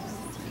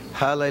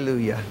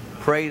 Hallelujah.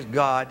 Praise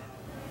God.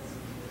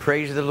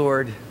 Praise the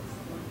Lord.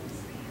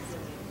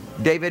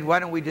 David, why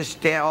don't we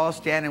just all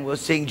stand and we'll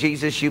sing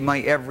Jesus, You My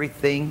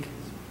Everything.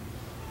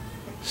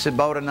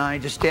 Sabot and I,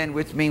 just stand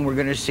with me and we're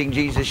going to sing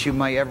Jesus, You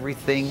My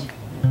Everything.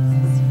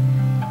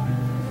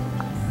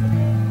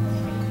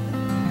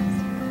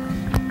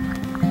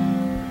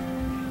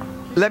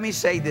 Let me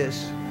say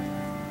this.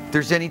 If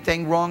there's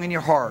anything wrong in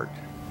your heart,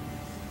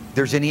 if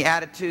there's any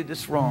attitude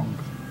that's wrong,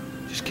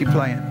 just keep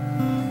playing.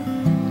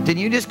 Then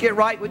you just get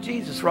right with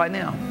Jesus right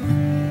now.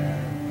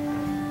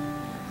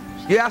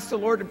 You ask the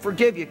Lord to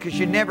forgive you because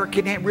you never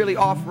can really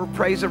offer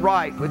praise and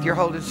right with your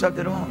holding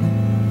something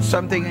on.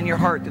 Something in your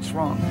heart that's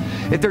wrong.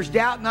 If there's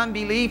doubt and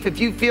unbelief, if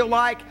you feel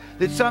like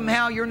that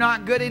somehow you're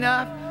not good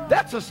enough,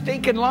 that's a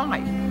stinking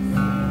lie.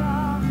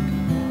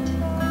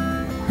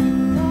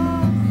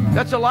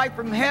 That's a lie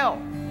from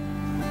hell.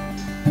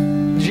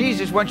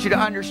 Jesus wants you to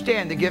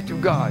understand the gift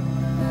of God.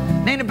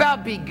 It ain't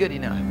about being good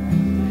enough.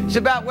 It's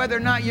about whether or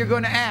not you're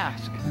going to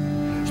ask.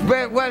 It's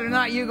about whether or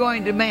not you're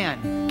going to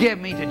demand, give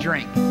me to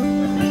drink.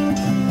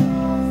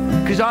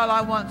 Because all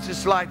I want is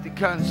this life that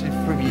comes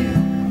from you.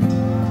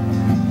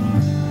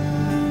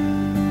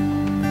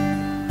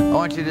 I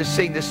want you to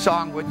sing this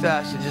song with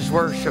us and just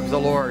worship the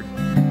Lord.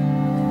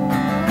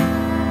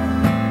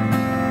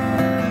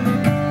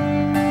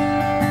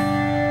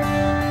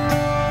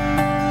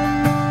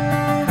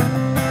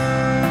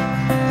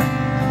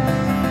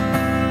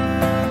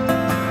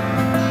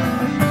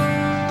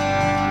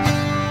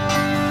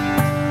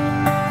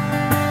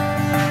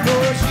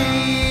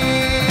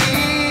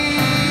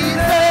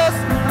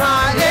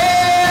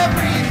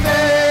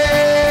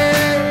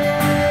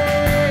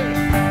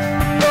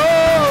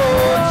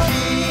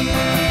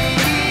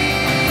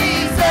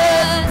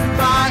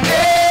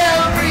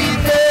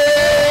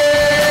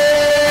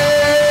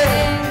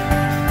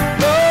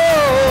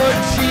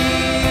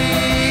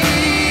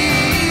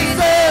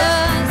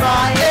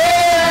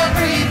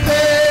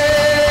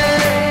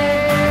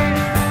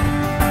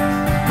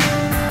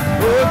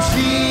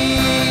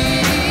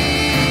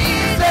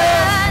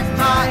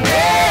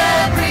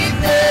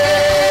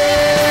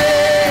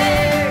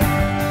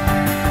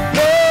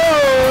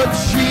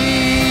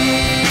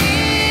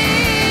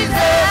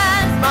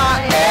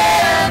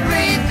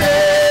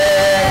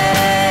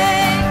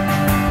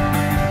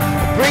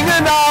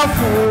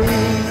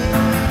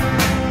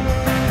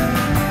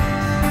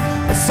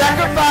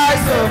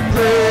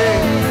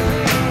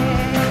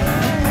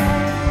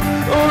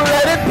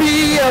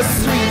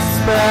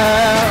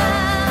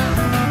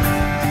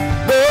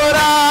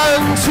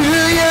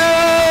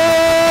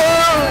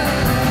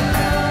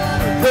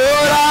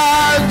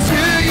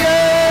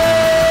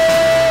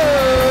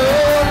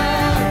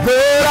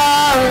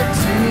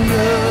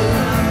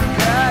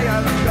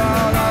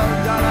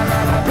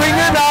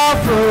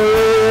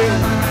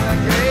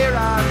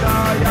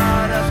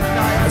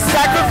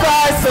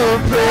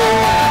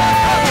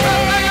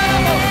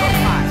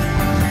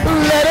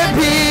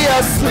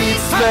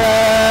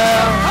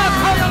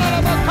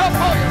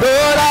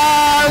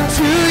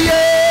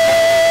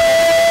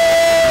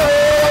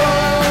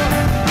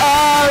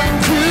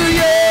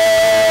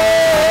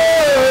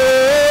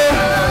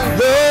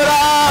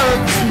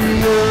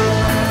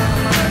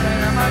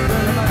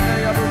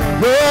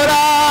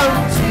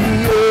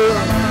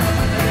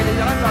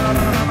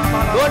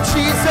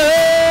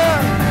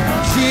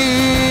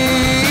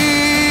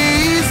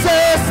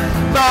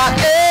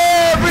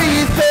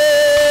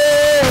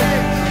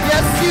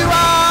 Yes, you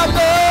are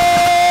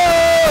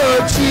Lord.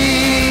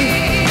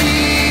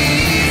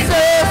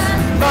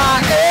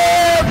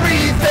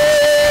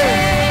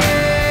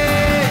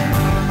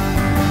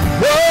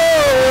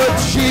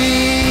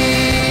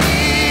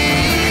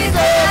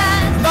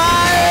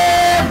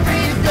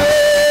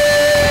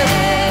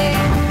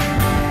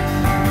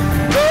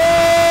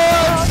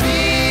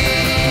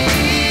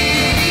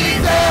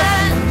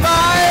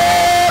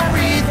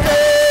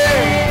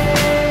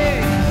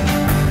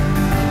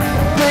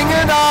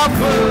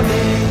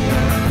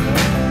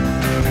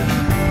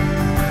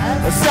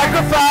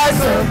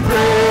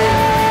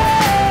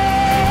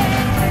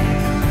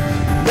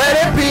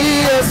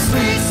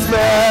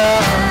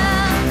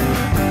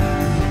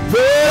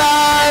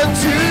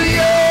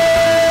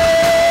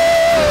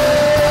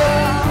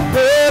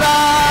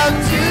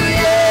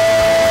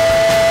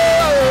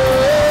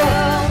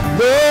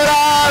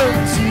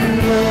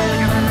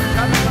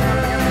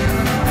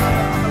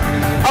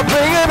 I'll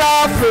bring an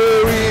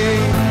offering.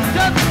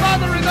 Yes,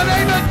 Father, in the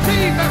name of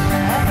Jesus.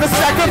 The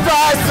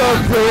sacrifice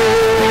of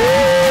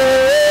praise.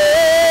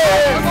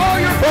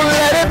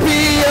 Let it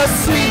be a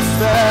sweet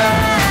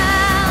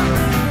sound,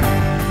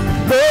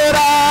 Lord,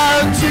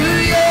 unto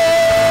you.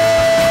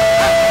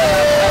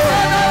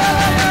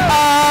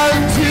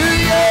 Unto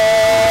you.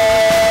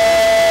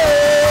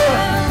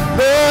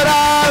 Lord,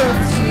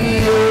 unto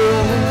you.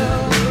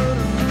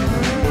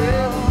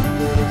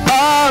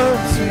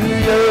 Unto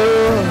you.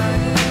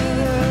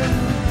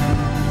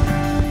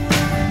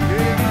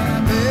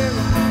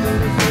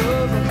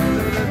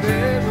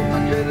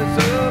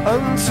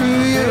 Unto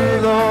you,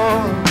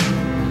 Lord.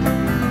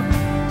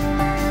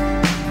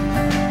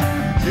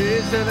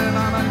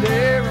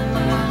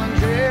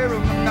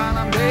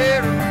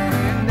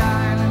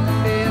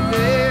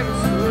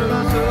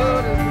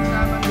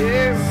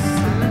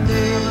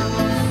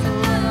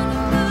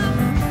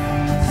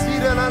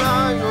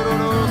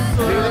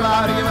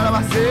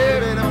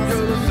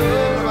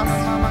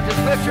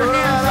 Just lift your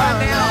hands right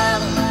now.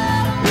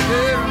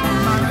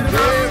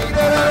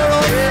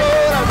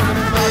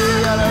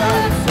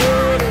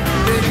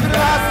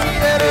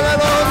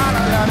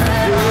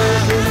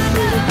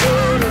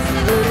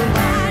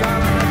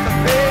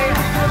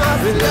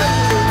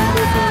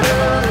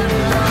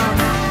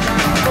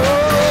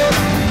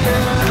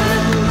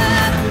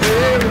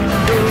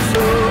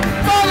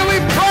 Father, we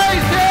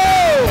praise you.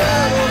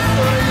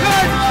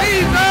 Lord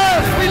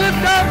Jesus, we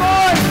lift our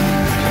voice.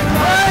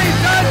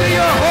 Praise unto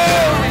your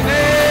holy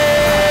name.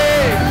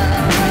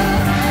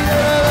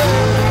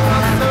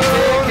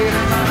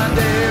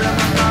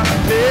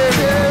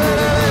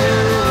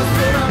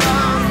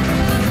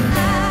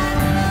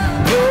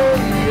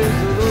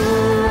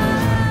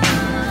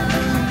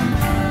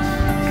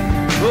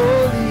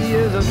 Holy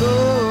is the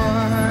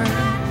Lord.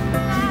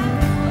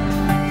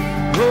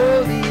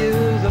 Holy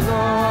is the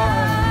Lord.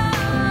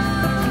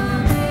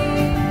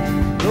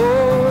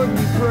 Lord,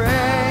 we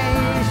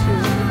praise you.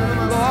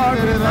 Lord,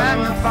 we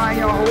magnify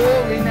your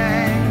holy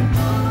name.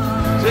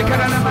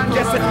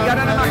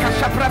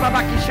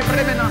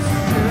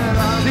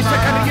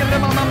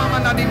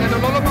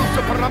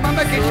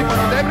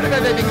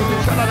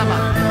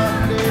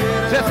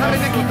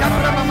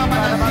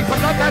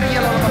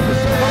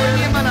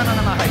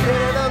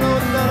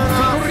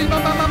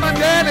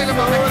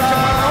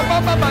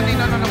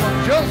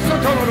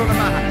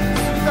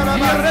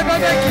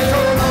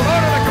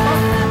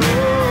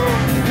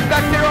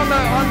 Back there on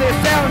the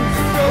sound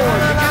board,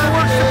 begin to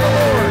worship the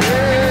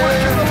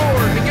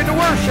Lord. Begin to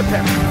worship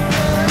Him.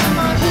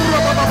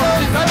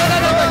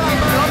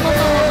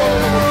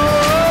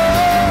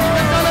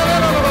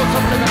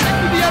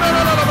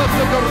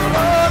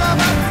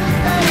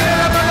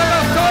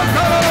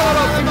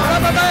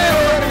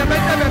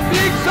 Be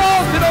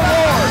exalted, O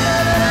Lord.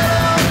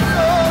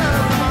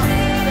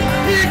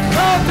 Be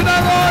exalted, O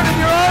Lord, in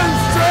your own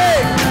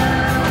strength.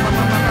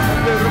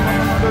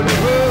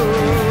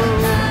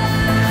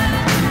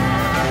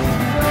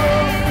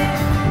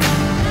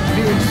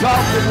 Be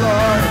exalted,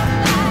 Lord.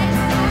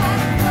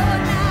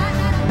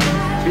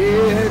 Be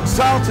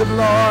exalted,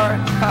 Lord.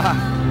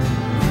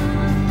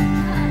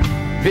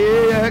 Be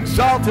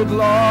exalted,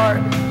 Lord.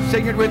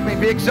 Sing it with me.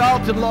 Be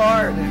exalted,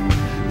 Lord.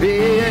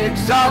 Be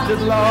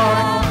exalted,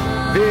 Lord.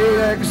 Be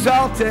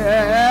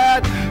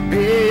exalted.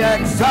 Be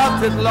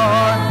exalted,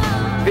 Lord.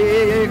 Be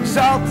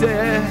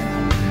exalted.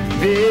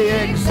 Be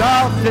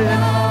exalted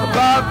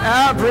above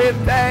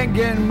everything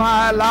in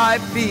my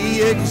life.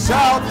 Be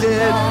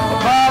exalted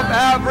above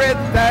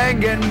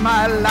everything in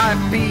my life.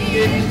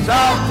 Be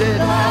exalted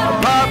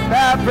above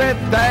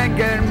everything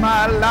in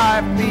my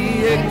life.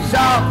 Be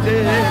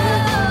exalted.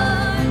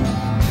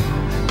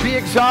 Be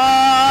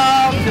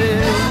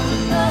exalted.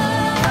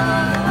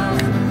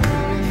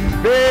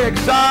 Be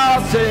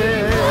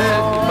exalted.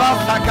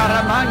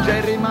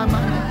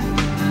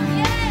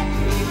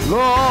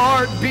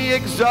 Lord, be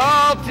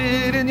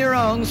exalted in your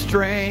own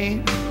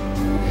strength.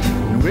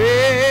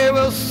 We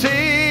will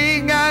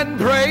sing and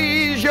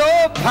praise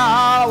your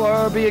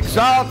power. Be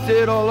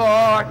exalted, O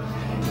Lord,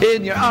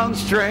 in your own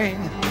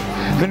strength.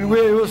 And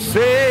we will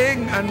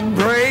sing and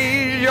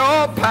praise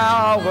your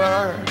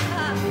power.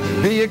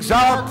 Be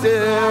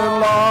exalted,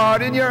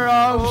 Lord, in your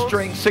own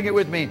strength. Sing it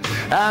with me.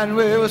 And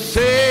we will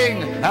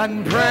sing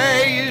and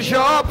praise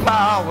your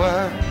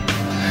power.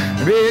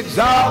 Be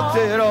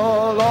exalted,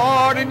 O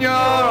Lord, in your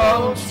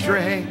own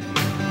strength.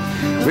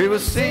 We will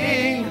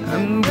sing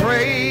and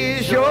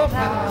praise your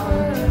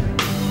power.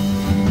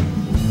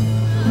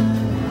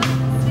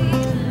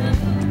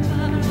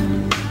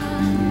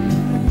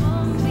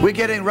 We're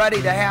getting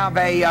ready to have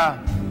a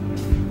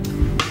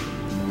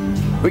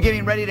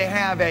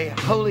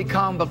holy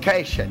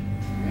convocation.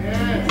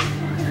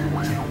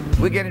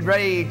 We're getting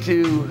ready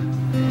to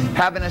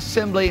have an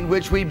assembly in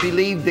which we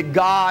believe that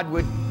God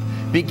would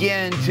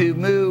begin to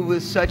move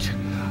with such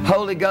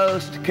Holy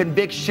Ghost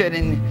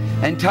conviction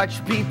and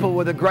touch people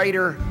with a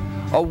greater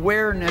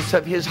awareness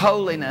of His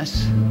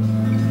holiness.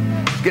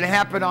 It's going to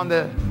happen on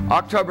the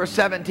October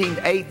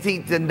 17th,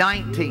 18th, and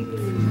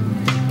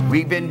 19th.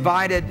 We've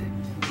invited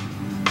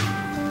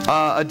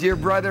a dear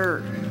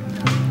brother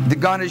that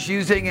God is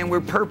using, and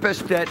we're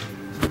purposed that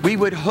we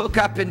would hook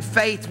up in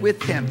faith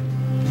with him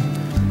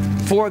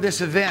for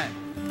this event.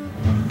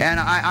 And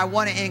I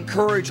want to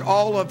encourage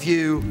all of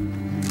you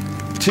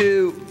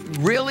to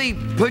really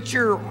put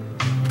your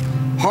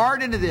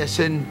heart into this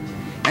and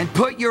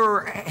put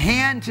your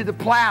hand to the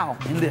plow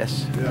in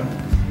this. Yeah.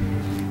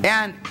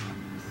 And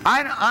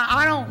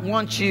I don't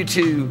want you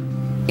to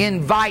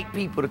invite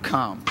people to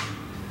come.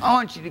 I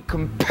want you to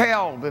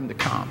compel them to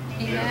come.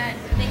 Amen.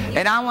 Thank you.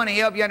 And I want to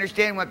help you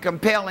understand what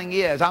compelling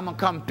is. I'm going to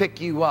come pick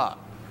you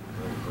up.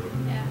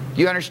 Yeah.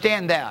 You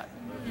understand that?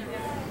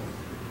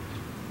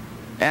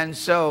 And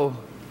so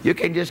you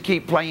can just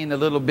keep playing a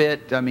little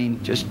bit. I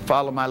mean, just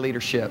follow my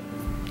leadership.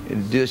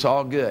 It'll do us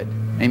all good.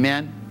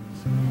 Amen?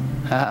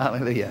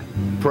 Hallelujah.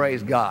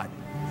 Praise God.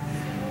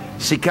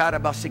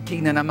 Sikara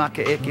basikina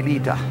namaka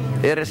ekinita.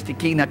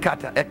 Erestikina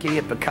kata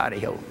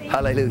ekiyepakario.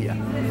 Hallelujah.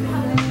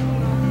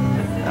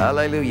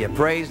 Hallelujah.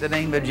 Praise the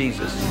name of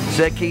Jesus.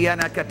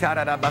 Sekiana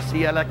katara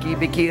rabasiala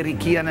kibikiri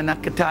kiana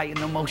nakataya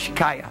no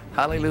moshikaya.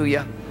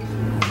 Hallelujah.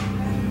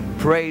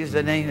 Praise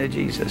the name of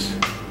Jesus.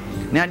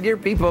 Now, dear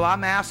people,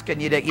 I'm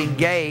asking you to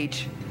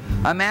engage.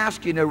 I'm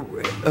asking you to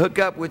hook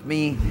up with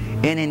me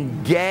and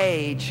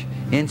engage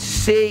in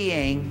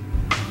seeing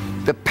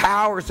the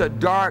powers of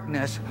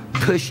darkness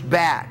pushed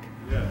back.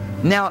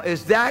 Yes. Now,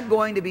 is that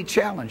going to be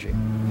challenging?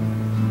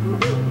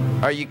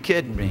 Are you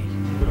kidding me?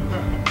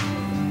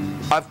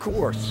 Of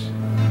course.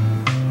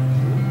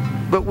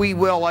 But we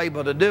will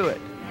able to do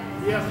it.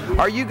 Yes.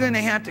 Are you going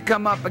to have to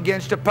come up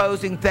against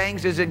opposing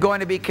things? Is it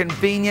going to be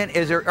convenient?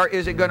 Or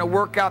is it going to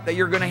work out that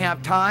you're going to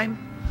have time?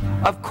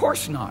 Of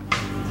course not.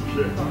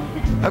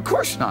 Of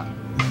course not.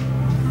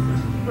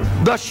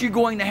 Thus, you're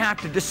going to have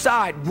to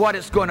decide what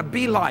it's going to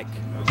be like.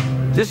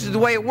 This is the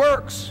way it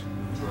works.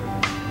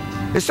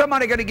 Is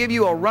somebody going to give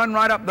you a run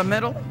right up the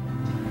middle?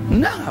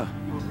 No.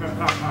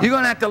 You're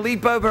going to have to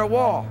leap over a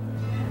wall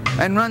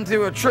and run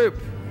through a troop.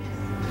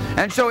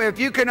 And so if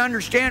you can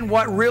understand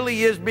what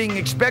really is being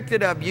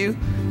expected of you,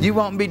 you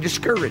won't be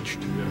discouraged.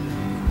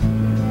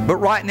 But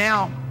right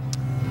now,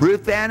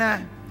 Ruth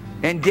Anna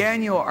and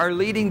Daniel are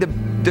leading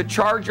the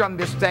charge on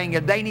this thing,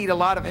 and they need a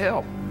lot of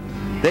help.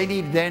 They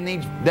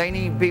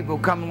need people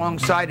to come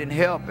alongside and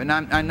help. And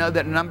I know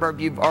that a number of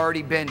you have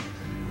already been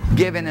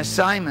given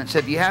assignments.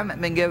 If you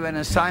haven't been given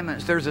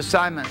assignments, there's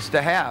assignments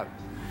to have.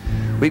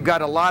 We've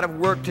got a lot of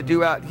work to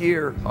do out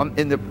here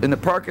in the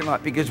parking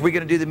lot, because we're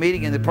going to do the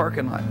meeting in the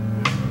parking lot.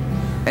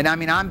 And I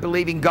mean, I'm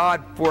believing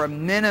God for a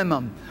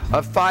minimum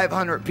of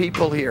 500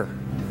 people here,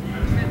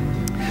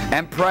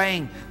 and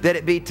praying that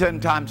it be 10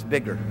 times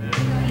bigger.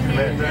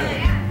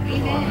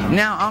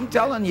 Now, I'm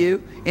telling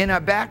you, in our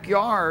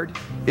backyard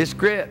is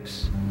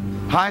Scripps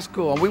High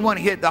School, and we want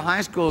to hit the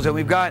high schools, and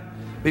we've got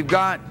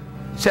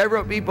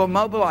several people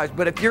mobilized.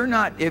 But if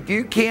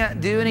you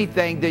can't do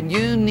anything, then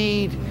you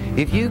need,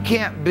 if you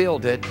can't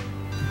build it,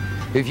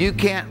 if you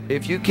can't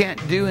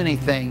do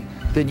anything,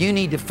 then you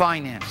need to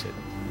finance it.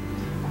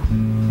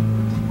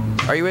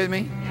 Are you with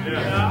me?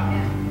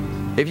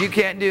 Yeah. If you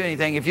can't do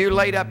anything, if you're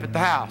laid up at the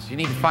house, you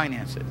need to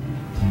finance it.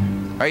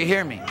 Are you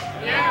hearing me?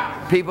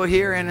 Yeah. People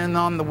here and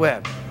on the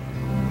web.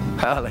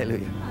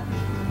 Hallelujah.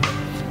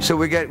 So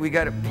we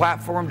got a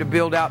platform to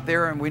build out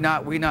there, and we're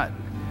not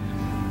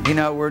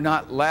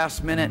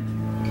last minute,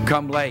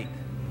 come late.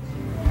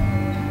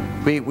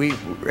 We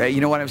you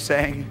know what I'm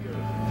saying?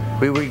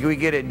 We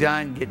get it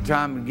done, get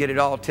time and get it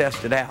all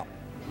tested out.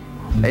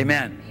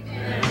 Amen.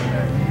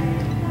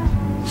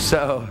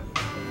 So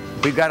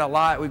we've got a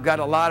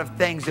lot of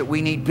things that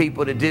we need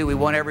people to do. We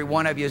want every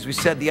one of you, as we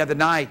said the other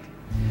night,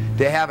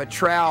 to have a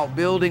trowel,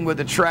 building with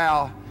a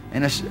trowel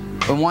in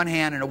one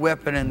hand and a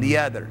weapon in the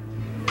other.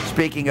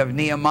 Speaking of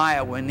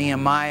Nehemiah, when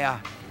Nehemiah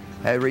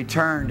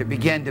returned to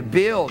begin to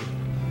build.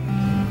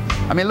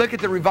 I mean, look at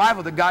the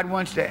revival that God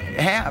wants to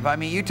have. I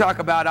mean, you talk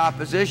about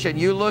opposition.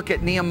 You look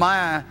at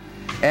Nehemiah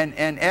and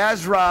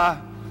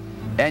Ezra,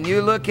 and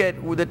you look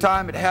at the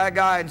time that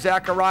Haggai and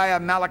Zechariah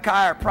and Malachi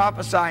are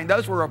prophesying.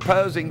 Those were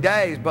opposing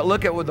days. But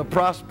look at the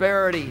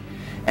prosperity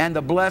and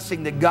the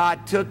blessing that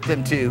God took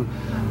them to,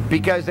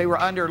 because they were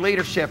under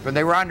leadership and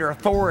they were under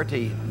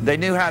authority. They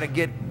knew how to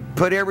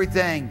put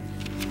everything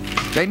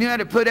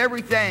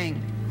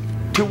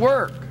to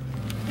work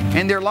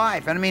in their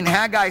life. And I mean,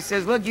 Haggai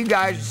says, look, you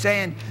guys are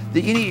saying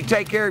that you need to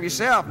take care of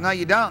yourself. No,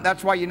 you don't.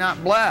 That's why you're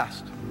not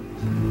blessed.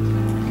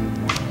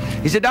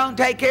 He said, don't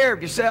take care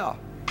of yourself.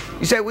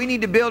 He said, we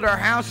need to build our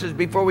houses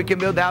before we can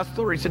build the house of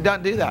the Lord. He said,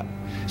 don't do that.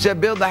 He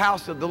said, build the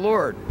house of the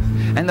Lord,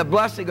 and the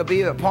blessing will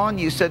be upon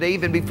you, so that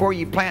even before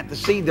you plant the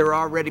seed, there will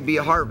already be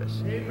a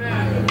harvest.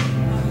 Amen.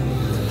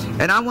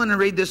 And I want to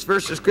read this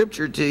verse of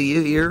Scripture to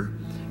you here,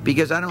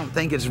 because I don't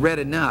think it's read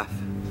enough.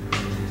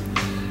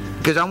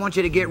 Because I want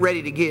you to get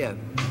ready to give.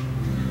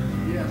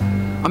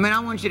 I mean,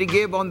 I want you to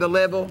give on the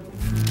level.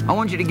 I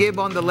want you to give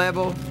on the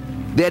level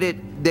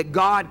that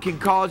God can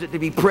cause it to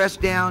be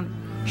pressed down,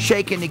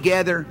 shaken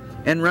together,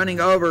 and running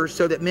over,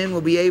 so that men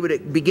will be able to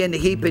begin to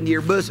heap into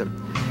your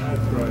bosom. That's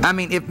right. I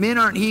mean, if men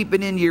aren't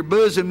heaping into your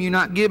bosom, you're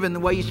not giving the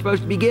way you're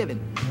supposed to be giving.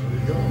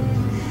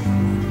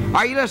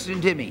 Are you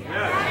listening to me?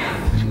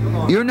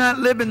 You're not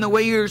living the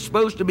way you're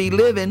supposed to be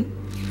living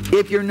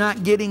if you're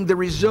not getting the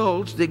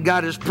results that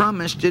God has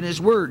promised in His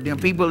Word. Now,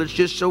 people, it's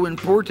just so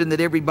important that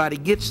everybody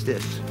gets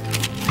this.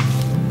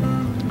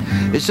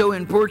 It's so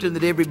important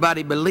that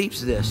everybody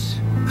believes this.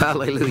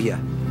 Hallelujah.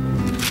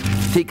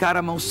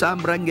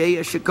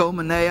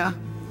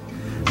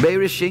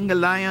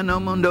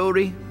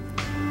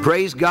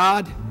 Praise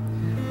God.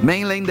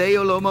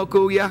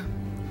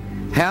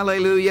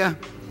 Hallelujah.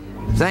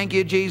 Thank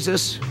you,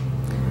 Jesus.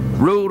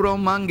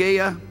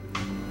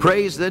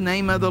 Praise the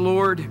name of the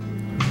Lord.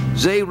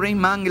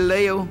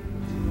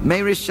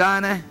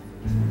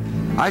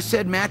 I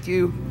said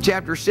Matthew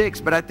chapter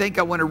 6, but I think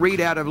I want to read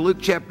out of Luke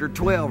chapter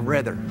 12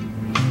 rather.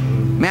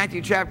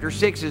 Matthew chapter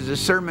 6 is a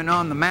Sermon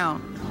on the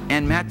Mount,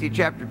 and Matthew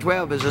chapter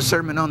 12 is a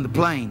Sermon on the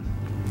Plain.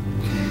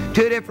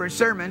 Two different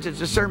sermons. It's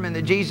a sermon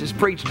that Jesus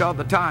preached all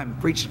the time.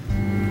 Preached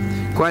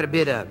quite a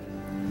bit of.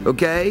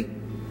 Okay?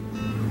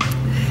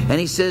 And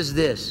He says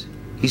this.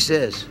 He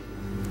says,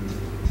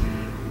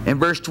 in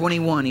verse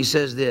 21, He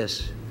says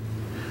this.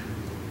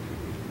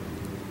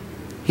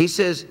 He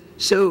says,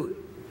 so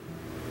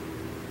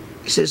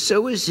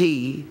is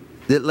he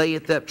that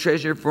layeth up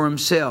treasure for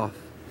himself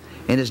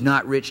and is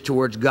not rich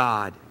towards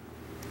God.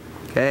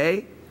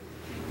 Okay?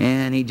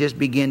 And he just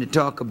began to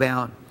talk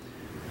about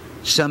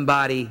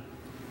somebody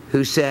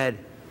who said,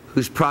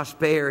 whose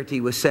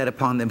prosperity was set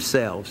upon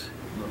themselves.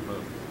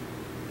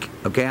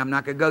 Okay, I'm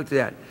not going to go through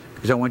that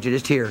because I want you to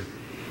just hear.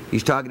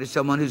 He's talking to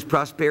someone whose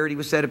prosperity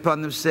was set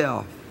upon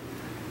themselves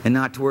and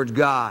not towards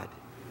God.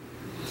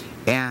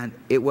 And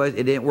it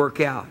didn't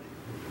work out.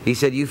 He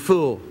said, you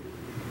fool,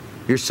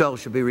 your soul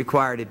shall be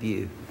required of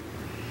you.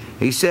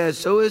 He says,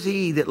 so is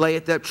he that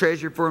layeth up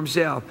treasure for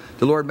himself.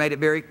 The Lord made it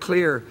very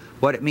clear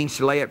what it means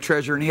to lay up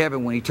treasure in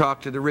heaven when He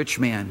talked to the rich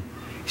man.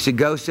 He said,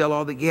 go sell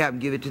all that you have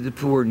and give it to the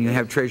poor and you'll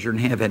have treasure in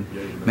heaven.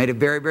 Made it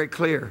very, very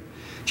clear.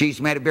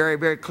 Jesus made it very,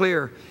 very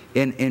clear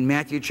in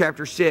Matthew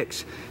chapter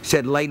 6.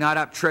 Said, lay not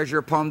up treasure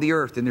upon the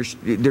earth. And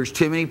there's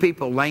too many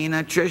people laying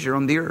up treasure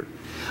on the earth.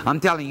 I'm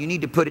telling you, you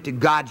need to put it to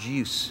God's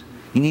use.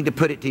 You need to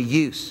put it to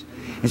use.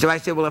 And so I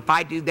said, well, if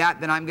I do that,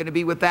 then I'm going to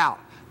be without.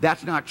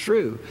 That's not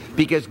true,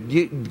 because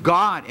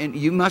God, and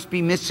you must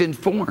be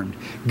misinformed.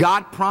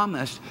 God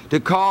promised to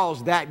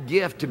cause that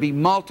gift to be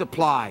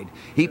multiplied.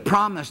 He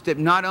promised that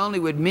not only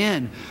would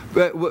men,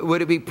 but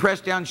would it be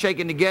pressed down,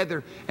 shaken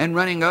together, and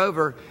running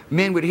over,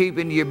 men would heap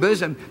into your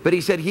bosom, but He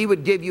said He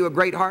would give you a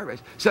great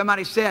harvest.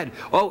 Somebody said,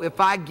 oh,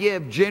 if I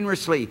give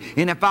generously,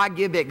 and if I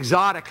give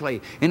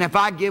exotically, and if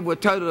I give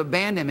with total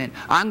abandonment,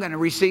 I'm going to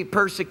receive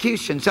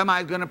persecution.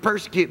 Somebody's going to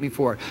persecute me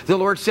for it. The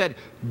Lord said,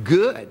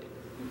 good.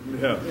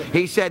 Yeah.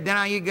 He said,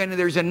 then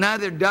there's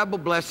another double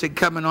blessing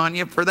coming on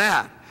you for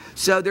that.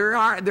 So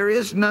there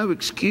is no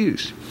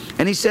excuse.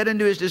 And He said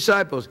unto His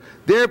disciples,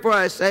 therefore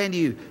I say unto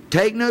you,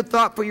 take no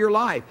thought for your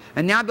life.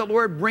 And now the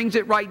Lord brings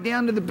it right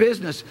down to the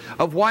business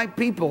of why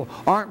people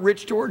aren't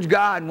rich towards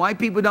God and why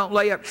people don't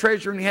lay up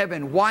treasure in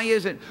heaven. Why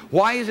isn't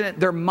it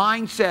their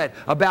mindset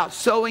about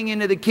sowing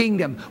into the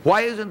kingdom?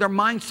 Why isn't their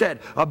mindset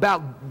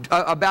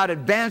about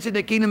advancing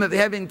the kingdom of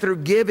heaven through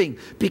giving?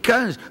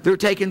 Because they're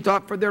taking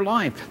thought for their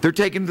life. They're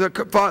taking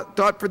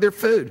thought for their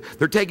food.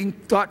 They're taking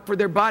thought for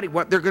their body,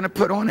 what they're going to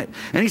put on it.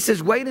 And He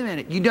says, wait a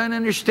minute, you don't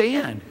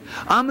understand.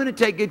 I'm going to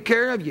take good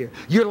care of you.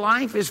 Your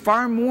life is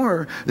far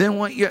more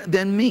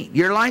than meat.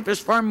 Your life is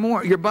far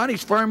more, your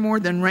body's far more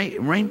than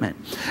raiment.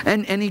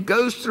 And He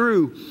goes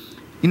through,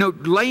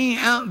 laying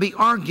out the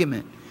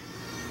argument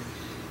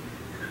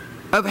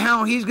of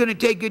how He's going to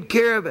take good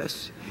care of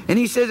us. And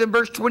He says in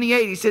verse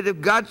 28, He said,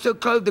 if God so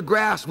clothed the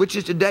grass, which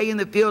is today in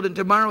the field and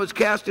tomorrow is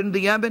cast into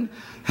the oven,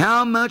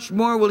 how much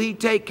more will He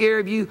take care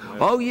of you?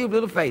 Oh, you of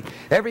little faith.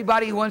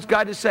 Everybody who wants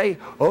God to say,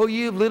 oh,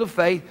 you of little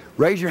faith,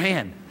 raise your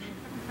hand.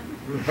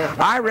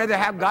 I'd rather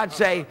have God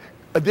say,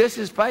 this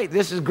is faith.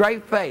 This is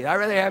great faith. I'd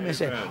rather have Him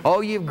say, oh,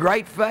 you've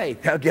great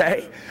faith.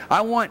 Okay?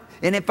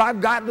 And if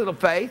I've got little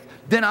faith,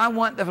 then I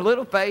want the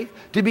little faith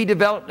to be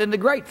developed into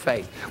great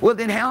faith. Well,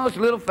 then how is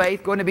little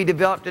faith going to be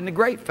developed into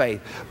great faith?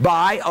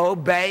 By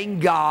obeying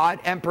God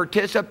and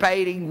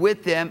participating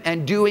with Him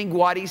and doing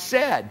what He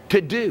said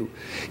to do.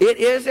 It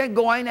isn't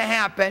going to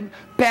happen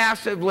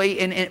passively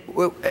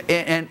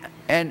and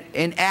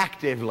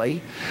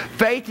inactively.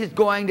 Faith is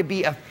going to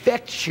be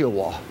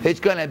effectual. It's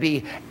going to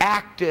be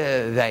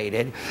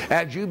activated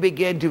as you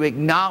begin to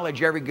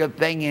acknowledge every good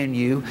thing in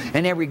you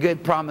and every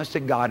good promise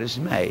that God has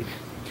made.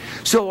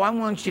 So I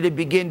want you to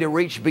begin to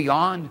reach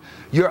beyond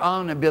your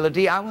own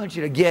ability. I want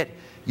you to get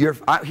here's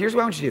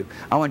what I want you to do.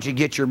 I want you to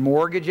get your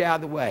mortgage out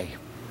of the way.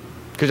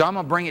 Because I'm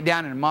going to bring it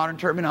down in modern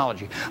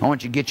terminology. I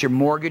want you to get your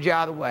mortgage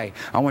out of the way.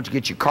 I want you to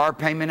get your car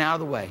payment out of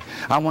the way.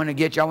 I want you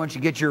to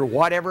get your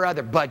whatever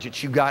other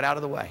budgets you got out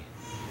of the way.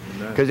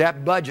 Because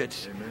that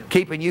budget's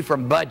keeping you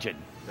from budgeting.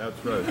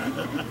 That's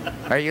right.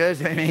 Are you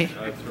listening to me?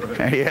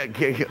 That's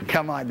right.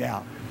 Come on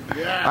now.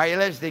 Yeah. Are you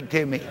listening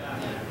to me?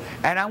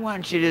 And I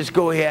want you to just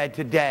go ahead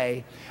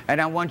today, and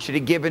I want you to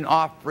give an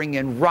offering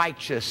in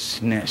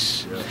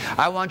righteousness.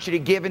 I want you to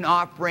give an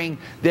offering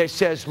that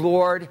says,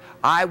 Lord,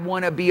 I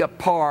want to be a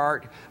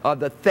part of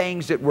the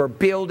things that we're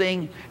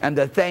building and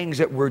the things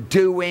that we're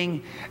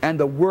doing and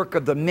the work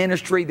of the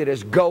ministry that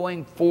is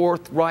going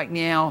forth right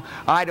now.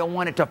 I don't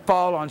want it to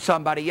fall on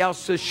somebody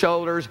else's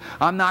shoulders.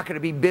 I'm not going to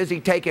be busy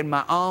taking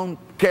my own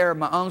care of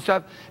my own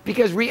stuff,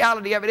 because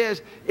reality of it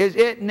is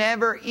it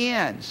never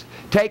ends.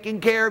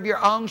 Taking care of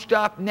your own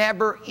stuff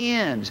never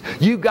ends.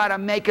 You've got to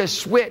make a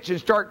switch and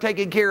start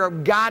taking care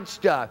of God's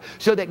stuff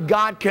so that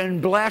God can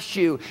bless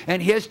you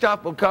and His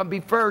stuff will come be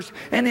first,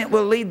 and it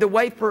will lead the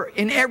way for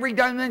in every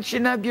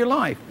dimension of your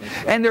life.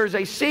 And there's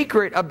a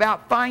secret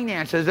about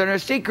finances, and a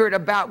secret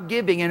about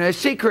giving, and a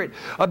secret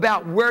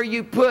about where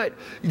you put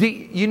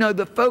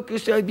the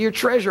focus of your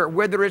treasure,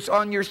 whether it's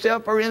on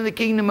yourself or in the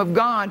kingdom of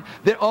God,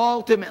 that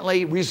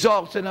ultimately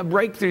results in a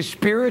breakthrough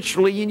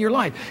spiritually in your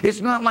life. It's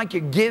not like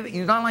you're giving,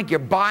 it's not like you're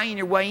buying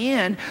your way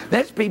in.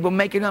 That's people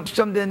making up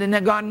something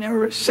that God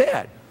never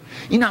said.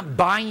 You're not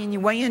buying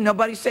your way in.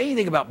 Nobody say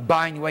anything about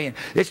buying your way in.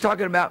 It's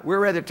talking about, we're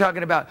rather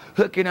talking about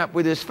hooking up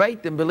with His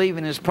faith and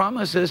believing His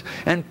promises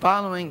and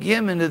following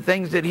Him in the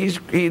things that He's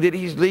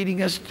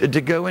leading us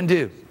to go and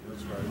do.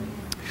 That's right.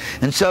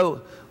 And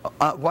so,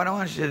 what I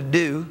want you to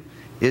do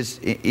is,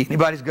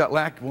 anybody's got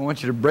lack, we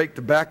want you to break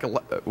the back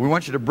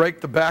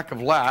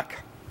of,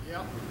 lack.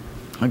 Yep.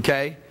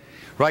 Okay?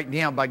 Right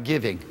now by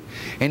giving.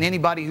 And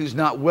anybody who's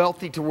not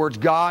wealthy towards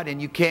God and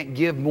you can't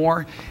give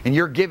more and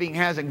your giving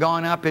hasn't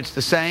gone up, it's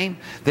the same,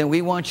 then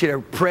we want you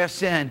to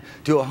press in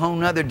to a whole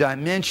nother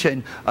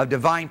dimension of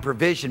divine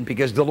provision,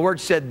 because the Lord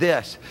said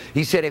this.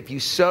 He said, if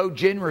you sow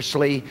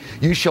generously,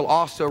 you shall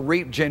also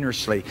reap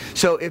generously.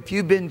 So if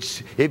you've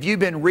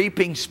been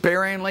reaping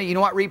sparingly, you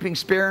know what reaping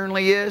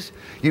sparingly is?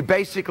 You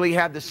basically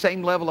have the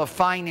same level of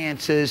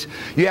finances.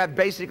 You have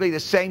basically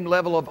the same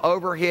level of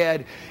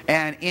overhead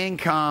and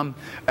income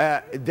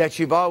that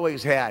you've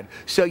always had.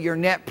 So your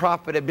net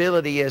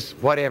profitability is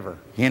whatever,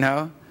 you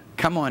know.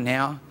 Come on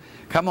now.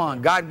 Come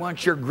on. God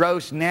wants your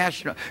gross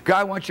net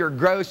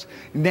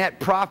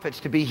profits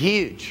to be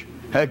huge.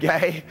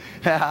 Okay?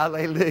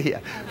 Hallelujah.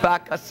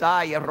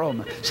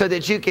 So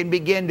that you can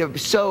begin to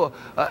sow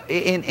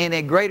in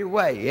a greater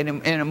way,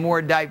 in a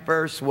more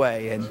diverse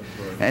way.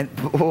 And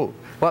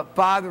what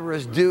Father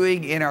is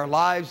doing in our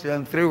lives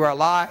and through our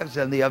lives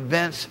and the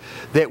events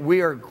that we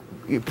are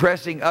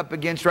pressing up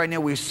against right now,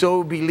 we're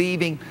so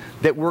believing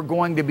that we're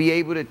going to be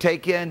able to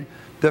take in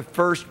the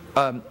first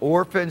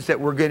orphans that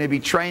we're going to be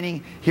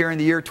training here in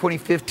the year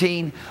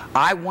 2015.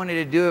 I wanted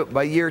to do it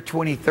by year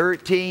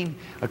 2013.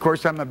 Of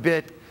course, I'm a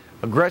bit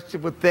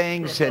aggressive with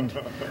things, and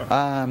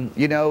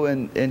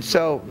and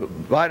so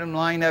bottom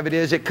line of it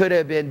is, it could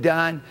have been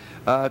done.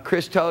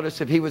 Chris told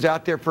us if he was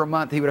out there for a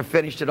month, he would have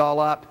finished it all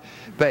up,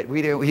 but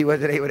he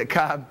wasn't able to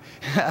come.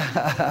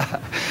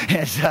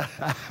 And so,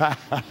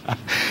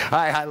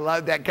 I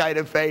love that kind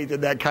of faith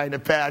and that kind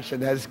of passion.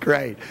 That's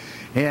great.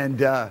 And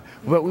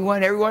but we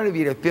want every one of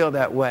you to feel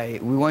that way.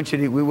 We want you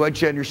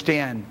to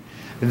understand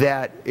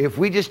that if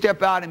we just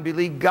step out and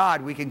believe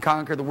God, we can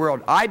conquer the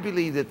world. I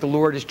believe that the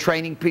Lord is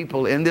training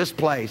people in this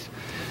place.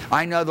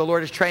 I know the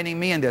Lord is training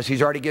me in this.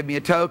 He's already given me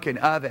a token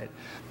of it.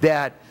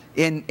 That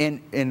in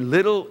a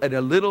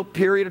little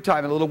period of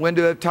time, a little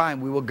window of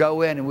time, we will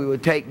go in and we will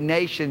take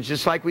nations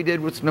just like we did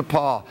with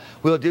Nepal.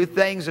 We'll do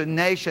things in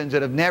nations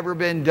that have never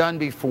been done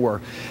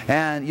before.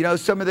 And you know,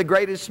 some of the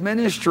greatest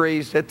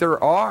ministries that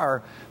there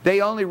are, they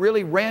only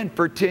really ran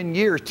for 10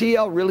 years.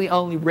 TL really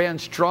only ran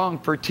strong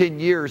for 10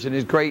 years in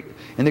the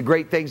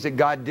great things that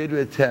God did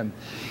with him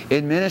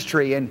in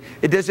ministry. And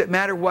it doesn't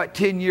matter what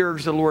 10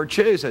 years the Lord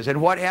chooses.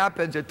 And what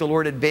happens if the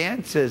Lord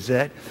advances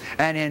it,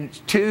 and in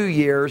 2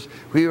 years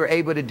we were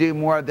able to do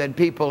more than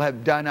people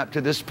have done up to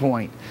this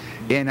point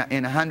in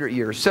 100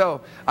 years.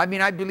 So, I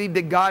mean, I believe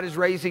that God is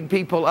raising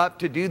people up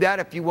to do that.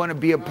 If you want to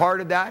be a part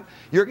of that,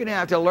 you're going to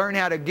have to learn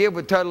how to give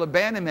with total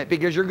abandonment,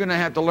 because you're going to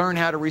have to learn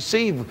how to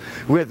receive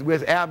with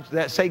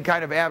that same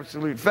kind of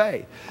absolute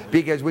faith.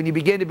 Because when you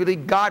begin to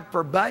believe God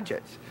for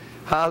budgets,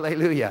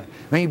 hallelujah.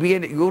 When you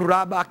begin to,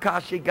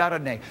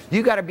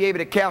 you got to be able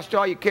to cast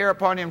all your care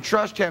upon Him,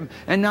 trust Him,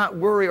 and not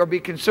worry or be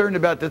concerned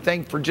about the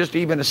thing for just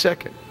even a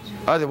second.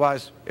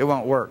 Otherwise, it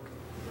won't work.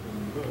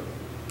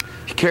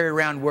 If you carry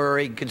around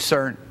worry and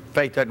concern,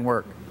 faith doesn't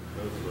work.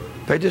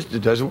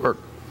 It doesn't work.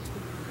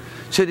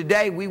 So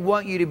today, we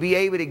want you to be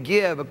able to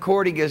give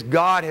according as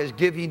God has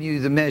given you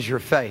the measure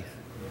of faith.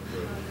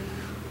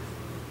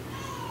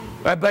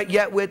 But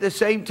yet, at the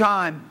same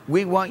time,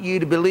 we want you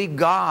to believe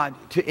God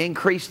to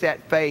increase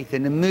that faith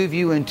and to move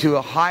you into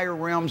a higher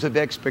realms of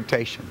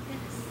expectation.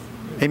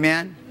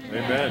 Amen?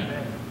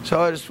 Amen.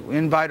 So I just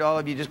invite all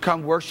of you, just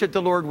come worship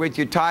the Lord with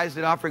your tithes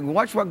and offering.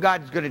 Watch what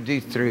God's going to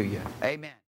do through you. Amen.